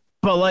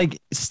 But like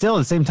still at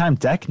the same time,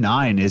 Deck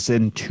 9 is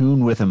in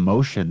tune with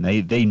emotion.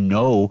 They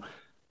know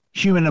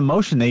human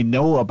emotion. They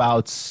know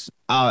about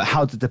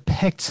how to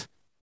depict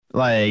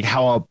like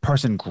how a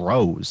person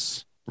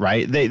grows,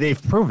 right?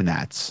 They've proven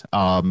that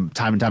time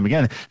and time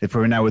again. They've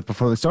proven that with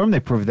Before the Storm. They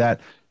proved that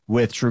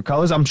with True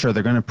Colors. I'm sure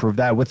they're going to prove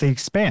that with The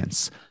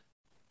Expanse.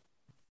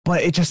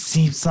 But it just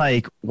seems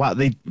like wow,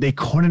 they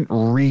couldn't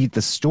read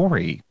the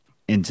story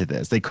into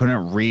this. They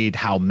couldn't read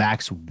how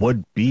Max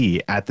would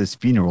be at this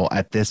funeral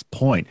at this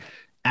point.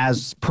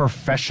 As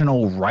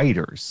professional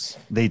writers,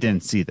 they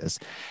didn't see this.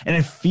 And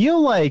I feel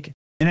like,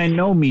 and I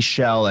know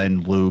Michelle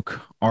and Luke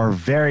are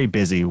very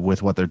busy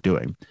with what they're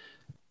doing.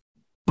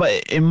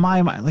 But in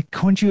my mind, like,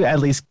 couldn't you at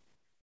least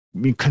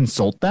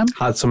consult them?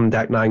 Had some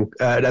Deck 9,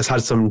 that's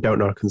had some Don't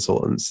Know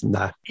consultants in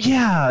there.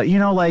 Yeah,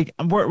 like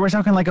we're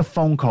talking like a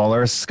phone call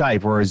or a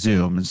Skype or a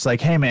Zoom. It's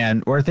like, hey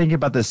man, we're thinking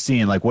about this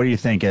scene. Like, what are you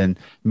thinking?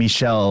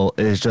 Michelle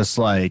is just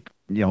like,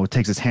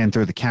 takes his hand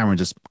through the camera and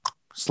just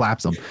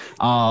slaps him.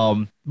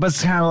 But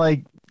it's kind of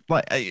like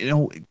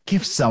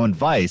give some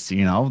advice.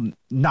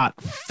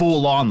 Not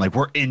full on like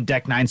we're in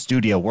Deck 9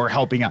 studio, we're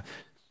helping out.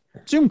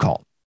 Zoom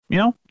call.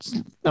 A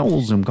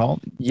little Zoom call.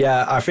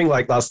 Yeah, I think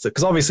like that's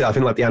because obviously I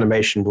think like the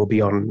animation will be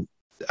on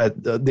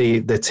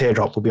the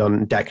teardrop will be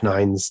on Deck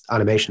 9's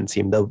animation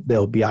team.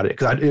 They'll be at it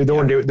because they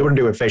wouldn't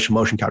do a facial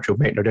motion capture. It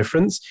would make no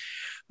difference.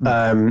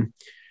 But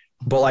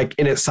like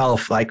in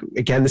itself, like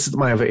again, this is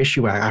my other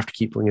issue where I have to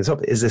keep bringing this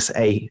up. Is this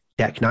a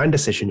Deck 9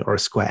 decision or a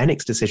Square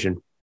Enix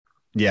decision?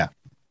 Yeah.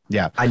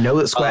 I know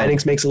that Square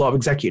Enix makes a lot of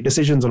executive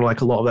decisions on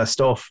like a lot of their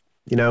stuff.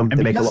 They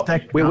make a lot.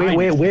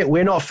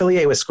 We're not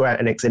affiliated with Square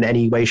Enix in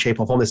any way, shape,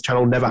 or form. This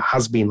channel never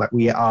has been. Like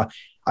we are.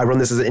 I run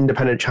this as an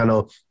independent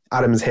channel.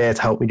 Adam's here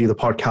to help me do the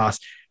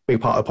podcast.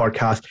 Big part of the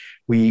podcast.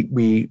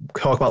 We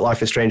talk about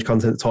Life is Strange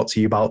content. Talk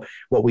to you about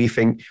what we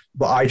think.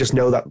 But I just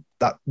know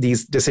that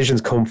these decisions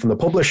come from the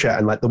publisher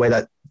and like the way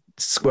that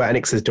Square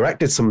Enix has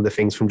directed some of the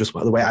things from just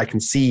the way I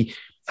can see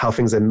how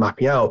things are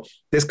mapping out.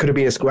 This could have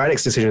been a Square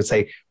Enix decision to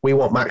say, we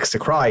want Max to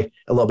cry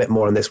a little bit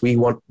more in this. We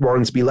want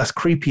Warren to be less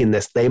creepy in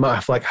this. They might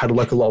have like had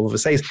like a lot of other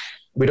says.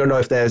 We don't know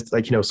if there's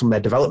like, some of their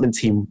development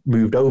team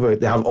moved over.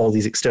 They have all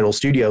these external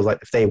studios, like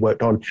if they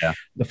worked on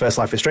the first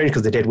Life is Strange,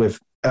 because they did with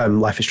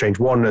Life is Strange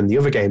 1 and the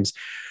other games.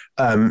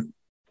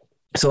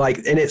 So like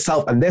in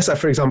itself, and this,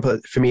 for example,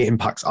 for me, it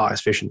impacts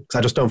artist vision because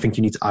I just don't think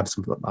you need to add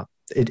something like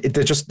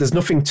that. There's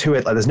nothing to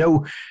it. Like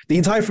the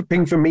entire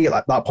thing for me at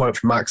like that point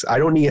for Max, I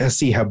don't need to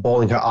see her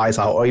bawling her eyes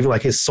out or even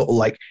like his sort of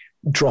like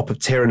drop of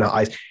tear in her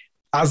eyes.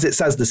 As it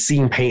says, the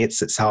scene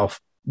paints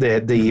itself.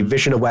 The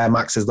vision of where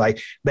Max is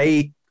like,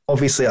 they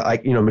obviously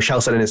like,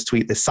 Michelle said in his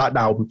tweet, they sat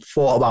down,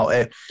 thought about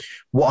it.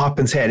 What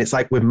happens here? And it's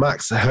like with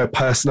Max, her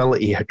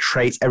personality, her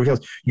traits, everything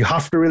else, you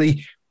have to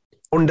really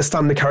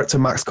understand the character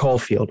Max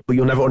Caulfield, but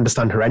you'll never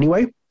understand her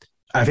anyway.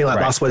 I think like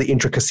that's where the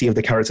intricacy of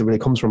the character really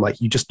comes from.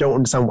 Like you just don't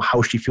understand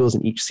how she feels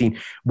in each scene,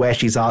 where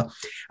she's at.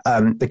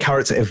 The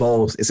character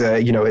evolves. It's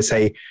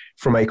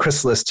from a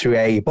chrysalis to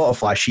a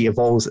butterfly. She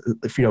evolves,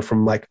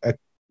 from like a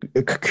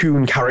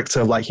cocoon character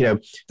of like,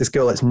 this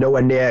girl that's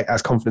nowhere near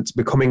as confident to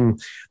becoming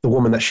the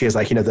woman that she is,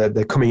 like,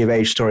 the coming of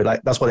age story.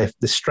 Like that's why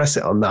they stress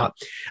it on that.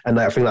 And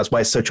I think that's why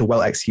it's such a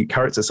well executed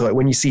character. So like,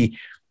 when you see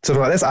something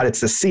like this added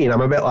to the scene,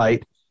 I'm a bit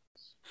like,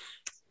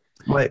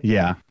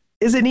 yeah.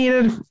 Is it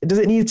needed? Does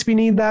it need to be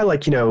needed there?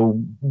 Like,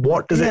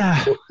 what does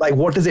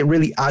it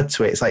really add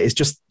to it? It's like, it's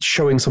just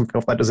showing something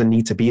off that doesn't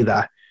need to be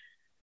there.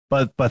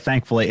 But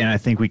thankfully, and I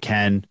think we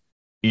can,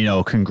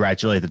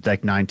 congratulate the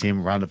Deck 9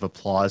 team, round of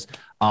applause.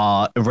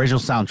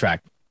 Original soundtrack,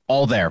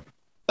 all there.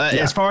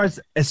 As far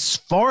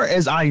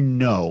as I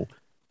know,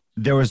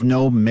 there was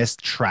no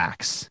missed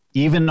tracks.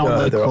 Even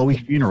on the Chloe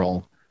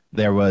funeral,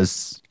 there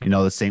was,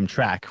 the same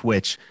track,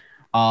 which,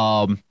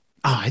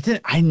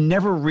 I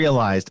never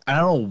realized. I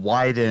don't know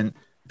why I didn't.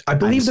 I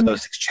believe the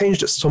music's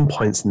changed at some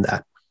points in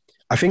there.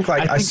 I think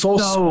I saw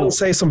someone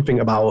say something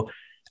about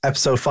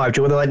episode 5.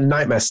 Do you remember the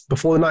nightmare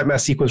before the nightmare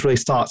sequence really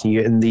starts, and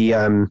you're in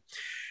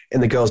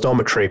the girls'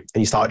 dormitory,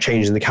 and you start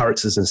changing the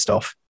characters and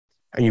stuff,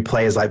 and you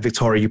play as like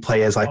Victoria, you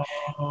play as like.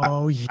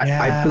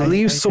 I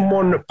believe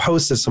someone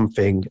posted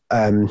something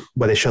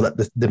where they show that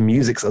the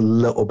music's a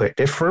little bit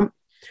different.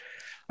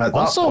 At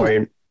that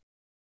point,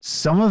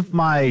 some of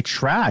my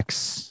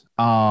tracks.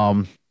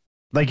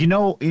 Like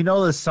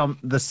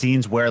the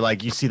scenes where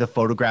like you see the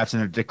photographs and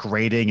they're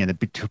degrading and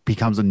it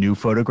becomes a new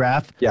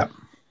photograph. Yeah.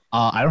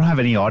 I don't have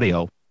any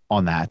audio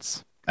on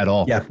that at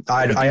all. Yeah.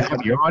 I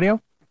have your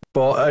audio.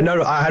 But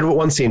no, I had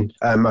one scene.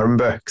 I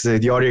remember because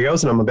the audio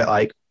goes, and I'm a bit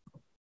like,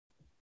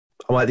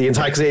 the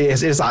entire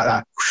because it's like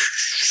that.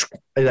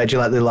 And like,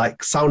 the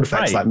like sound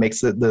effects like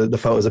makes the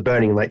photos are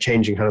burning and like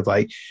changing, kind of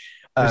like.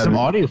 There's some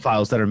audio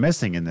files that are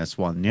missing in this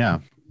one. Yeah.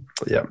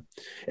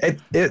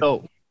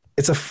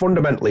 It's a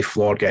fundamentally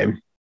flawed game.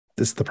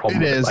 This is the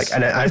problem. It is. Like,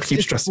 and I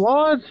keep stressing.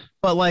 Flawed,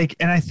 but like,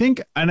 and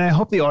I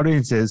hope the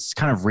audience is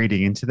kind of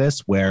reading into this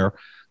where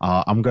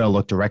I'm going to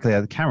look directly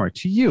at the camera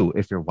to you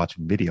if you're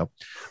watching video.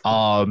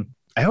 I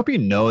hope you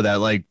know that,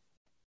 like,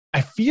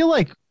 I feel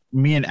like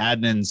me and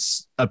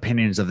Adnan's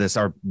opinions of this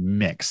are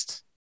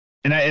mixed.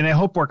 And I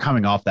hope we're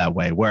coming off that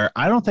way, where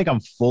I don't think I'm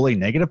fully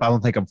negative. I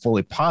don't think I'm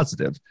fully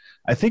positive.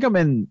 I think I'm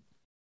in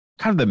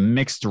kind of the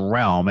mixed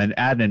realm. And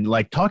Adnan,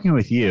 like talking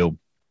with you,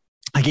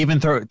 like even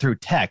through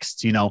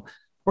text, you know,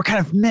 we're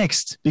kind of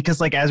mixed because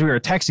like as we were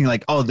texting,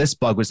 like, oh, this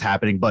bug was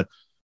happening, but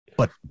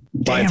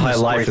my entire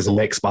life is a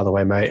mix, by the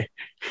way, mate.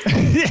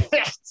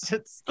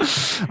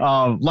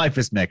 Life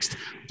is mixed,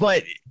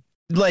 but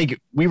like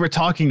we were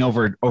talking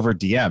over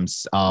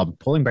DMs,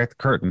 pulling back the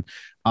curtain,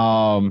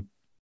 but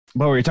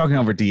we were talking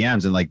over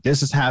DMs and like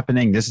this is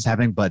happening,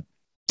 but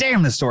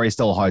damn, the story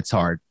still hits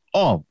hard.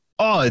 Oh,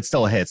 it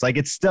still hits. Like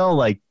it's still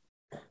like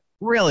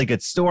really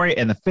good story,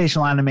 and the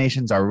facial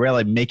animations are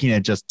really making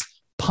it just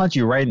punch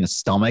you right in the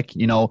stomach,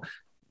 you know,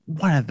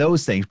 one of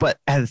those things. But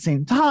at the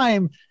same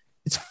time,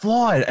 it's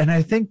flawed, and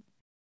I think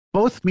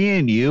both me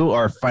and you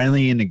are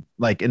finally in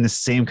the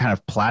same kind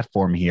of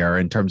platform here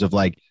in terms of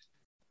like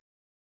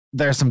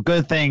there's some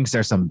good things,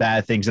 there's some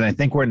bad things, and I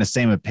think we're in the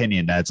same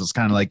opinion that it's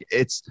kind of like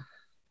it's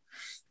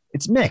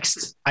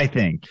mixed. I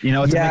think, you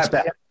know, it's a mixed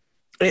bag.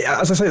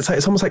 As I say,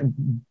 it's almost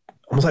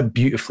like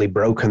beautifully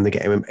broken, the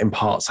game in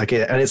parts, like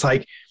it, and it's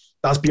like.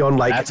 That's beyond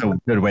like. That's a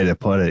good way to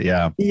put it.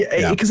 Yeah.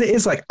 Because it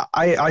is like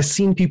I've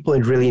seen people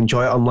really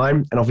enjoy it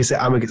online, and obviously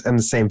I'm in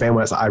the same vein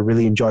where it's like I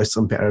really enjoy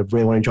something, I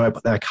really want to enjoy it,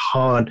 but then I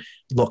can't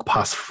look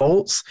past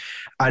faults.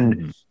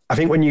 And I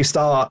think when you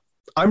start,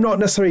 I'm not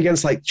necessarily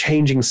against like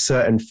changing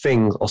certain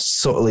things or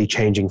subtly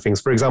changing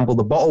things. For example,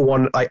 the bottle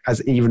one, like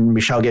as even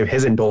Michel gave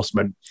his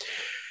endorsement,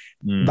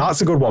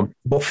 that's a good one.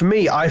 But for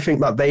me, I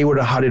think that they would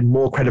have added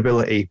more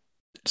credibility.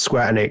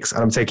 Square Enix,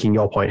 and I'm taking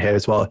your point here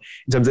as well,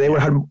 in terms of they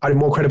would have added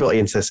more credibility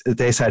into this.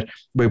 They said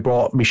we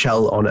brought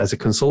Michel on as a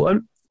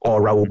consultant,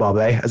 or Raoul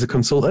Barbet as a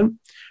consultant,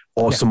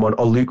 or someone,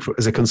 or Luke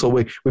as a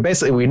consultant.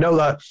 We know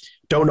that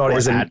Donut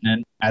isn't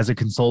as a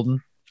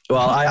consultant.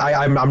 Well,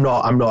 I'm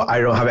not.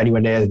 I don't have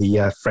anywhere near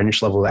the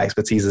French level of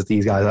expertise as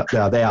these guys.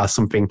 They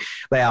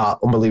are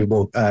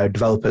unbelievable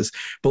developers.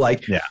 But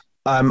like,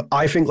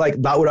 I think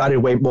like that would have added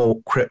way more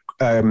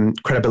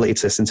credibility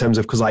to this in terms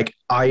of, because like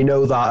I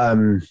know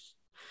that.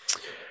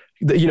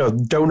 You know,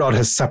 Donut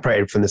has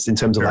separated from this in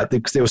terms of like,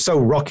 because they were so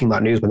rocking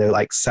that news when they were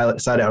like sell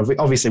it.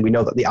 Obviously, we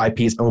know that the IP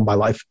is owned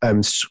by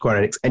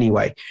Square Enix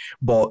anyway,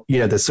 but you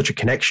know, there's such a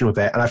connection with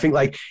it, and I think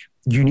like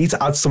you need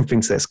to add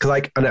something to this because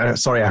like, and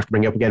sorry, I have to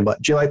bring it up again,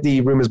 but do you like the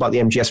rumors about the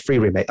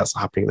MGS3 remake that's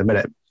happening in the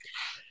minute?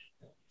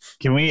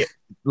 Can we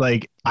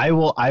like? I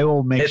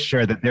will make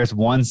sure that there's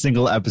one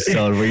single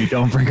episode where you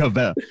don't bring up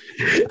that.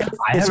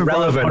 It's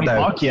relevant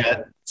though.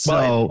 Yet, so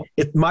well,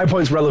 my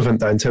point's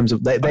relevant though in terms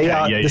of they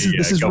are. This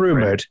is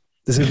rumored.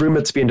 This is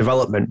rumored to be in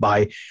development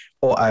by,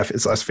 or I think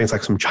it's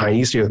like some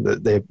Chinese studio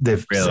that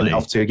they've sent it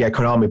off to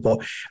Konami. But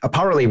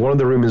apparently, one of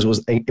the rumors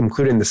was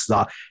including this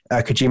that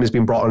Kojima's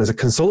been brought on as a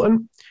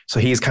consultant, so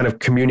he's kind of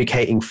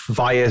communicating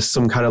via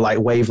some kind of like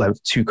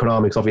wavelength to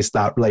Konami. Because obviously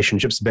that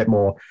relationship's a bit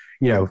more,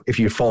 you know, if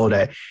you followed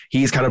it,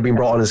 he's kind of been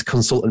brought on as a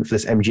consultant for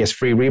this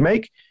MGS3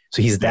 remake.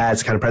 So he's there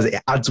to kind of present.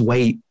 It adds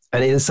weight.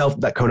 And in itself,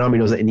 that Konami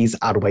knows that it needs to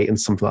add weight and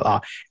something like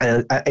that.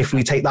 And if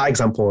we take that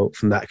example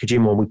from that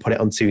Kojima one, we put it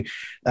onto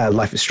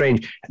Life is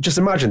Strange. Just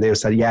imagine they would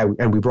said, yeah,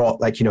 and we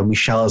brought like, you know,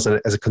 Michel as a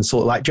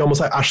consultant, like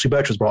almost like Ashley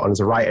Birch was brought on as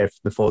a writer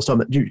before.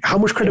 So how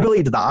much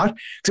credibility did that add?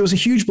 Because it was a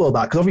huge blow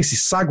back. Because obviously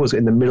SAG was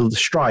in the middle of the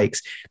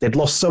strikes. They'd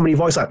lost so many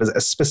voice actors,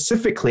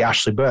 specifically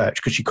Ashley Birch,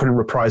 because she couldn't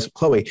reprise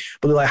Chloe.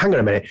 But they're like, hang on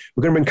a minute,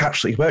 we're going to bring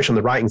Ashley Birch on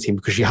the writing team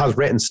because she has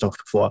written stuff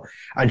before,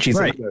 and she's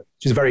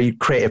she's a very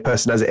creative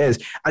person as it is,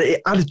 and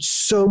it added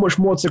so much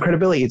more to the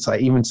credibility. It's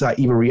like even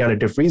Rihanna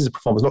DeVries'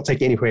 performance, not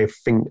taking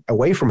anything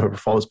away from her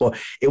performance, but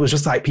it was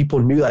just like people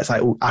knew that it's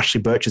like, oh,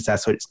 Ashley Birch is there,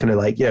 so it's kind of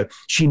like, you know,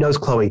 she knows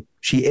Chloe,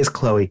 she is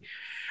Chloe,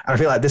 and I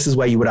feel like this is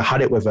where you would have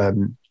had it with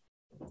the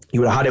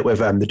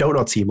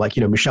Donut team. Like,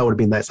 you know, Michelle would have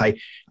been there. It's like,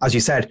 as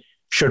you said,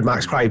 should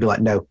Max cry? You'd be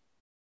like, no.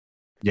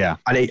 Yeah,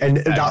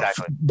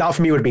 that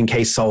for me would have been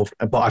case solved.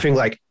 But I think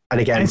like, and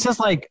again, and it's just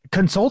like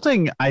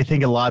consulting. I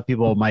think a lot of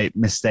people might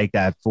mistake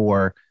that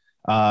for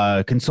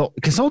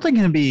consulting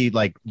can be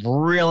like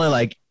really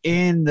like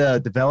in the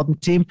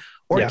development team,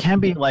 or it can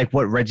be like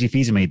what Reggie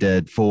Fils-Aimé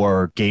did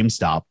for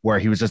GameStop, where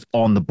he was just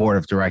on the board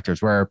of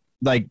directors, where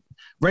like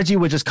Reggie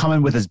would just come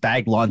in with his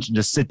bag lunch and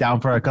just sit down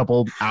for a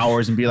couple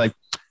hours and be like,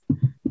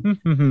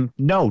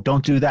 no,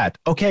 don't do that.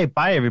 Okay,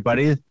 bye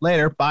everybody,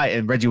 later, bye,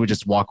 and Reggie would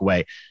just walk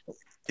away.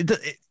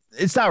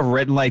 It's not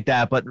written like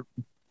that, but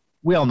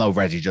we all know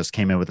Reggie just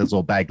came in with his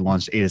little bag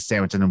lunch, ate a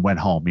sandwich, and then went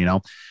home, you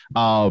know?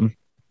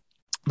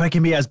 But it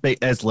can be as big,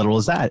 as little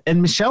as that. And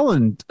Michelle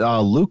and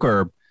Luke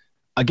are,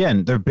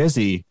 again, they're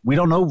busy. We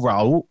don't know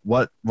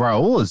what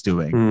Raul is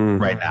doing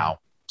right now.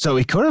 So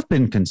he could have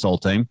been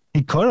consulting.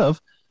 He could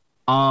have.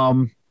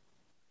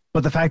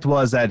 But the fact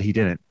was that he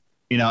didn't.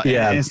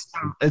 Yeah.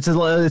 It's a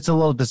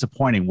little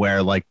disappointing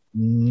where like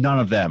none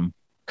of them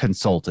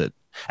consulted,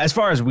 as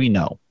far as we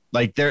know.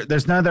 Like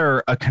there's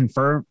neither a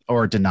confirm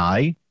or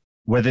deny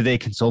whether they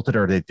consulted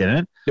or they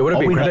didn't. It would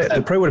have been credited.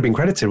 It probably would have been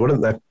credited,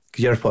 wouldn't they?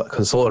 Because you have to put a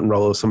consultant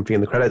role or something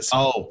in the credits.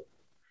 Oh,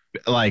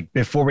 like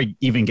before we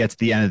even get to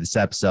the end of this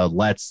episode,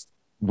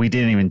 we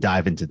didn't even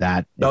dive into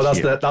that. No, that's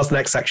the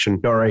next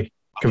section. Don't worry.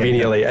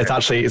 Conveniently, okay.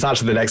 It's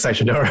actually the next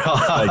section. Don't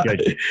worry.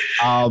 Okay.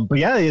 But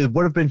yeah, it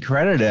would have been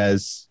credited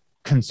as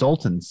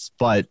consultants,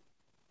 but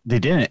they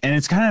didn't, and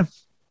it's kind of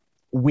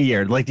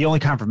weird. Like the only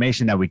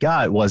confirmation that we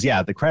got was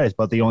the credits,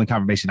 but the only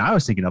confirmation I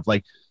was thinking of,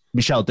 like,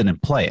 Michelle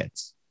didn't play it.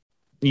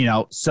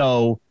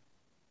 So.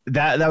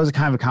 That was a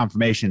kind of a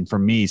confirmation for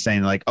me,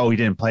 saying like, oh, he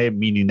didn't play it,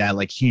 meaning that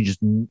like he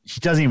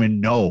doesn't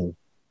even know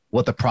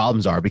what the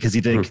problems are because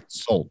he didn't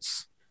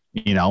consult.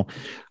 Do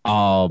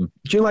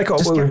you like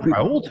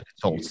old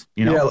consults?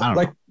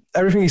 Like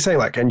everything he's saying,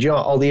 like, and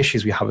all the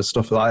issues we have with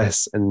stuff like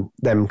this, and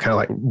them kind of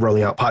like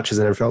rolling out patches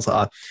and everything else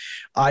like that.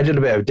 I did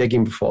a bit of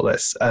digging before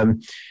this. Do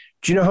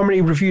you know how many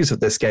reviews of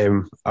this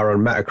game are on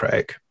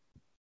Metacritic?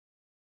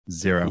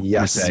 0.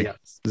 Yes, 0.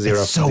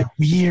 It's so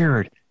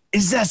weird.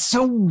 Is that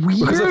so weird?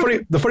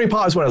 Because the funny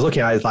part is when I was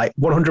looking at it, like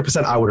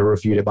 100% I would have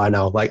reviewed it by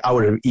now. Like I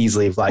would have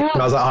easily, like when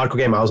I was at Hardcore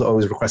Game, I was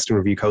always requesting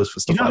review codes for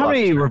stuff. You know how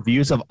many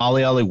reviews of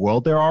Ali Ali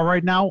World there are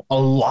right now? A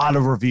lot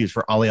of reviews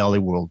for Ali Ali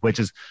World, which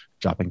is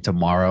dropping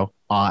tomorrow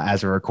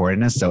as we're recording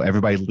this. So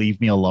everybody leave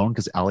me alone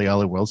because Ali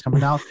Ali World's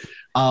coming out.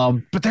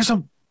 But there's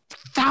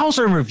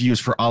 1,000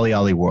 reviews for Ali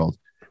Ali World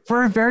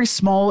for a very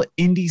small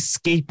indie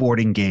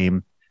skateboarding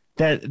game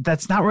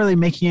that's not really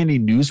making any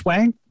news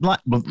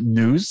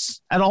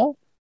at all.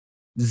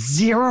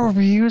 0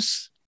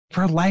 reviews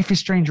for Life is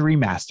Strange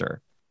Remaster.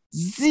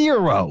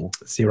 0.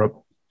 That's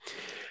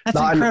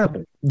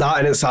incredible. That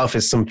in itself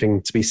is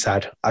something to be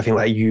said. I think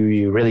like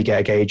you really get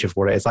a gauge of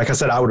what it is. Like I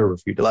said, I would have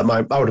reviewed it.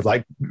 Like I would have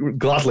like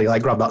gladly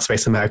like grabbed that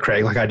space in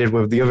Metacritic like I did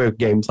with the other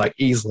games like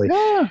easily.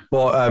 Yeah.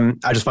 But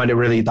I just find it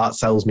really, that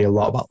sells me a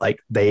lot about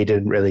like they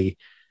didn't really.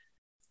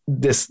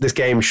 This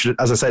game should,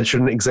 as I said,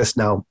 shouldn't exist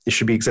now. It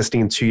should be existing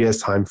in 2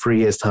 years' time, 3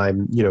 years'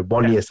 time,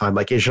 1 year's time.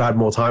 Like it should have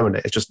more time on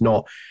it. It's just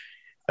not.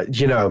 And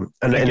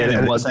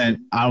it wasn't.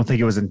 I don't think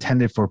it was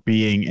intended for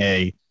being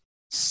a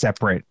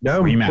separate.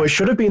 No, remaster. But it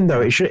should have been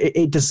though.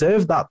 It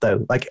deserved that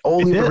though. Like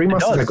all the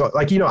remasters that got,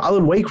 like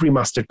Alan Wake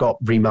Remastered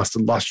got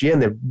remastered last year,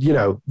 and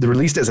they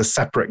released it as a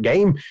separate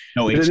game.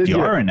 No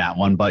HDR in that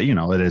one, but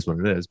it is what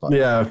it is. But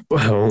yeah,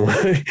 well,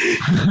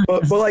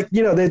 but like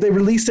they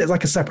released it as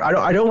like a separate.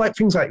 I don't like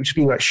things like just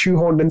being like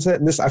shoehorned into it.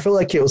 And this, I feel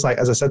like it was like,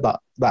 as I said,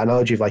 that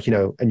analogy of like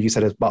and you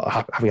said about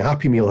having a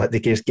Happy Meal, like they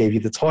just gave you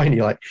the toy, and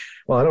you're like,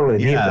 well, I don't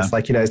really need this.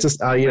 Like it's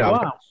just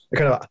wow.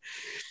 kind of.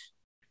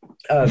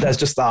 There's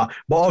just that,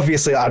 but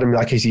obviously, Adam,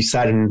 like as you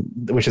said, and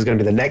which is going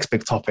to be the next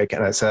big topic,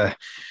 and it's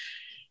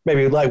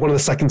maybe like one of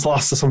the second to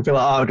last or something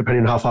like that,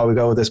 depending on how far we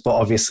go with this. But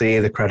obviously,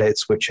 the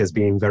credits, which has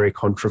been very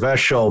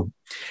controversial.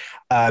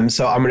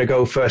 So I'm going to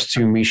go first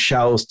to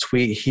Michelle's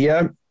tweet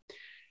here.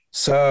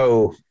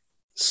 So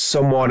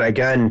someone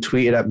again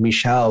tweeted at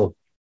Michelle.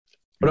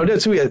 But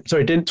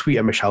didn't tweet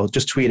at Michelle,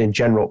 just tweeted in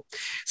general,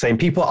 saying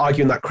people are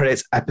arguing that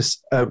credits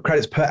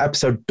per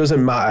episode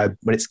doesn't matter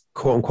when it's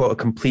quote unquote a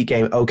complete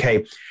game.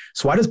 Okay,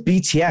 so why does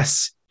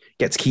BTS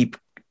get to keep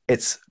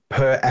its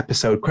per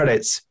episode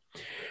credits?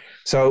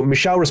 So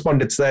Michelle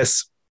responded to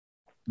this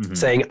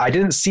saying, I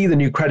didn't see the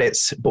new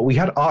credits, but we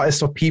had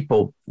artists or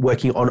people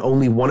working on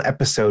only one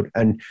episode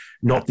and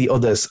not the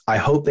others. I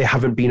hope they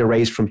haven't been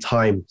erased from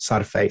time,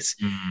 sad face.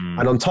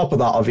 And on top of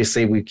that,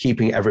 obviously, we're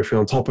keeping everything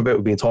on top of it.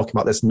 We've been talking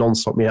about this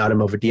nonstop, me and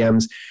Adam, over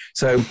DMs.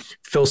 So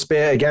Phil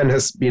Spear, again,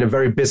 has been a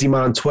very busy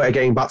man on Twitter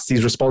getting back to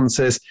these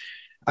responses.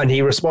 And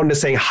he responded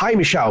saying, hi,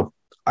 Michelle.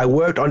 I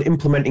worked on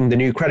implementing the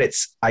new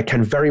credits. I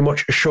can very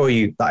much assure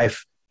you that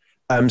if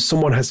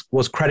someone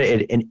was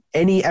credited in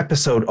any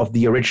episode of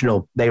the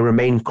original, they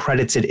remain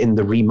credited in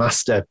the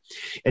remaster.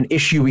 An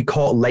issue we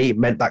caught late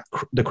meant that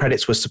the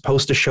credits were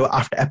supposed to show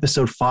after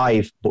episode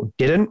 5, but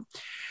didn't.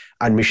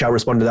 And Michelle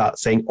responded to that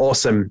saying,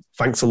 awesome,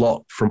 thanks a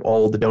lot from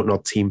all the Don't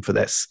Nod team for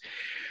this.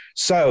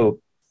 So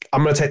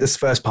I'm going to take this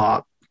first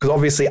part, because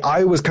obviously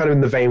I was kind of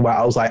in the vein where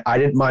I was like, I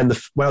didn't mind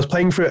when I was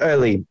playing through it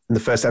early in the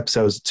first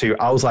episodes too,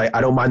 I was like, I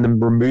don't mind them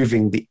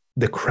removing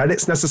the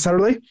credits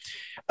necessarily.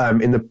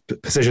 In the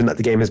position that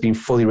the game has been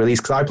fully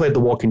released, because I played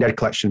the Walking Dead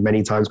collection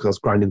many times because I was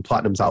grinding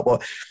platinums out,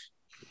 but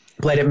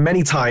played it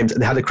many times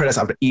and they had the credits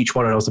after each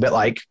one, and I was a bit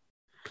like,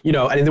 you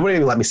know, and they wouldn't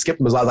even let me skip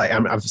them as well. Like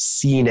I've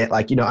seen it,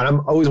 like, you know, and I'm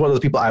always one of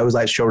those people I always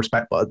like show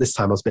respect, but at this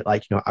time I was a bit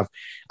like, you know,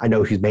 I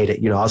know who's made it.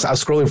 You know, I was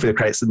scrolling through the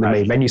credits in the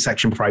main menu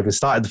section before I even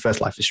started the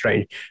first Life is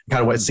Strange. I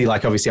kind of went to see,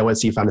 like, obviously I went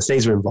to see if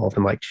Anastasia involved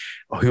and like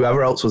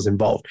whoever else was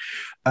involved.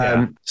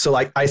 So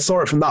like I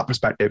saw it from that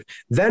perspective.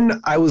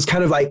 Then I was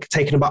kind of like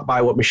taken aback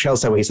by what Michelle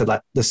said, where he said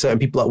like there's certain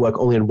people that work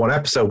only in one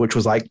episode, which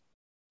was like,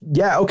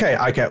 yeah, okay,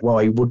 I get, well,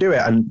 I will do it,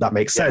 and that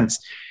makes sense.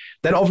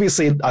 Then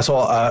obviously I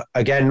saw,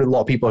 again, a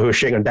lot of people who are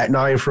shitting on Deck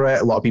 9 for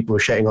it. A lot of people who are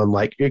shitting on,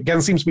 like, again,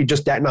 it seems to be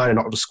just Deck 9 and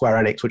not just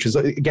Square Enix, which is,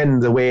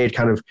 again, the weird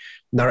kind of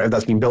narrative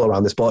that's been built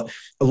around this. But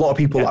a lot of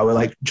people that were,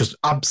 like, just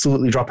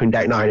absolutely dropping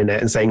Deck 9 in it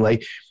and saying,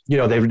 like, you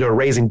know, they're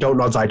raising Don't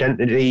Nod's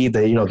identity.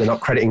 They, you know, they're not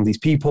crediting these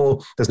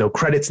people. There's no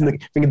credits in the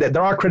thing.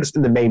 There are credits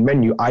in the main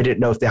menu. I didn't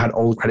know if they had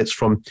all the credits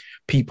from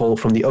people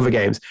from the other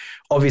games.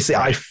 Obviously,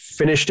 I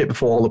finished it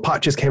before all the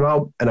patches came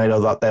out, and I know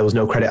that there was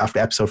no credit after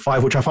episode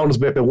 5, which I found was a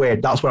bit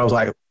weird. That's where I was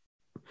like,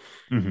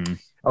 I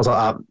was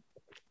like,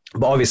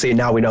 but obviously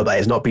now we know that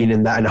it's not been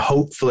in there, and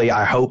hopefully,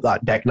 I hope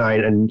that Deck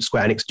 9 and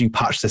Square Enix do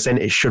patch this in.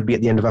 It should be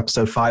at the end of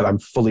episode 5. I'm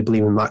fully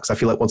believing that, because I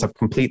feel like once I've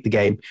completed the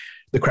game,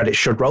 the credits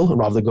should roll, and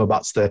rather than go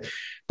back to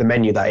the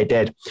menu that it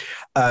did.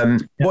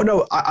 But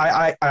no,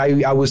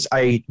 I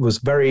was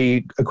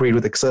very agreed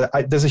with it, because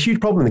there's a huge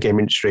problem in the game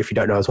industry, if you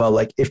don't know as well.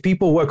 Like, if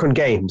people work on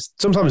games,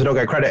 sometimes they don't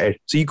get credited.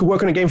 So you could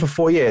work on a game for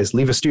 4 years,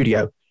 leave a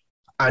studio,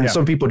 and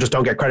some people just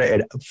don't get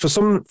credited for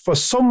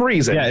some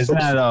reason. Yeah, isn't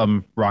that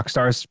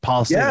Rockstar's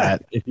policy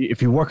that if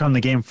you work on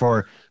the game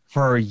for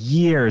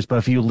years, but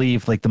if you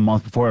leave like the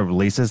month before it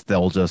releases,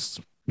 they'll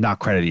just not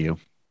credit you,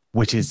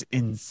 which is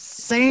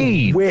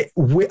insane.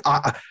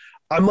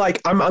 I'm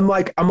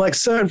like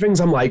certain things.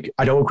 I'm like,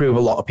 I don't agree with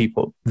a lot of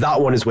people. That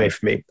one is weird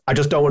for me. I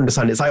just don't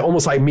understand. It's like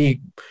almost like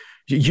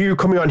you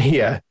coming on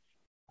here.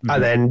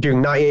 And then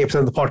doing 98%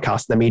 of the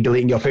podcast, and then me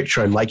deleting your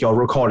picture and like your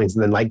recordings,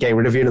 and then like getting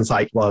rid of you. And it's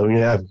like, well,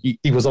 yeah,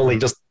 he was only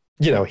just,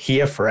 you know,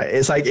 here for it.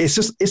 It's like, it's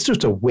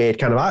just a weird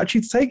kind of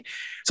attitude to take.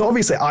 So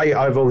obviously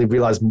I've only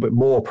realized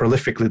more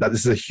prolifically that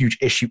this is a huge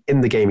issue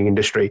in the gaming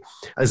industry.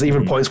 There's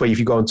even points where if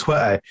you go on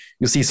Twitter,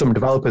 you'll see some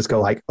developers go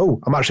like,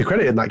 oh, I'm actually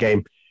credited in that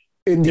game,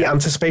 in the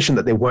anticipation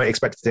that they weren't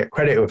expected to get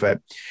credit with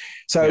it.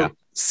 So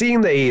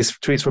seeing these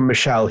tweets from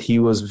Michelle, he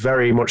was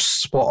very much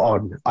spot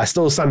on. I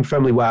still stand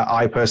firmly where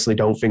I personally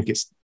don't think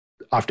it's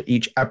after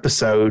each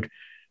episode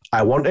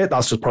I want it.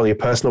 That's just probably a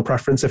personal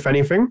preference, if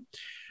anything.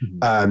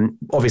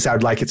 Obviously,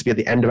 I'd like it to be at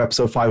the end of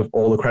episode 5 with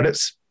all the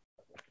credits.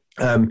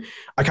 I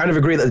kind of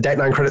agree that the Deck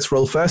 9 credits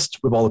roll first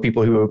with all the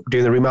people who are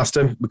doing the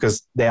remaster,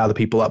 because they are the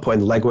people that put in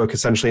the legwork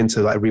essentially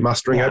into like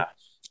remastering it.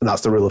 And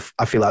that's the rule of,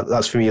 I feel like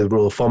that's for me the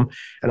rule of thumb.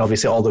 And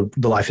obviously all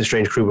the Life is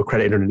Strange crew were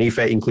credited underneath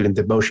it, including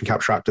the motion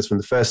capture actors from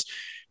the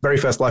very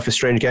first Life is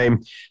Strange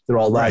game. They're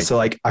all there. So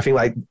like, I think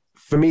like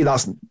for me,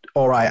 that's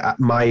all right.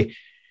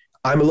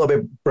 I'm a little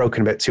bit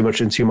broken a bit too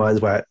much in two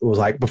minds, where it was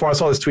like, before I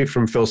saw this tweet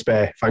from Phil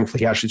Spear, thankfully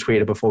he actually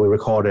tweeted before we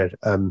recorded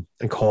and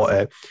caught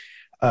it.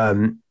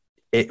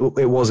 It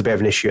was a bit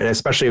of an issue, and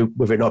especially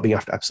with it not being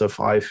after episode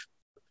 5.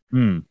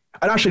 And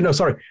actually, no,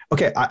 sorry.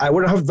 Okay, I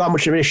wouldn't have that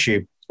much of an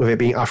issue with it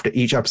being after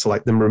each episode,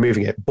 like them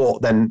removing it.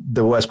 But then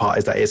the worst part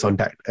is that it's on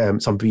deck,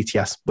 it's on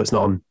BTS, but it's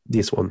not on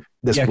this one.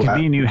 Yeah, because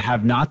me and you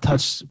have not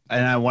touched,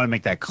 and I want to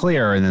make that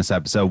clear in this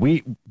episode.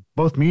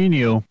 Both me and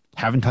you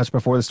haven't touched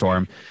Before the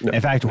Storm. No.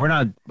 In fact, we're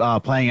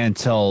not playing it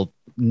until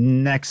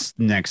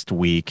next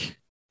week,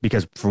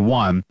 because for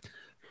one,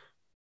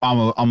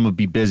 I'm gonna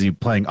be busy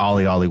playing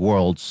Ollie Ollie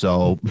World.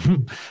 So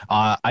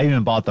I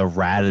even bought the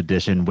Rad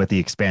edition with the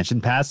expansion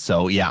pass.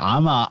 So yeah,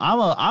 I'm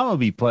gonna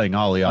be playing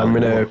Ollie Ollie. I'm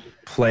gonna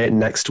play it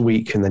next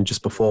week, and then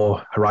just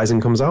before Horizon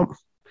comes out.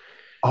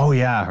 Oh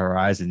yeah,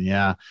 Horizon.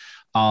 Yeah.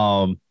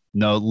 No,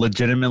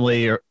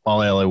 legitimately,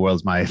 Ollie Ollie World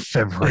is my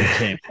favorite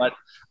game.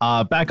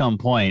 But back on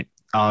point.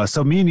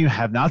 So me and you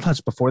have not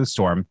touched Before the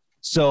Storm.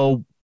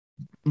 So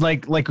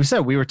like we said,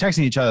 we were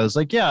texting each other. It's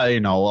like, yeah,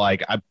 you know,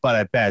 like, but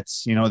I bet,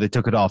 you know, they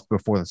took it off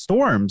Before the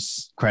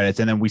Storm's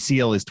credits. And then we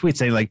see all his tweets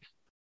saying like,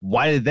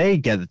 why did they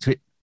get the tweet?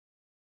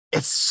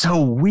 It's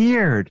so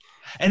weird.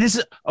 And this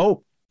is,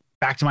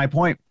 back to my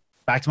point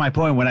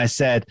when I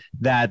said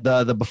that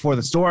the Before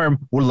the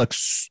Storm would look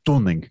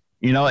stunning.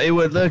 You know, it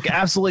would look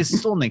absolutely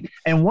stunning.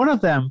 And one of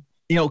them,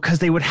 you know, because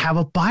they would have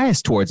a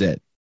bias towards it.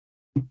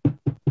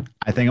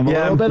 I think I'm a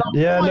little bit on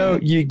point.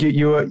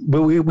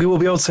 No, we will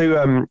be able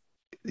to,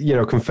 you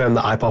know, confirm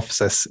the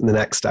hypothesis in the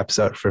next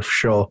episode for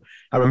sure.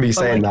 I remember you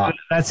saying that.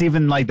 That's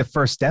even like the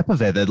first step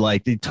of it. That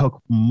like they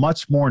took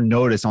much more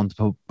notice on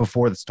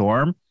Before the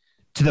Storm,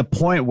 to the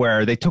point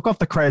where they took off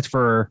the credits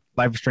for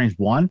Life is Strange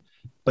 1,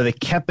 but they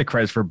kept the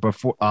credits for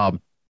before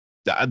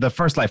the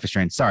first Life is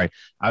Strange. Sorry,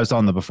 I was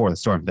on the Before the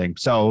Storm thing.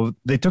 So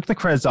they took the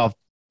credits off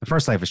the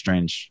first Life is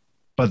Strange,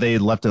 but they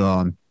left it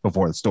on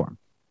Before the Storm.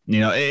 You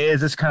know,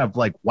 it's just kind of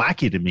like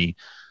wacky to me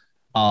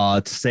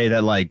to say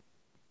that, like,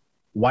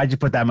 why'd you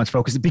put that much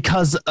focus?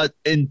 Because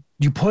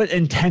you put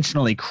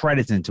intentionally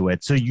credits into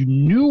it. So you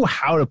knew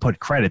how to put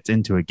credits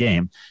into a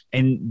game,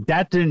 and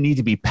that didn't need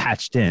to be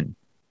patched in.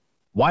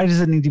 Why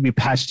does it need to be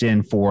patched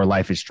in for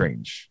Life is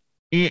Strange?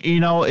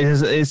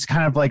 it's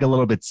kind of like a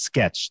little bit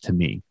sketch to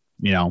me.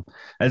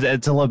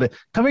 It's a little bit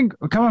coming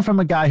from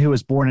a guy who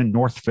was born in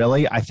North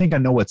Philly. I think I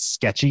know what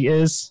sketchy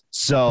is.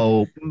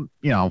 So,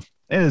 it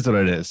is what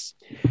it is.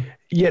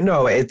 Yeah,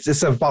 no,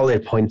 it's a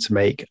valid point to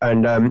make.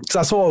 And because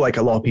I saw like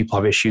a lot of people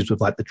have issues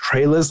with like the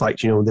trailers, like,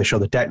 they show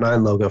the Deck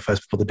 9 logo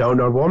first before the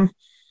Donut one.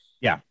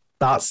 Yeah.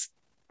 That's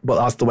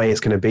the way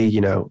it's going to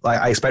be, Like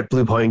I expect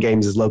Blue Point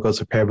Games' logo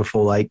to appear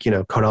before like,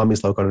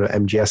 Konami's logo on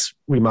an MGS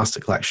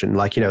Remastered collection,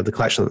 like, the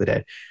collection that they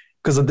did.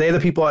 Because they're the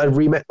people that are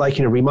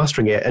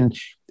remastering it. And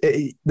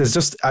there's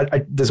just,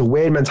 there's a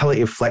weird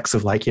mentality of Flex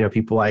of like,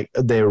 people like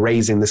they're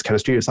raising this kind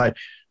of studio. It's like,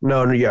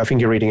 no, I think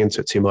you're reading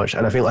into it too much.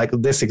 And I think like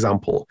this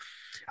example,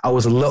 I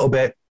was a little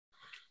bit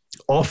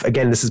off.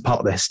 Again, this is part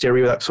of the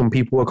hysteria that some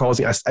people were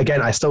causing.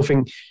 I still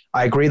think,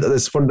 I agree that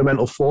there's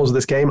fundamental flaws of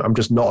this game. I'm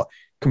just not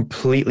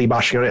completely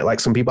bashing on it. Like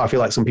some people, I feel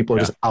like some people are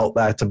just out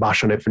there to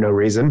bash on it for no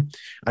reason.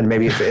 And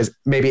maybe if it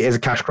is a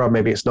cash grab,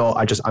 maybe it's not.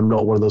 I'm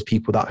not one of those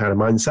people with that kind of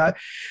mindset.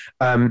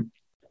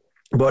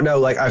 But no,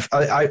 like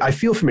I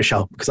feel for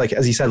Michelle because like,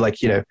 as you said,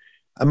 like,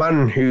 a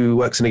man who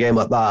works in a game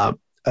like that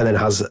and then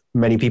has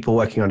many people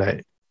working on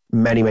it,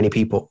 many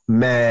people,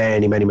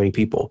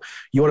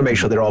 you want to make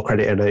sure they're all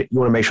credited in it. You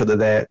want to make sure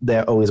that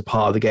they're always a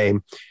part of the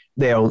game.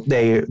 They're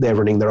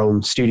running their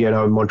own studio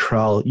now in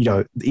Montreal.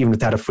 Even if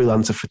they had a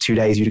freelancer for 2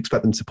 days, you'd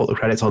expect them to put the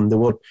credits on.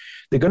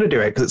 They're going to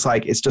do it because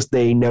it's just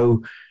they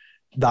know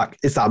that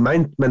it's that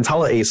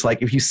mentality. It's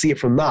like if you see it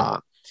from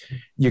that,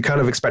 you're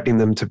kind of expecting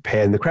them to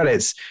pay in the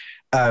credits.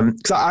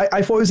 Because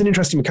I thought it was an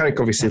interesting mechanic,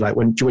 obviously, like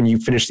when you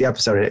finish the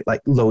episode and it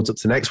like loads up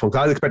to the next one. Because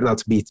I was expecting that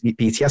to be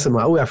BTS. I'm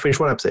like, oh, I finished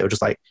one episode. It'll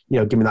just like,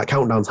 give me that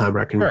countdown timer.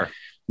 I can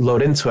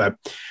load into it.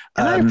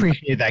 And I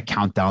appreciate that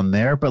countdown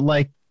there, but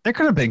like there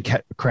could have been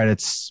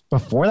credits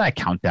before that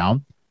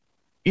countdown.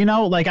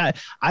 Like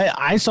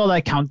I saw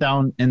that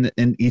countdown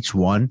in each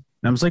one, and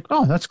I was like,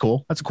 oh, that's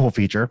cool. That's a cool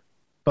feature.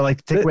 But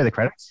like, take away the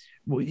credits.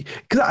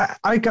 Because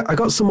I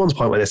got someone's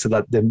point where they said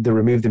that they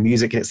remove the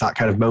music and it's that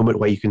kind of moment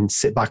where you can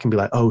sit back and be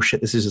like, oh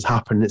shit, this has just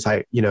happened. It's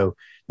like, the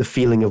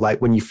feeling of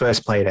like when you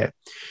first played it,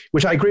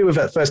 which I agree with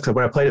at first, because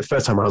when I played it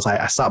first time, I was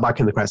like, I sat back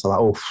in the credits, I was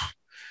like, oh,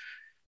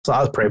 so that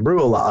was pretty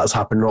brutal that's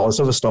happened and all this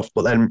other stuff.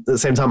 But then at the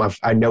same time,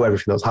 I know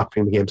everything that was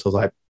happening in the game, so I was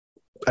like,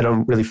 I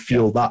don't really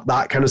feel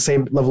that kind of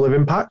same level of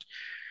impact.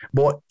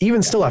 But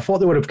even still, I thought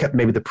they would have kept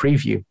maybe the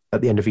preview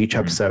at the end of each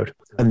episode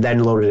and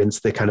then loaded into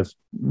the kind of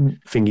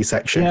thingy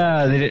section.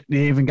 Yeah,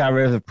 they even got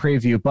rid of the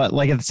preview. But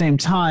like at the same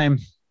time,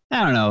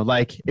 I don't know.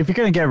 Like if you're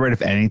gonna get rid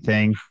of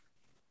anything,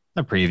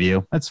 the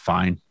preview, that's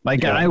fine.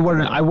 Like I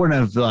wouldn't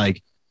have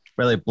like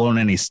really blown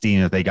any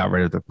steam if they got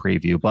rid of the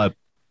preview. But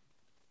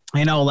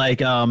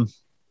like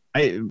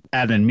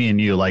Adam, me and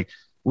you, like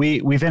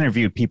we've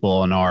interviewed people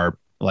on our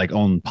like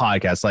own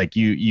podcast. Like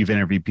you've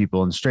interviewed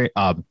people in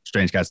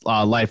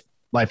StrangeCast,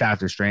 Life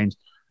After Strange.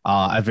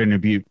 I've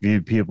interviewed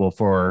people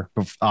for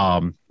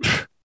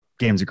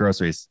Games and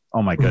Groceries.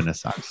 Oh my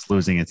goodness, I'm just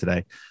losing it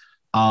today.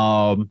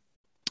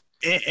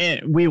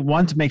 We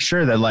want to make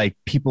sure that like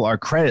people are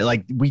credited.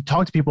 Like we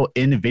talk to people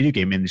in the video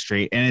game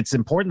industry, and it's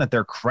important that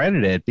they're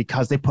credited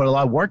because they put a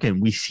lot of work in.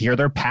 We hear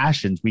their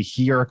passions, we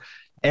hear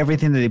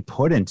everything that they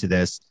put into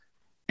this,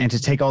 and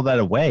to take all that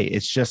away,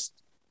 it's just,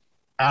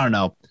 I don't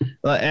know.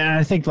 And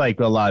I think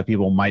like a lot of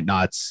people might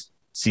not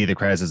see the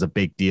credits as a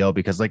big deal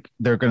because like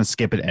they're going to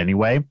skip it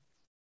anyway.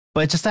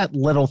 But just that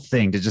little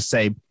thing to just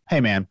say, hey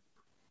man,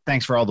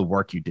 thanks for all the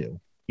work you do,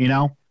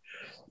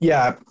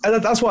 Yeah,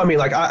 and that's what I mean.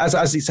 Like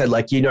as he said,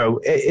 like you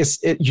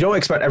don't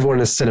expect everyone in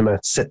the cinema to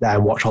sit there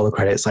and watch all the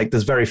credits. Like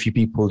there's very few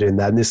people doing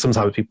that, and there's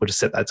sometimes people just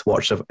sit there to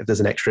watch if there's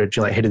an extra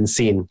like hidden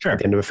scene at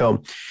the end of a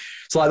film.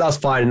 So like that's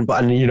fine,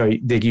 but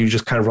you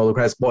just kind of roll the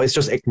credits. But it's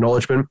just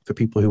acknowledgement for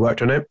people who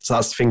worked on it. So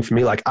that's the thing for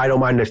me. Like I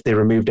don't mind if they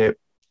removed it.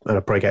 And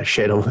I'll probably get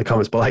shit on the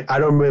comments, but like I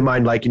don't really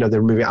mind like they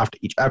remove it after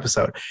each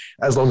episode,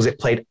 as long as it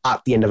played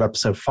at the end of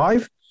episode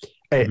 5.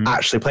 It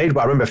actually played, but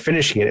I remember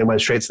finishing it and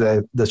went straight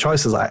to the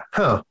choices. Like,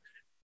 huh?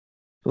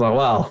 I was like,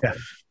 wow,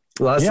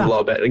 well, that's a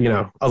little bit.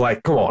 I was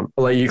like, come on,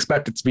 like you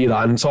expect it to be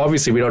that, and so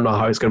obviously we don't know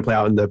how it's going to play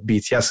out in the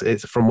BTS.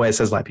 It's from where it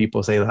says like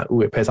people saying that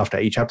it plays after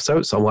each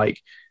episode. So I'm like,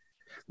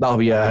 that'll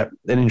be an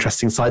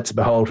interesting sight to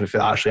behold if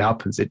it actually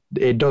happens.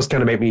 It does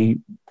kind of make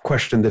me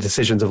question the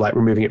decisions of like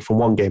removing it from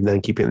one game and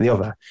then keeping it in the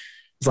other.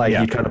 It's like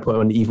you kind of put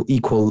on an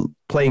equal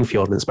playing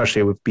field, and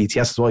especially with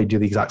BTS as well, you do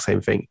the exact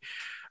same thing.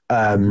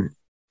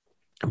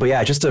 But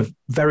yeah, just a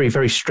very,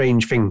 very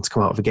strange thing to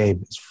come out of a game.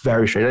 It's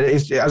very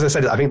strange. As I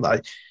said, I think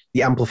like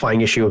the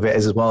amplifying issue of it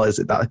is as well is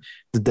that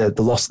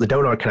the loss of the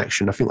donor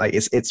connection. I think like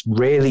it's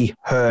really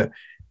hurt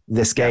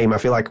this game. I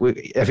feel like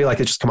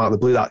it's just come out of the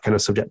blue, that kind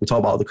of subject we talk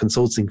about, the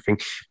consulting thing.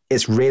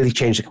 It's really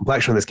changed the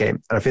complexion of this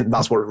game, and I think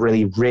that's what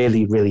really,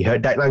 really, really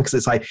hurt Deckman, because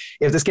it's like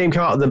if this game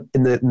came out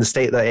in the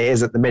state that it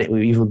is at the minute,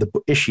 even with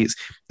the issues,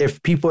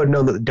 if people had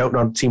known that the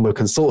Don't team were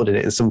consulted in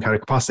it in some kind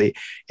of capacity,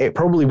 it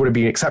probably would have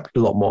been accepted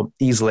a lot more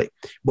easily.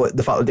 But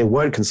the fact that they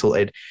weren't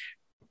consulted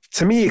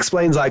to me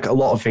explains like a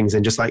lot of things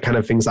and just like kind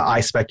of things that I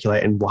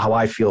speculate and how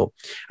I feel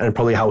and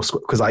probably how,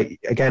 because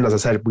again, as I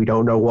said, we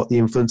don't know what the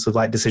influence of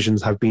like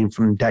decisions have been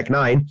from Deck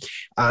Nine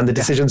and the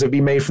decisions that have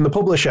been made from the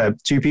publisher.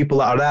 Two people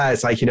that are there,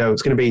 it's like,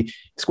 it's going to be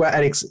Square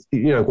Enix,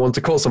 want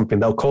to call something,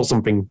 they'll call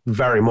something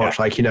very much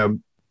like,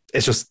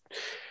 it's just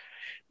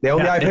they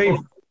own the IP.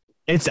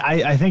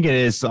 I think it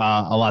is a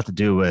lot to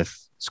do with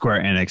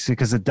Square Enix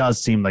because it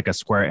does seem like a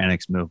Square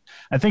Enix move.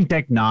 I think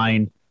Deck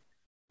Nine,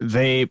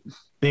 they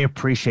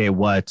appreciate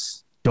what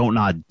Don't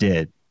Nod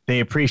did. They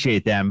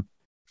appreciate them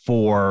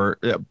for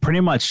pretty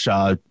much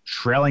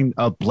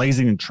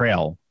blazing a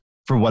trail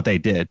for what they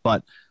did.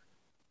 But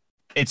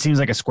it seems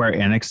like a Square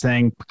Enix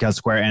thing because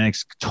Square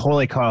Enix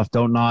totally cut off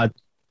Don't Nod.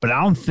 But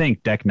I don't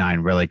think Deck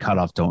Nine really cut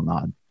off Don't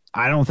Nod.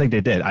 I don't think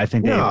they did. I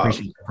think they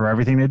appreciate it for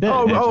everything they did.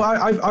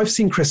 I've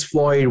seen Chris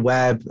Floyd,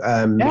 Webb,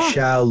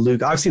 Michelle,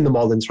 Luke. I've seen them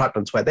all interact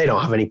on Twitter. They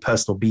don't have any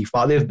personal beef,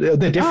 but they're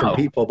different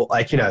people. But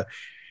like,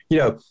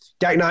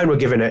 Deck Nine were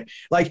giving it.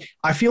 Like,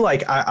 I feel like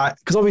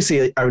because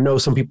obviously I know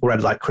some people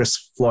read like Chris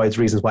Floyd's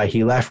reasons why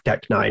he left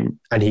Deck Nine,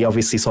 and he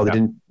obviously saw they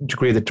didn't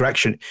agree with the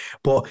direction.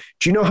 But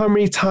do you know how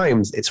many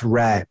times it's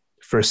rare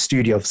for a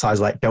studio of size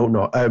like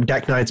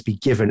Deck Nine to be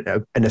given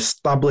an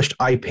established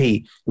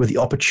IP with the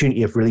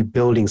opportunity of really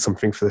building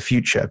something for the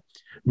future?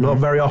 Not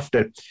very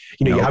often.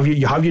 You have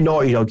your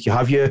Naughty Dog, you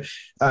have your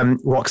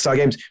Rockstar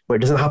Games, but it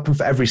doesn't happen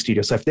for every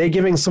studio. So if they're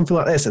giving something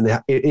like this, and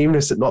even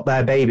if it's not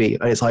their baby,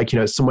 and it's like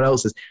someone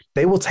else's,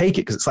 they will take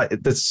it because it's like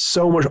there's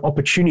so much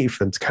opportunity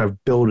for them to kind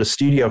of build a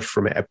studio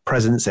from it, a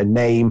presence, a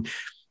name.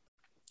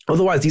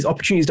 Otherwise, these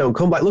opportunities don't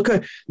come. Like look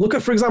at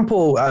for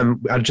example,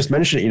 I just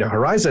mentioned it.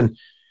 Horizon.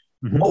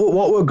 Mm-hmm.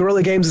 What were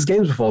Guerrilla Games'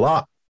 games before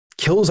that?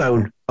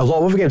 Killzone, a lot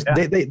of other games.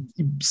 Yeah. They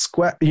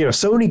Square,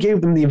 Sony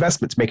gave them the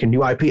investment to make a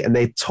new IP, and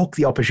they took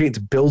the opportunity to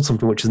build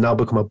something which has now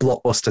become a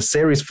blockbuster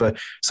series for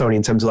Sony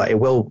in terms of like it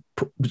will,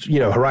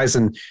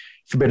 Horizon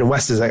Forbidden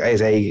West is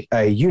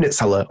a unit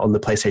seller on the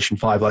PlayStation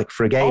 5, like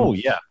for a game. Oh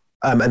yeah.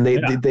 And they're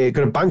going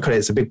to bank on it.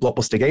 It's a big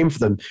blockbuster game for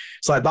them.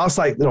 So like that's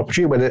like an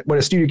opportunity when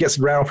a studio gets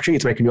a rare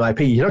opportunity to make a new IP.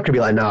 You're not going to be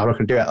like, no, I'm not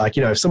going to do it. Like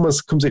if someone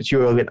comes up to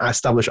you with an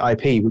established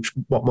IP, which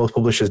what most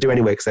publishers do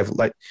anyway, because they've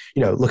like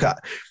look at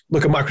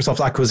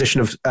Microsoft's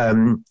acquisition of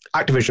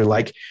Activision.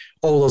 Like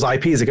all those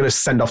IPs are going to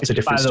send off to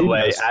different studios.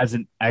 By the way, as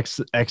an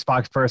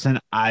Xbox person,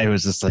 I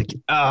was just like,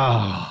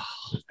 oh.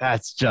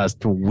 That's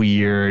just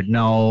weird.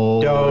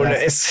 No,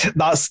 that's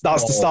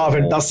the start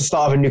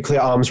of a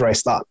nuclear arms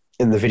race. That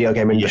in the video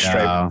game industry,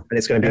 and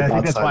it's going to be. I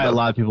think that's why a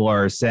lot of people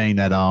are saying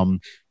that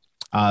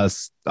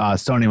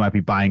Sony might be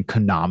buying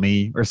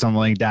Konami or something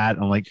like that.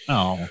 I'm like,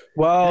 oh,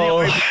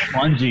 well,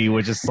 Bungie,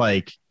 which is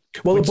like,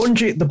 the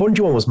Bungie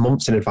one was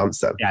months in advance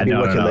though. Yeah,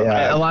 no.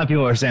 A lot of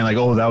people are saying like,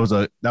 oh, that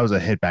was a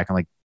hit back. I'm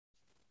like,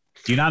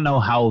 do you not know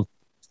how?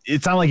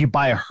 It's not like you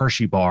buy a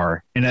Hershey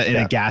bar in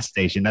a gas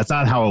station. That's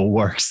not how it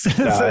works.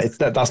 That's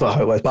not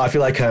how it works. But I feel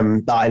like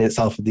that in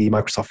itself, the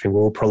Microsoft thing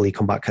will probably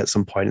come back at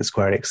some point in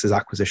Square Enix's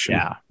acquisition.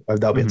 Yeah.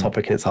 That'll be a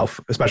topic in itself,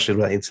 especially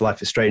relating to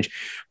Life is Strange.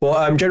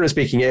 But generally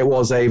speaking, it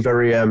was a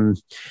very,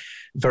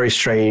 very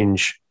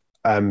strange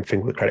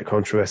thing with credit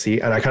controversy.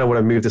 And I kind of want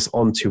to move this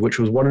on to, which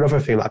was another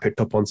thing that I picked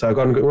up on. So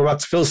we're back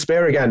to Phil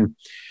Spear again,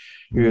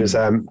 who is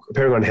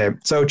appearing on here.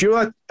 So do you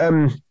know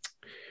what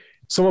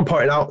someone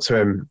pointed out to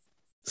him,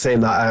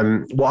 saying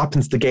that what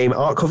happens to the game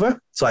art cover?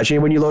 So actually,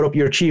 when you load up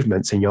your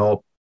achievements and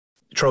your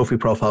trophy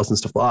profiles and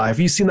stuff like that, have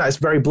you seen that it's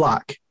very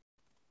black?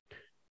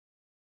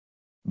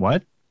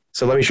 What?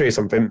 So let me show you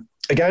something.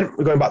 Again,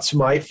 we're going back to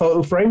my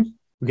photo frame.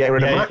 We're getting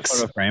rid of Max.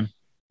 Photo frame.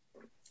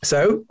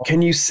 So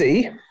can you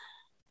see,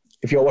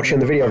 if you're watching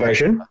the video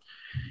version,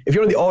 if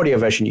you're on the audio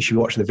version, you should be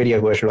watching the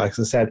video version, like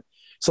I said.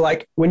 So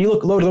like when you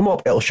load them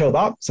up, it'll show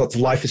that. So that's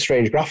the Life is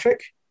Strange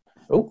graphic.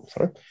 Oh,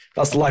 sorry.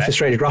 That's the Life is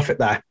Strange graphic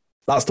there.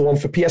 That's the one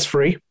for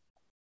PS3.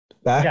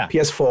 There,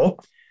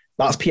 PS4.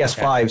 That's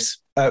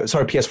PS5's.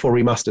 PS4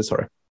 remastered.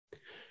 Sorry.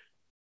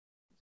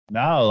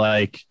 No,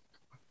 like,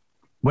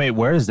 wait,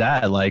 where is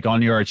that? Like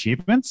on your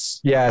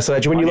achievements? Yeah. So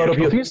when you load up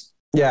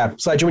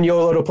when you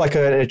load up like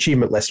an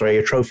achievement list or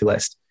a trophy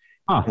list,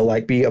 it'll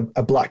like be a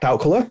blacked out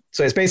color.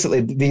 So it's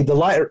basically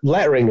the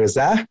lettering is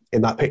there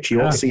in that picture.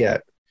 You won't see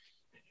it.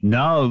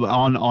 No,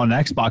 on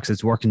Xbox,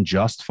 it's working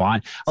just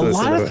fine. So a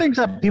lot of things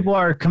that people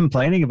are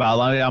complaining about,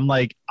 I'm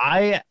like,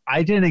 I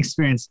didn't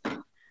experience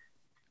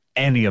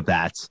any of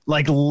that.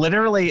 Like,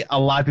 literally, a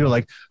lot of people are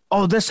like,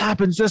 oh, this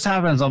happens.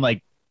 I'm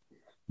like,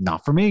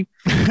 not for me.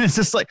 It's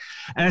just like,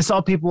 and I saw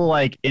people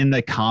like in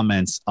the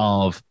comments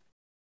of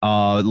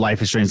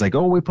Life is Strange, like,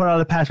 oh, we put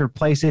out a patch for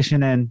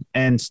PlayStation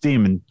and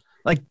Steam, and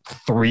like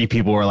 3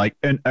 people were like,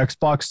 an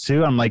Xbox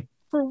too. I'm like,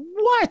 for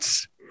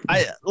what?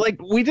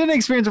 We didn't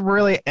experience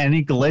really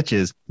any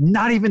glitches.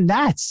 Not even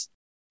that.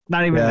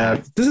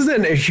 That. This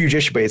isn't a huge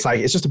issue, but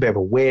it's just a bit of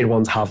a weird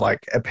one to have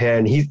like appear.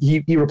 And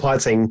he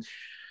replied saying,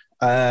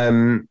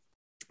 I'm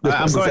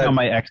going on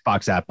my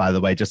Xbox app, by the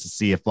way, just to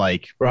see if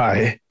like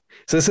right.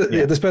 So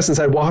this person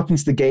said, what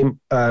happens to the game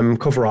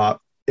cover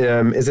art?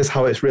 Is this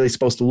how it's really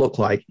supposed to look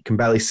like? You can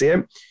barely see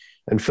it.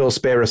 And Phil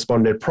Spear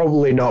responded,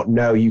 probably not.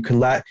 No, you can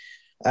let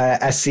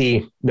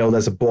SC know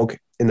there's a bug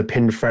in the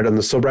pinned thread on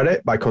the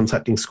subreddit by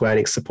contacting Square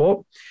Enix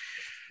support.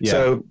 Yeah.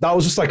 So that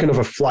was just like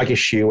another flag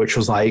issue, which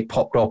was like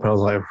popped up, and I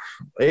was like,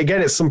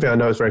 again, it's something I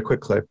noticed very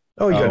quickly.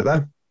 Oh, you got it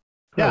there?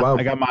 Yeah, wow.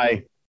 I got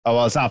my,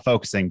 it's not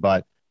focusing,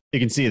 but you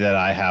can see that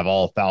I have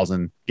all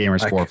 1,000 gamer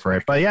score for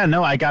it. But yeah,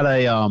 no, I got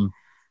a,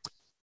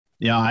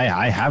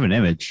 I have an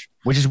image,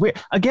 which is weird.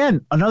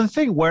 Again, another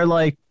thing where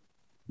my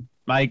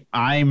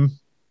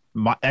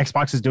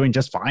Xbox is doing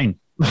just fine.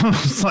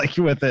 It's like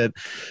with it.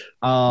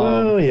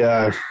 Oh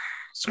yeah.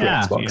 Screw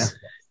Xbox. Yeah.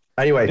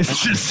 Anyway,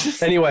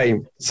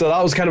 so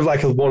that was kind of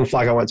like a one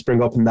flag I wanted to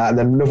bring up in that. And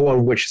then another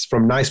one, which is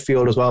from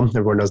Nicefield as well.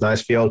 Everyone knows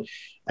Nicefield.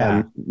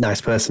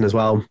 Nice person as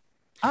well.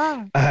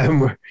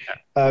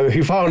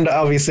 Who found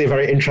obviously a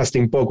very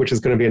interesting bug, which is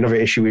going to be another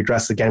issue we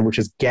address again, which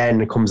is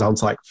again, it comes down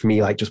to for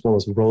me, just one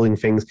of those rolling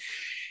things.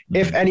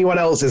 If anyone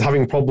else is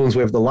having problems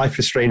with the Life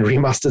is Strange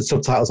remastered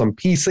subtitles on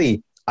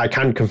PC, I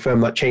can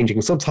confirm that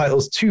changing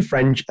subtitles to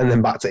French and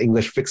then back to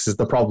English fixes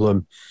the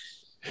problem.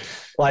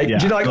 Do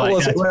you know,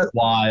 that's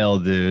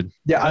wild, dude.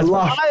 Yeah, I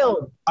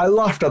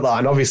laughed at that.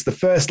 And obviously the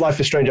first Life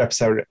is Strange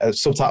episode,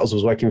 subtitles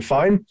was working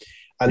fine.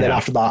 And then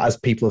after that, as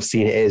people have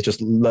seen, it is just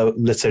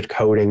littered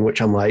coding,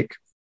 which I'm like,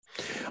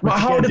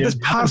 how did this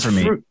pass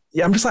through?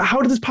 Yeah, I'm just like,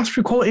 how did this pass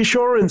through quality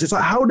assurance? It's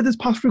like, how did this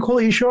pass through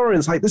quality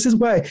assurance? This is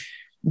where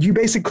you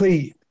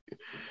basically,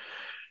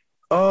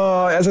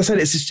 as I said,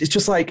 it's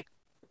just like,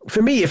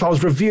 for me, if I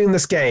was reviewing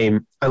this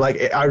game, and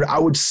I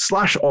would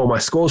slash all my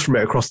scores from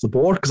it across the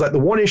board, because the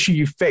one issue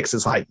you fix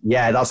is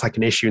that's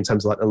an issue in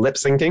terms of the lip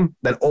syncing.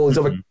 Then all these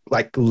other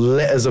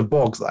litters of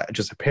bugs that are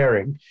just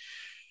appearing.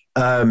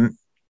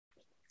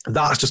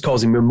 That's just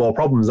causing me more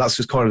problems. That's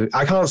just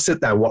I can't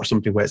sit there and watch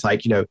something where it's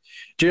did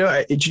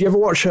you ever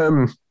watch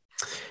The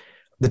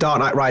Dark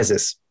Knight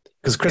Rises?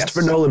 Because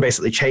Christopher Nolan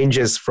basically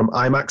changes from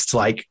IMAX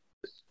to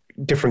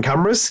different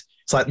cameras.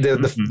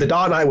 It's the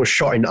Dark Knight was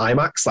shot in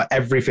IMAX,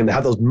 everything. They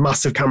had those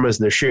massive cameras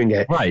and they're shooting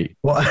it. Right.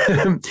 Well,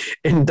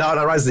 in Dark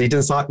Knight Rises, he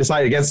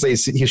decided against it.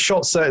 He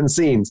shot certain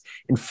scenes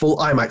in full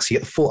IMAX. You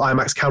get the full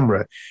IMAX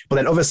camera. But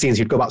then other scenes,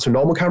 you'd go back to a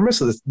normal camera,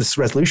 so this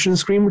resolution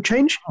screen would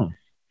change. Oh.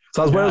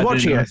 So when I was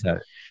watching it.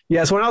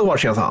 Yeah, so when I was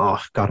watching, I was like,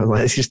 oh, God,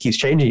 this just keeps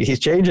changing. He's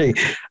changing.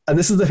 And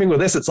this is the thing with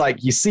this. It's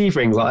you see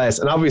things like this.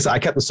 And obviously, I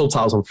kept the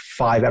subtitles on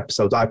 5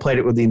 episodes. I played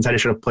it with the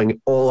intention of playing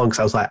it all on because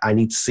I was like, I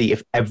need to see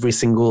if every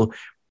single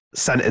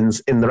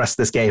sentence in the rest of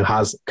this game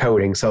has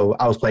coding. So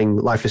I was playing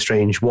Life is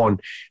Strange 1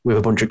 with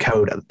a bunch of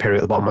code at the period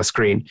at the bottom of my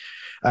screen.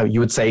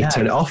 You would say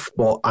turn it off,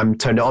 but I'm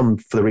turned it on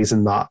for the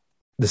reason that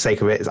the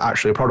sake of it is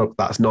actually a product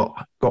that's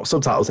not got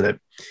subtitles in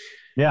it.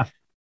 Yeah,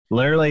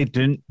 literally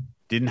didn't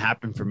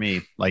happen for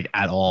me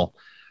at all.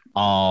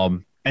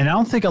 And I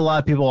don't think a lot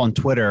of people on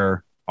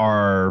Twitter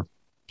are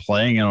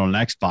playing it on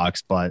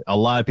Xbox, but a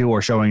lot of people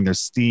were showing their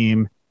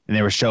Steam and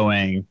they were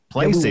showing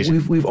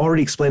PlayStation. Yeah, we've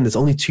already explained there's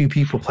only 2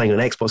 people playing on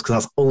Xbox because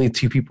that's only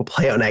 2 people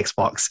play on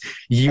Xbox.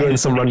 You and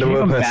some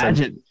random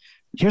person.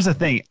 Here's the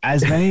thing.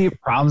 As many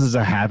problems as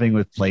they're having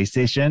with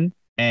PlayStation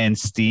and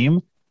Steam,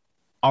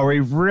 are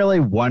we really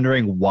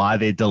wondering why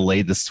they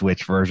delayed the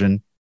Switch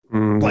version?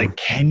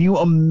 Can you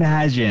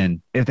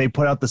imagine if they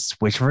put out the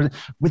Switch version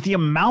with the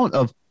amount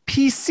of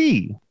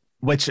PC,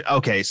 which,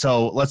 okay,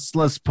 so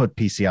let's put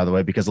PC out of the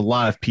way because a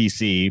lot of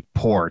PC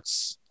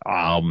ports,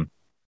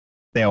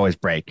 they always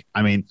break.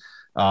 I mean,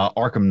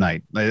 Arkham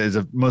Knight is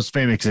the most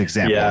famous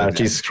example. Yeah,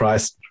 Jesus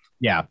Christ.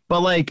 Yeah,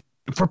 but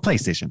for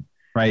PlayStation,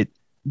 right?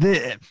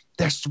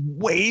 There's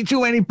way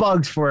too many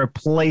bugs for a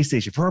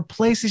PlayStation. For a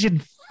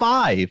PlayStation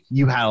 5,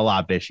 you had a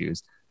lot of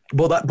issues.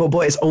 But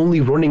it's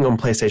only running on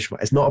PlayStation 5.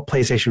 It's not a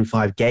PlayStation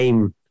 5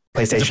 game.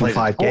 PlayStation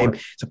 5 game.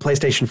 It's a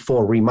PlayStation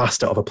 4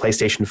 remaster of a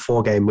PlayStation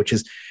 4 game, which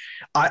is,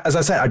 as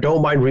I said, I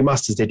don't mind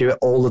remasters. They do it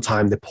all the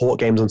time. They port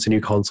games onto new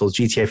consoles.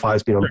 GTA 5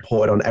 has been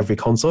ported on every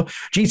console.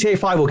 GTA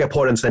 5 will get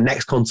ported into the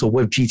next console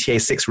with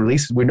GTA 6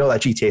 release. We know that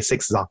GTA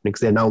 6 is happening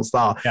because they announced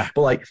that. Yeah.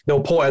 But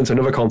they'll port it into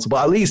another console.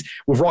 But at least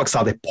with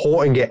Rockstar, they're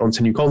porting it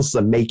onto new consoles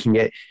and making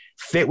it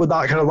fit with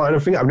that kind of line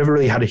of thing. I've never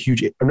really heard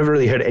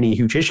any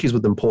huge issues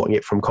with them porting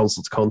it from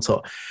console to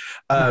console.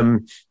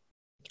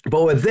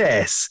 But with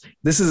this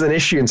is an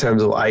issue in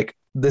terms of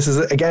this is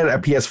again a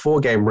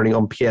PS4 game running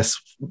on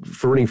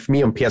running for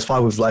me on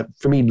PS5 with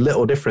for me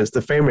little difference.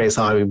 The frame rates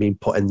haven't even been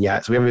put in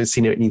yet, so we haven't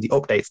seen any of the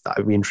updates that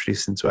have been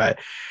introduced into it.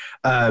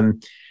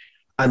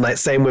 And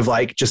same with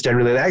just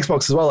generally the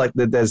Xbox as well.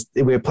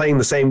 We're playing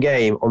the same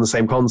game on the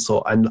same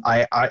console, and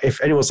I if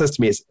anyone says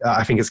to me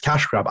I think it's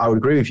cash grab, I would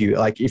agree with you.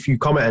 If you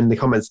comment in the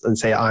comments and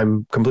say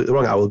I'm completely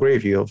wrong, I will agree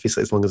with you.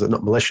 Obviously, as long as it's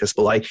not malicious.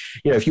 But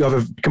if you have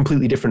a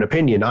completely different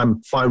opinion,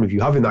 I'm fine with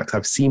you having that because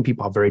I've seen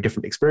people have very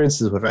different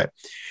experiences with it.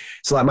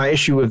 So my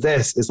issue with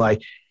this is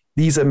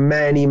these are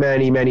many,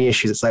 many, many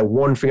issues. It's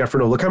one thing after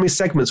another. Look how many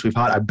segments we've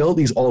had. I built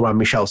these all around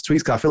Michel's tweets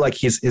because I feel like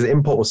his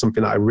input was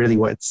something that I really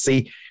wanted to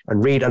see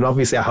and read. And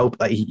obviously, I hope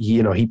that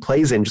he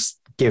plays in, just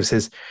gives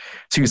his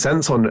 2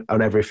 cents on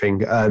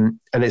everything. And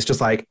it's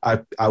just I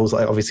was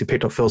obviously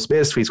picked up Phil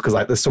Spear's tweets because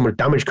there's so much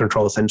damage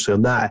control essentially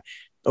on there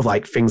of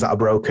things that are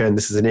broken.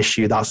 This is an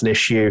issue. That's an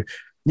issue.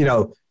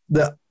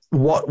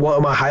 what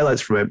are my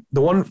highlights from it?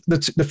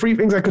 The three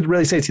things I could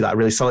really say to you that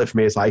really sell it for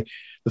me is like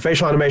the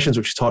facial animations,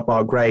 which you talked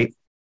about, great.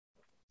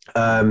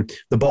 The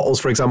bottles,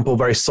 for example,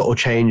 very subtle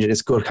change, and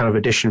it's good kind of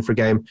addition for a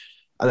game.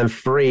 And then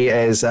 3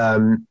 is,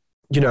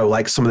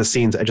 like some of the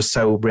scenes are just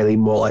so really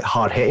more like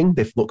hard hitting.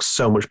 They look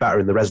so much better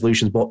in the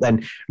resolutions, but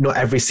then not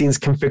every scene's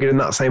configured in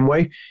that same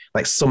way.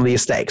 Like some of the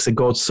aesthetics are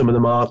good, some of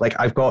them are like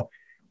I've got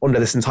under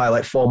this entire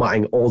like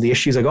formatting all the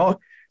issues I got.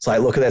 So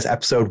like look at this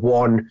episode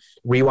 1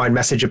 rewind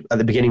message at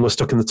the beginning was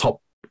stuck in the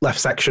top left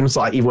section.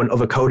 So like even when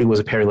other coding was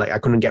appearing, like I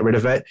couldn't get rid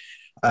of it.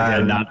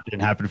 Didn't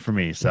happen for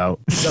me. So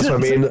that's what I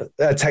mean.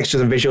 Textures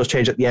and visuals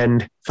change at the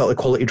end. Felt the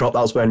quality drop.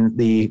 That was when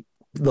the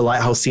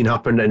lighthouse scene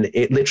happened, and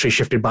it literally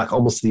shifted back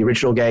almost to the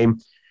original game.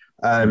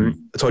 I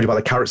told you about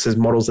the characters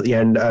models at the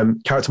end.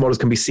 Character models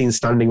can be seen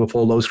standing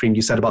before load screen.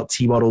 You said about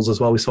T models as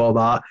well. We saw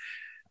that.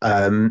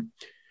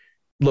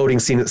 Loading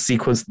scene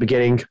sequence at the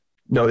beginning.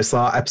 Notice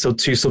that episode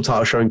 2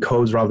 subtitles showing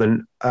codes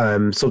rather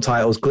than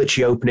subtitles.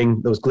 Glitchy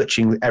opening. There was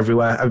glitching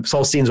everywhere. I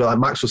saw scenes where like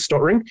Max was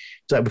stuttering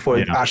before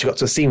it actually got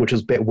to a scene, which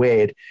was a bit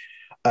weird.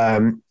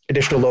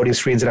 Additional loading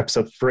screens in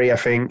episode 3, I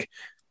think.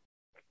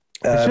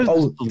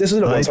 This is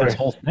another this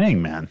whole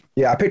thing, man.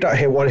 Yeah, I picked out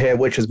one here,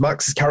 which is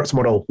Max's character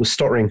model was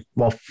stuttering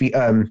while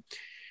in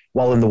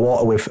the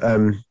water with.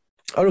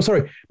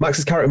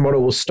 Max's character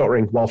model was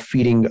stuttering while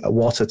feeding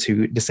water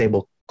to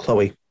disable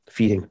Chloe,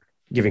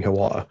 giving her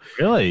water.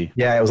 Really?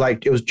 Yeah,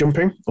 it was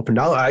jumping up and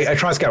down. I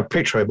tried to get a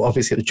picture of it, but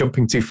obviously it was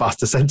jumping too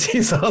fast to send to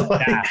you. So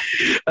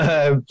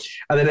and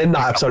then in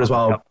that episode as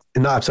well,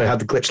 I had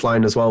the glitch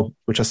line as well,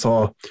 which I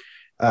saw.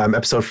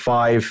 Episode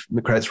 5,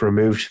 the credits were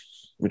removed,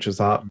 which was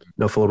that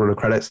no full run of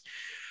credits.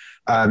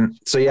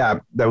 So yeah,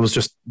 there was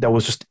just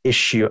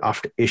issue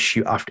after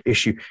issue after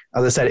issue.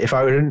 As I said, if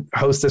I would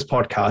host this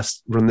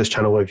podcast, run this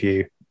channel with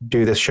you,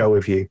 do this show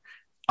with you,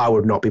 I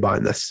would not be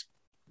buying this.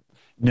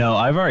 No,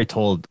 I've already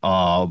told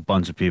a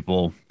bunch of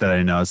people that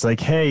I know. It's like,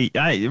 hey,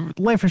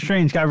 Life is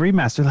Strange got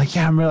remastered. Like,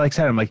 yeah, I'm really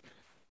excited. I'm like,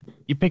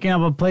 you picking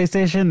up a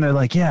PlayStation? They're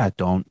like, yeah,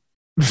 don't.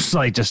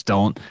 Just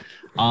don't.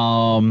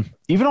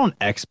 Even on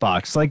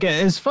Xbox, like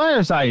as far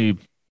as I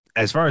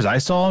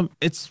saw,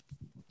 it's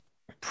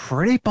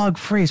pretty bug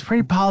free. It's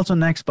pretty polished on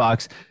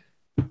Xbox.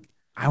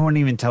 I wouldn't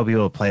even tell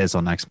people to play this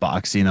on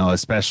Xbox,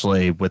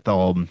 especially with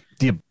all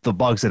the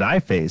bugs that I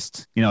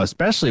faced,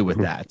 especially with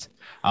that.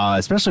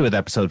 Especially with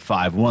episode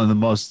 5, one of the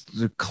most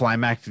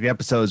climactic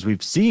episodes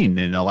we've seen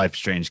in a Life is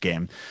Strange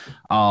game.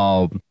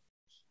 I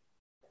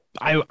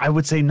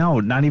would say no,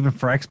 not even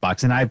for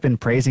Xbox. And I've been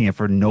praising it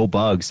for no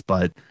bugs,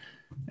 but,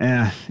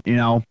 and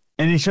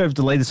they should have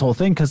delayed this whole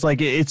thing because, like,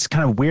 it's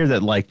kind of weird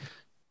that, like,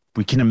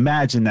 we can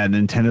imagine that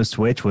Nintendo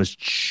Switch was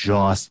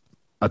just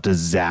a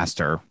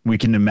disaster. We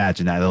can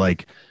imagine that. They're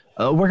like,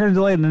 we're going to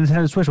delay the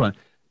Nintendo Switch one.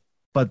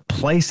 But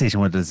PlayStation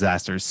was a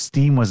disaster.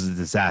 Steam was a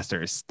disaster.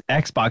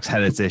 Xbox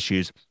had its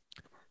issues.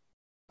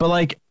 But,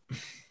 like,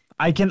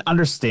 I can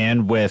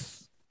understand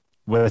with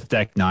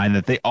Deck 9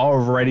 that they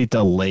already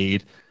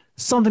delayed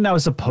something that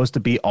was supposed to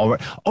be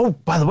already. Oh,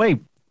 by the way,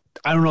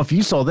 I don't know if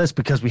you saw this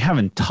because we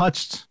haven't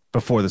touched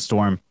Before the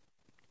Storm.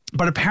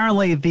 But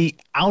apparently the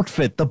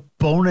outfit, the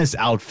bonus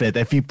outfit,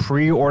 if you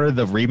pre-order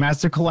the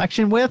remaster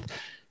collection with,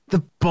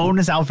 the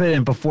bonus outfit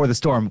in Before the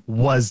Storm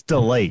was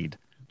delayed.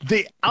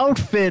 The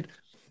outfit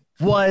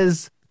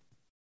was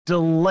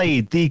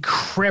delayed. The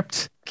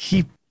crypt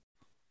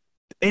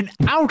an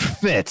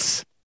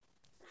outfit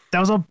that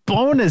was a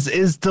bonus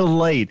is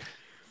delayed.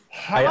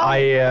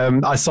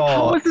 I saw.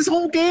 How is this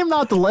whole game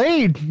not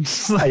delayed?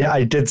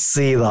 I did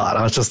see that, and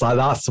I was just like,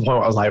 that's the point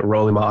where I was like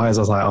rolling my eyes.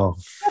 I was like, oh,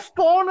 a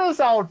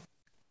bonus outfit.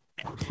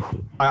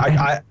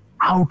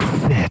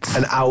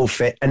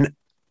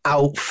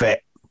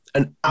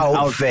 An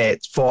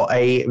outfit for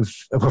a. I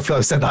feel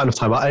I've said that enough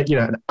time.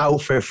 An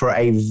outfit for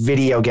a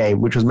video game,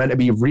 which was meant to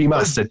be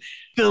remastered,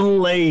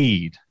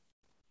 delayed.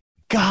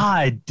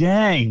 God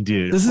dang,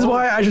 dude! This is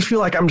why I just feel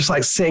like I'm just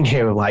like sitting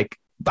here like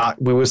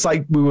that. We were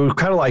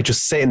kind of like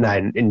just sitting there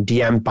in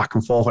DM back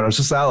and forth, and I was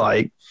just there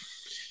like,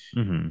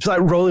 just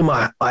like rolling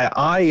my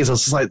eyes. I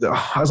was like,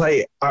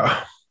 I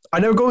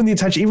never go in the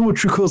intention. Even with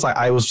True Colors, like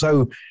I was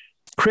so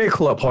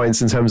critical at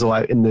points in terms of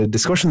like in the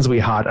discussions we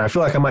had. And I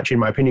feel like I'm actually,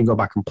 in my opinion, go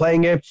back and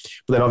playing it.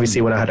 But then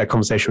obviously when I had a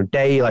conversation with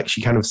Day, like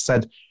she kind of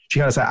said,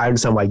 I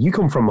understand where you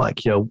come from,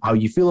 like, how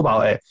you feel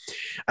about it.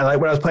 And like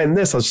when I was playing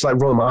this, I was just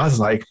like rolling my eyes,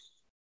 like,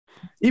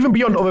 even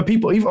beyond other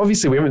people, even,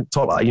 obviously we haven't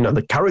talked about,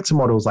 the character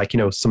models, like,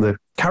 some of the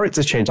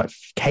characters change, like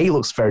Kay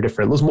looks very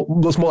different.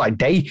 Looks more like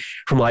Day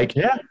from like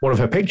one of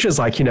her pictures,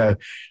 like, that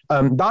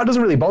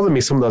doesn't really bother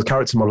me, some of those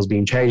character models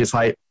being changed. It's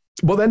like,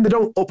 but then they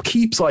don't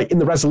upkeep, so like in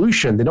the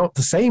resolution, they're not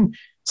the same.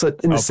 So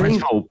in the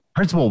same,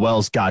 Principal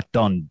Wells got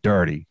done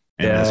dirty.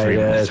 He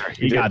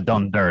got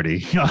done dirty.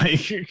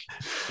 Pompidou,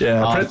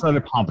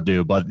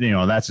 but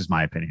that's just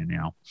my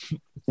opinion.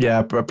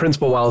 Yeah, but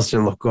Principal Wells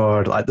didn't look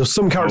good. Like there's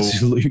some characters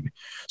who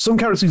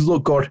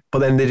look good, but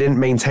then they didn't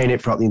maintain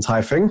it throughout the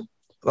entire thing.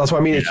 That's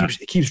what I mean. It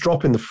keeps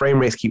dropping. The frame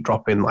rates keep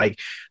dropping. Like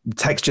the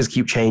textures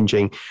keep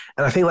changing.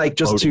 And I think like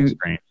just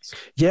like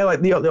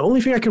the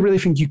only thing I could really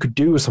think you could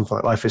do with something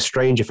like Life is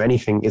Strange, if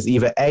anything, is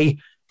either A,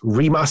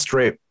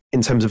 remaster it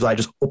in terms of like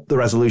just up the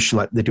resolution,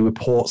 like they do with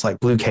ports, like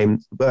Blue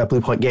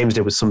Point Games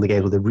did with some of the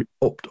games where they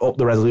up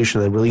the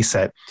resolution and then release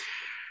it,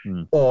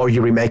 or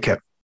you remake it.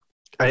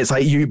 And it's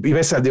like you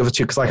basically have the other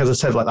two, because like as I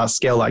said, like that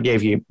scale that I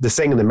gave you, the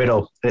thing in the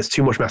middle, and it's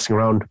too much messing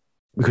around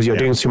because you're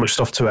doing too much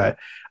stuff to it.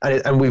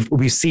 And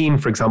we've seen,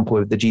 for example,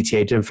 with the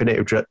GTA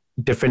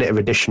Definitive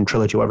Edition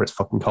trilogy, whatever it's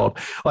fucking called,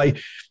 like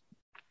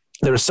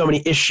there are so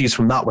many issues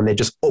from that when they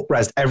just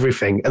up-resed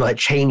everything and like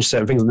changed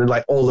certain things, and then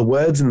like all the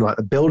words and like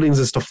the buildings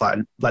and stuff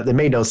like they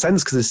made no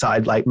sense because they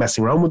started like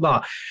messing around with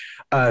that.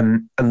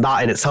 And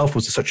that in itself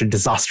was such a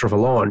disaster of a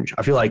launch.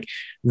 I feel like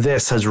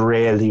this has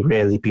really,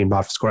 really been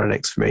bad for Square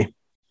Enix for me.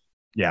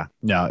 Yeah,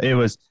 no,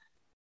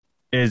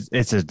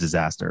 it's a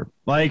disaster.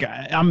 Like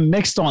I'm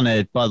mixed on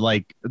it, but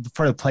like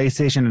for the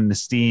PlayStation and the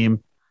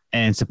Steam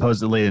and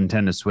supposedly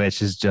Nintendo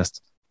Switch is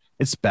just,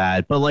 it's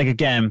bad. But like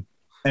again,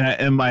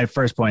 and my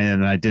first point,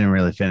 and I didn't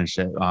really finish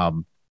it.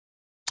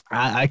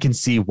 I can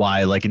see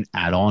why like an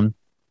add-on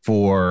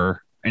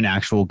for an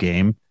actual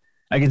game,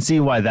 I can see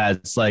why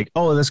that's like,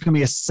 oh, there's gonna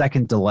be a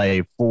second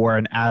delay for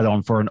an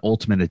add-on for an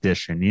Ultimate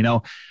Edition. You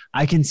know,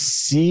 I can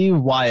see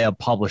why a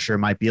publisher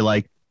might be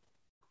like,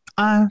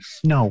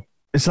 no.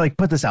 It's like,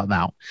 put this out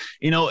now.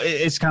 You know,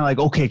 it's kind of like,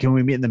 okay, can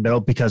we meet in the middle?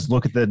 Because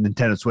look at the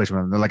Nintendo Switch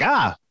one. They're like,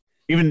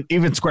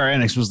 even Square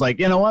Enix was like,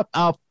 you know what?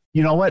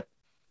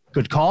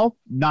 Good call.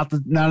 Not a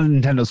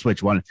Nintendo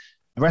Switch one.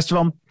 The rest of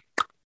them,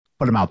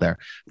 put them out there.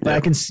 But I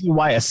can see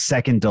why a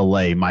second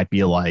delay might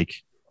be like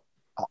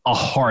a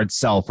hard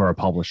sell for a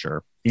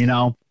publisher, you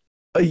know?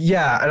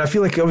 Yeah, and I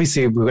feel like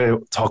obviously we're going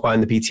to talk about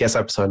in the BTS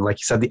episode, and like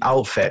you said, the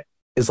outfit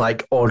is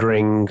like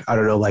ordering, I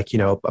don't know, like, you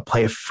know, a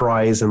plate of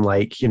fries and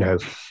like, you know,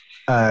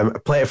 a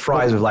plate of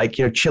fries with like,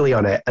 you know, chili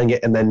on it, and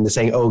then they're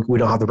saying, oh, we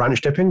don't have the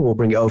ranch dipping, we'll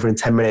bring it over in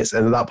 10 minutes,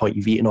 and at that point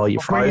you've eaten all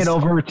your fries. Bring it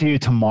over to you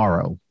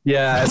tomorrow.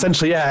 Yeah,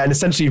 essentially, yeah, and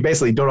essentially you've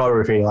basically done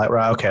everything. You're like,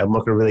 right, okay, I'm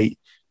not going to really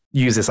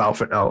use this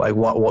outfit now. Like,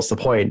 what's the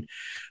point?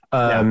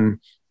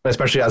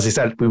 Especially as you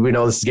said, we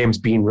know this game's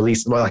being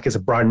released, like it's a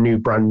brand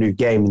new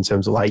game in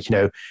terms of like, you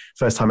know,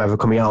 first time ever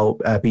coming out,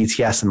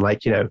 BTS, and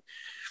like, you know,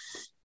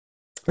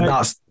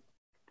 that's.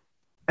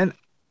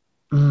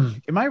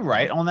 Am I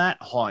right on that?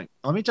 Hold on.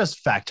 Let me just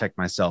fact check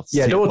myself.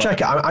 Yeah, double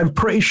check it. I'm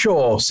pretty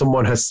sure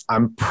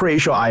I'm pretty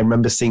sure I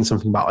remember seeing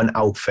something about an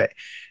outfit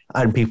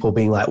and people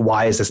being like,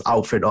 why is this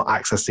outfit not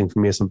accessing for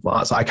me or something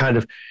like that?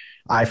 So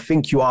I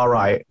think you are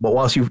right. But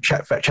whilst you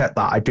check that,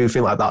 I do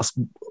think like that's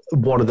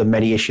one of the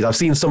many issues. I've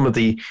seen some of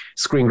the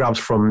screen grabs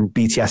from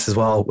BTS as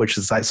well, which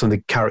is like some of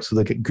the characters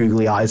with the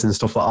googly eyes and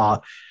stuff like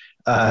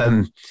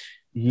that.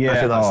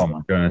 Yeah. Oh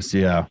my goodness.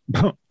 Yeah.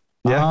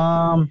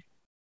 Yeah.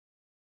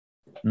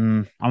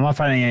 I'm not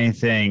finding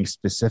anything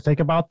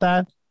specific about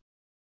that,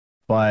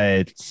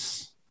 but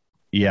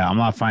yeah, I'm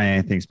not finding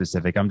anything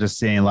specific. I'm just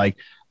seeing like,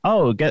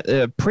 oh, get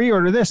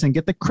pre-order this and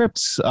get the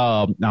Crypts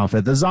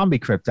outfit, the zombie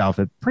Crypt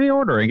outfit,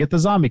 pre-order and get the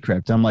zombie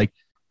Crypt. I'm like,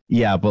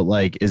 yeah, but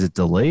like, is it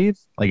delayed?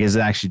 Like, is it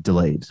actually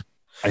delayed?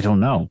 I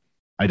don't know.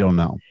 And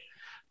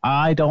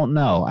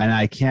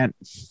I can't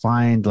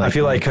find like, I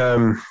feel like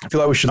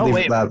we should leave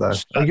it there though.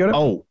 You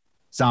got it?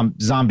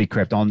 Zombie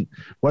Crypt on.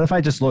 What if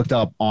I just looked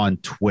up on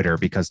Twitter,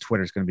 because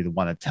Twitter's going to be the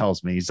one that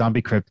tells me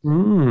Zombie Crypt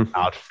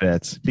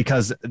outfits,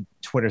 because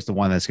Twitter's the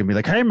one that's going to be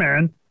like, hey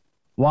man,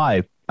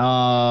 why?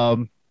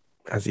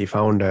 Has he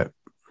found it?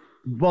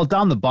 Well,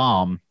 Down the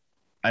Bomb,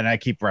 and I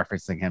keep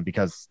referencing him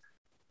because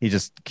he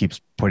just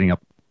keeps putting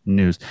up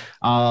news.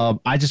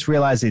 I just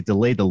realized they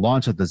delayed the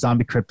launch of the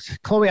Zombie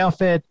Crypt Chloe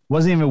outfit.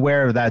 Wasn't even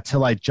aware of that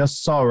till I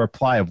just saw a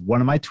reply of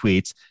one of my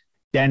tweets.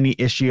 Then the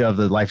issue of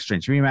the Life is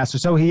Strange remaster.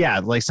 So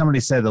like somebody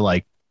said that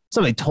like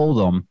somebody told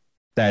them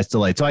that it's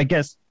delayed. So I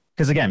guess,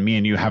 because again, me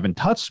and you haven't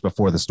touched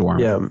before the storm.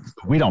 Yeah.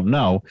 We don't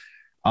know.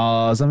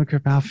 Zombie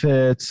Crypt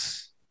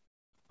outfits.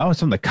 Oh, it's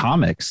from the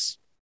comics.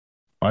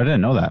 Oh, I didn't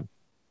know that.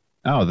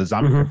 Oh, the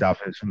Zombie Crypt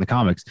outfit is from the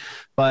comics.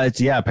 But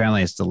yeah,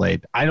 apparently it's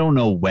delayed. I don't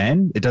know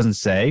when. It doesn't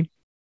say,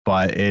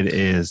 but it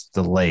is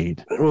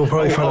delayed. We'll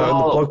probably find out in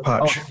the blog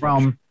patch.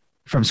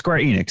 From Square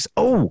Enix.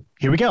 Oh,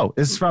 here we go.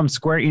 This is from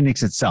Square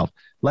Enix itself.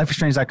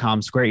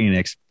 LifeIsStrange.com, Square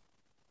Enix.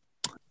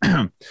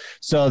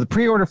 So the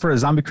pre-order for a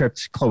Zombie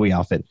Crypt Chloe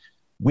outfit.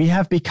 We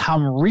have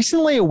become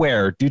recently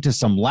aware, due to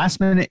some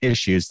last-minute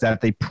issues,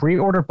 that the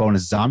pre-order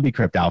bonus Zombie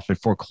Crypt outfit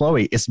for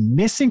Chloe is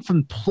missing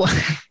from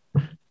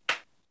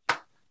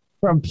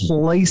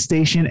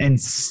PlayStation and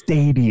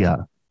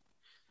Stadia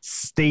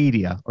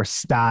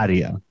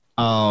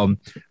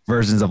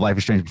versions of Life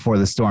is Strange Before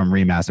the Storm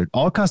Remastered.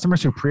 All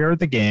customers who pre-ordered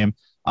the game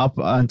up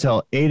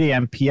until 8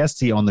 a.m.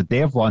 PST on the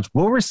day of launch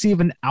will receive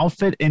an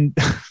outfit in...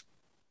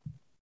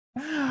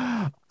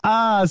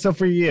 So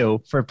for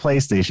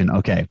PlayStation,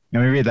 okay. Let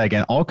me read that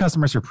again. All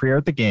customers who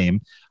pre-ordered the game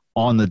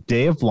on the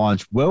day of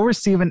launch will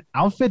receive an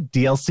outfit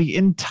DLC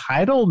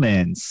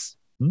entitlements.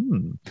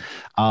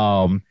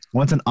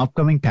 once an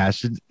upcoming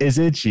patch is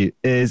issued,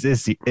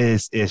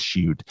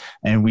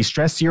 and we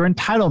stress your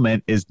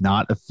entitlement is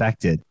not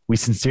affected. We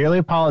sincerely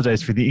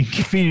apologize for the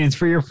inconvenience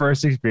for your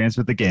first experience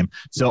with the game.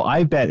 So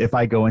I bet if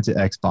I go into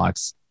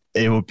Xbox,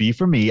 it will be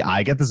for me.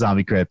 I get the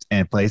Zombie Crypt,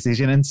 and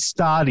PlayStation and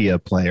Stadia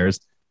players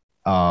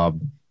are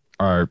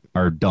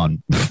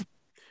done.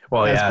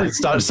 Well, yeah,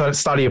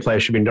 Stadia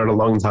players should have been done a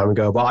long time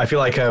ago. But I feel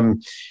like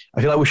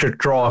we should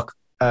draw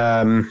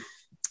an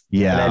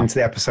end to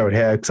the episode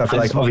here, because I feel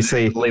like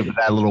obviously leave with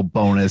that little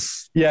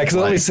bonus. Yeah, because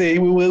obviously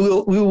we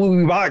will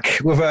be back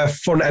with a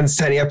fun,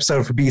 entertaining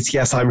episode for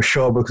BTS, I'm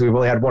sure, because we've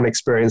only had one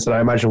experience, and I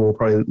imagine we'll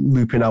probably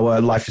loop in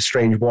our Life is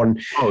Strange 1.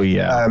 Oh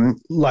yeah,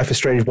 Life is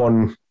Strange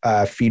 1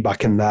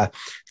 feedback in there,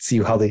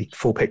 see how the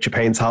full picture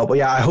paints out. But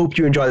yeah, I hope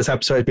you enjoyed this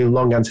episode. It's been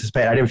long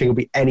anticipated. I didn't think it would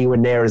be anywhere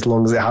near as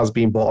long as it has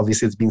been, but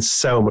obviously there's been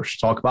so much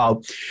to talk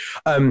about.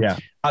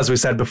 As we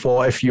said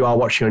before, if you are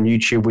watching on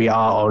YouTube, we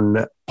are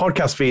on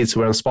podcast feeds.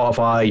 So we're on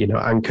Spotify,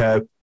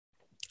 Anchor,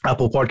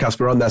 Apple Podcasts.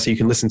 We're on there, so you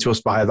can listen to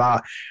us via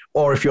that.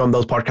 Or if you're on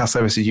those podcast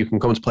services, you can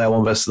come to Player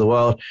One versus the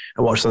World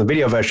and watch us on the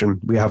video version.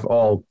 We have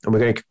all, and we're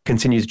going to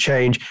continue to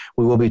change.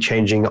 We will be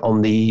changing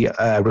on the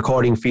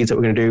recording feeds that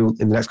we're going to do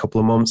in the next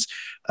couple of months,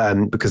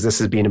 because this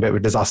has been a bit of a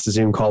disaster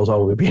Zoom calls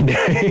all we've been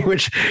doing,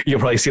 which you'll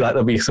probably see like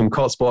there'll be some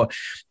cuts, but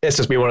it's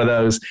just been one of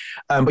those.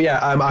 But yeah,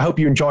 I hope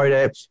you enjoyed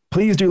it.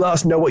 Please do let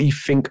us know what you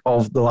think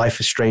of the Life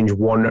is Strange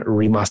 1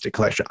 Remastered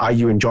Collection. Are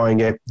you enjoying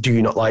it? Do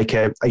you not like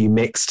it? Are you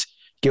mixed?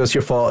 Give us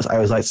your thoughts. I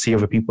always like to see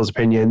other people's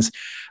opinions.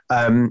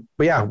 But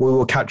yeah, we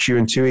will catch you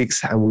in 2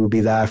 weeks, and we will be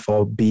there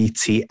for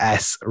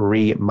BTS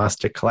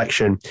Remastered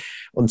Collection.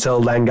 Until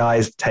then,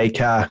 guys, take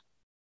care.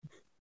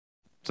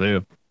 See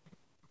you.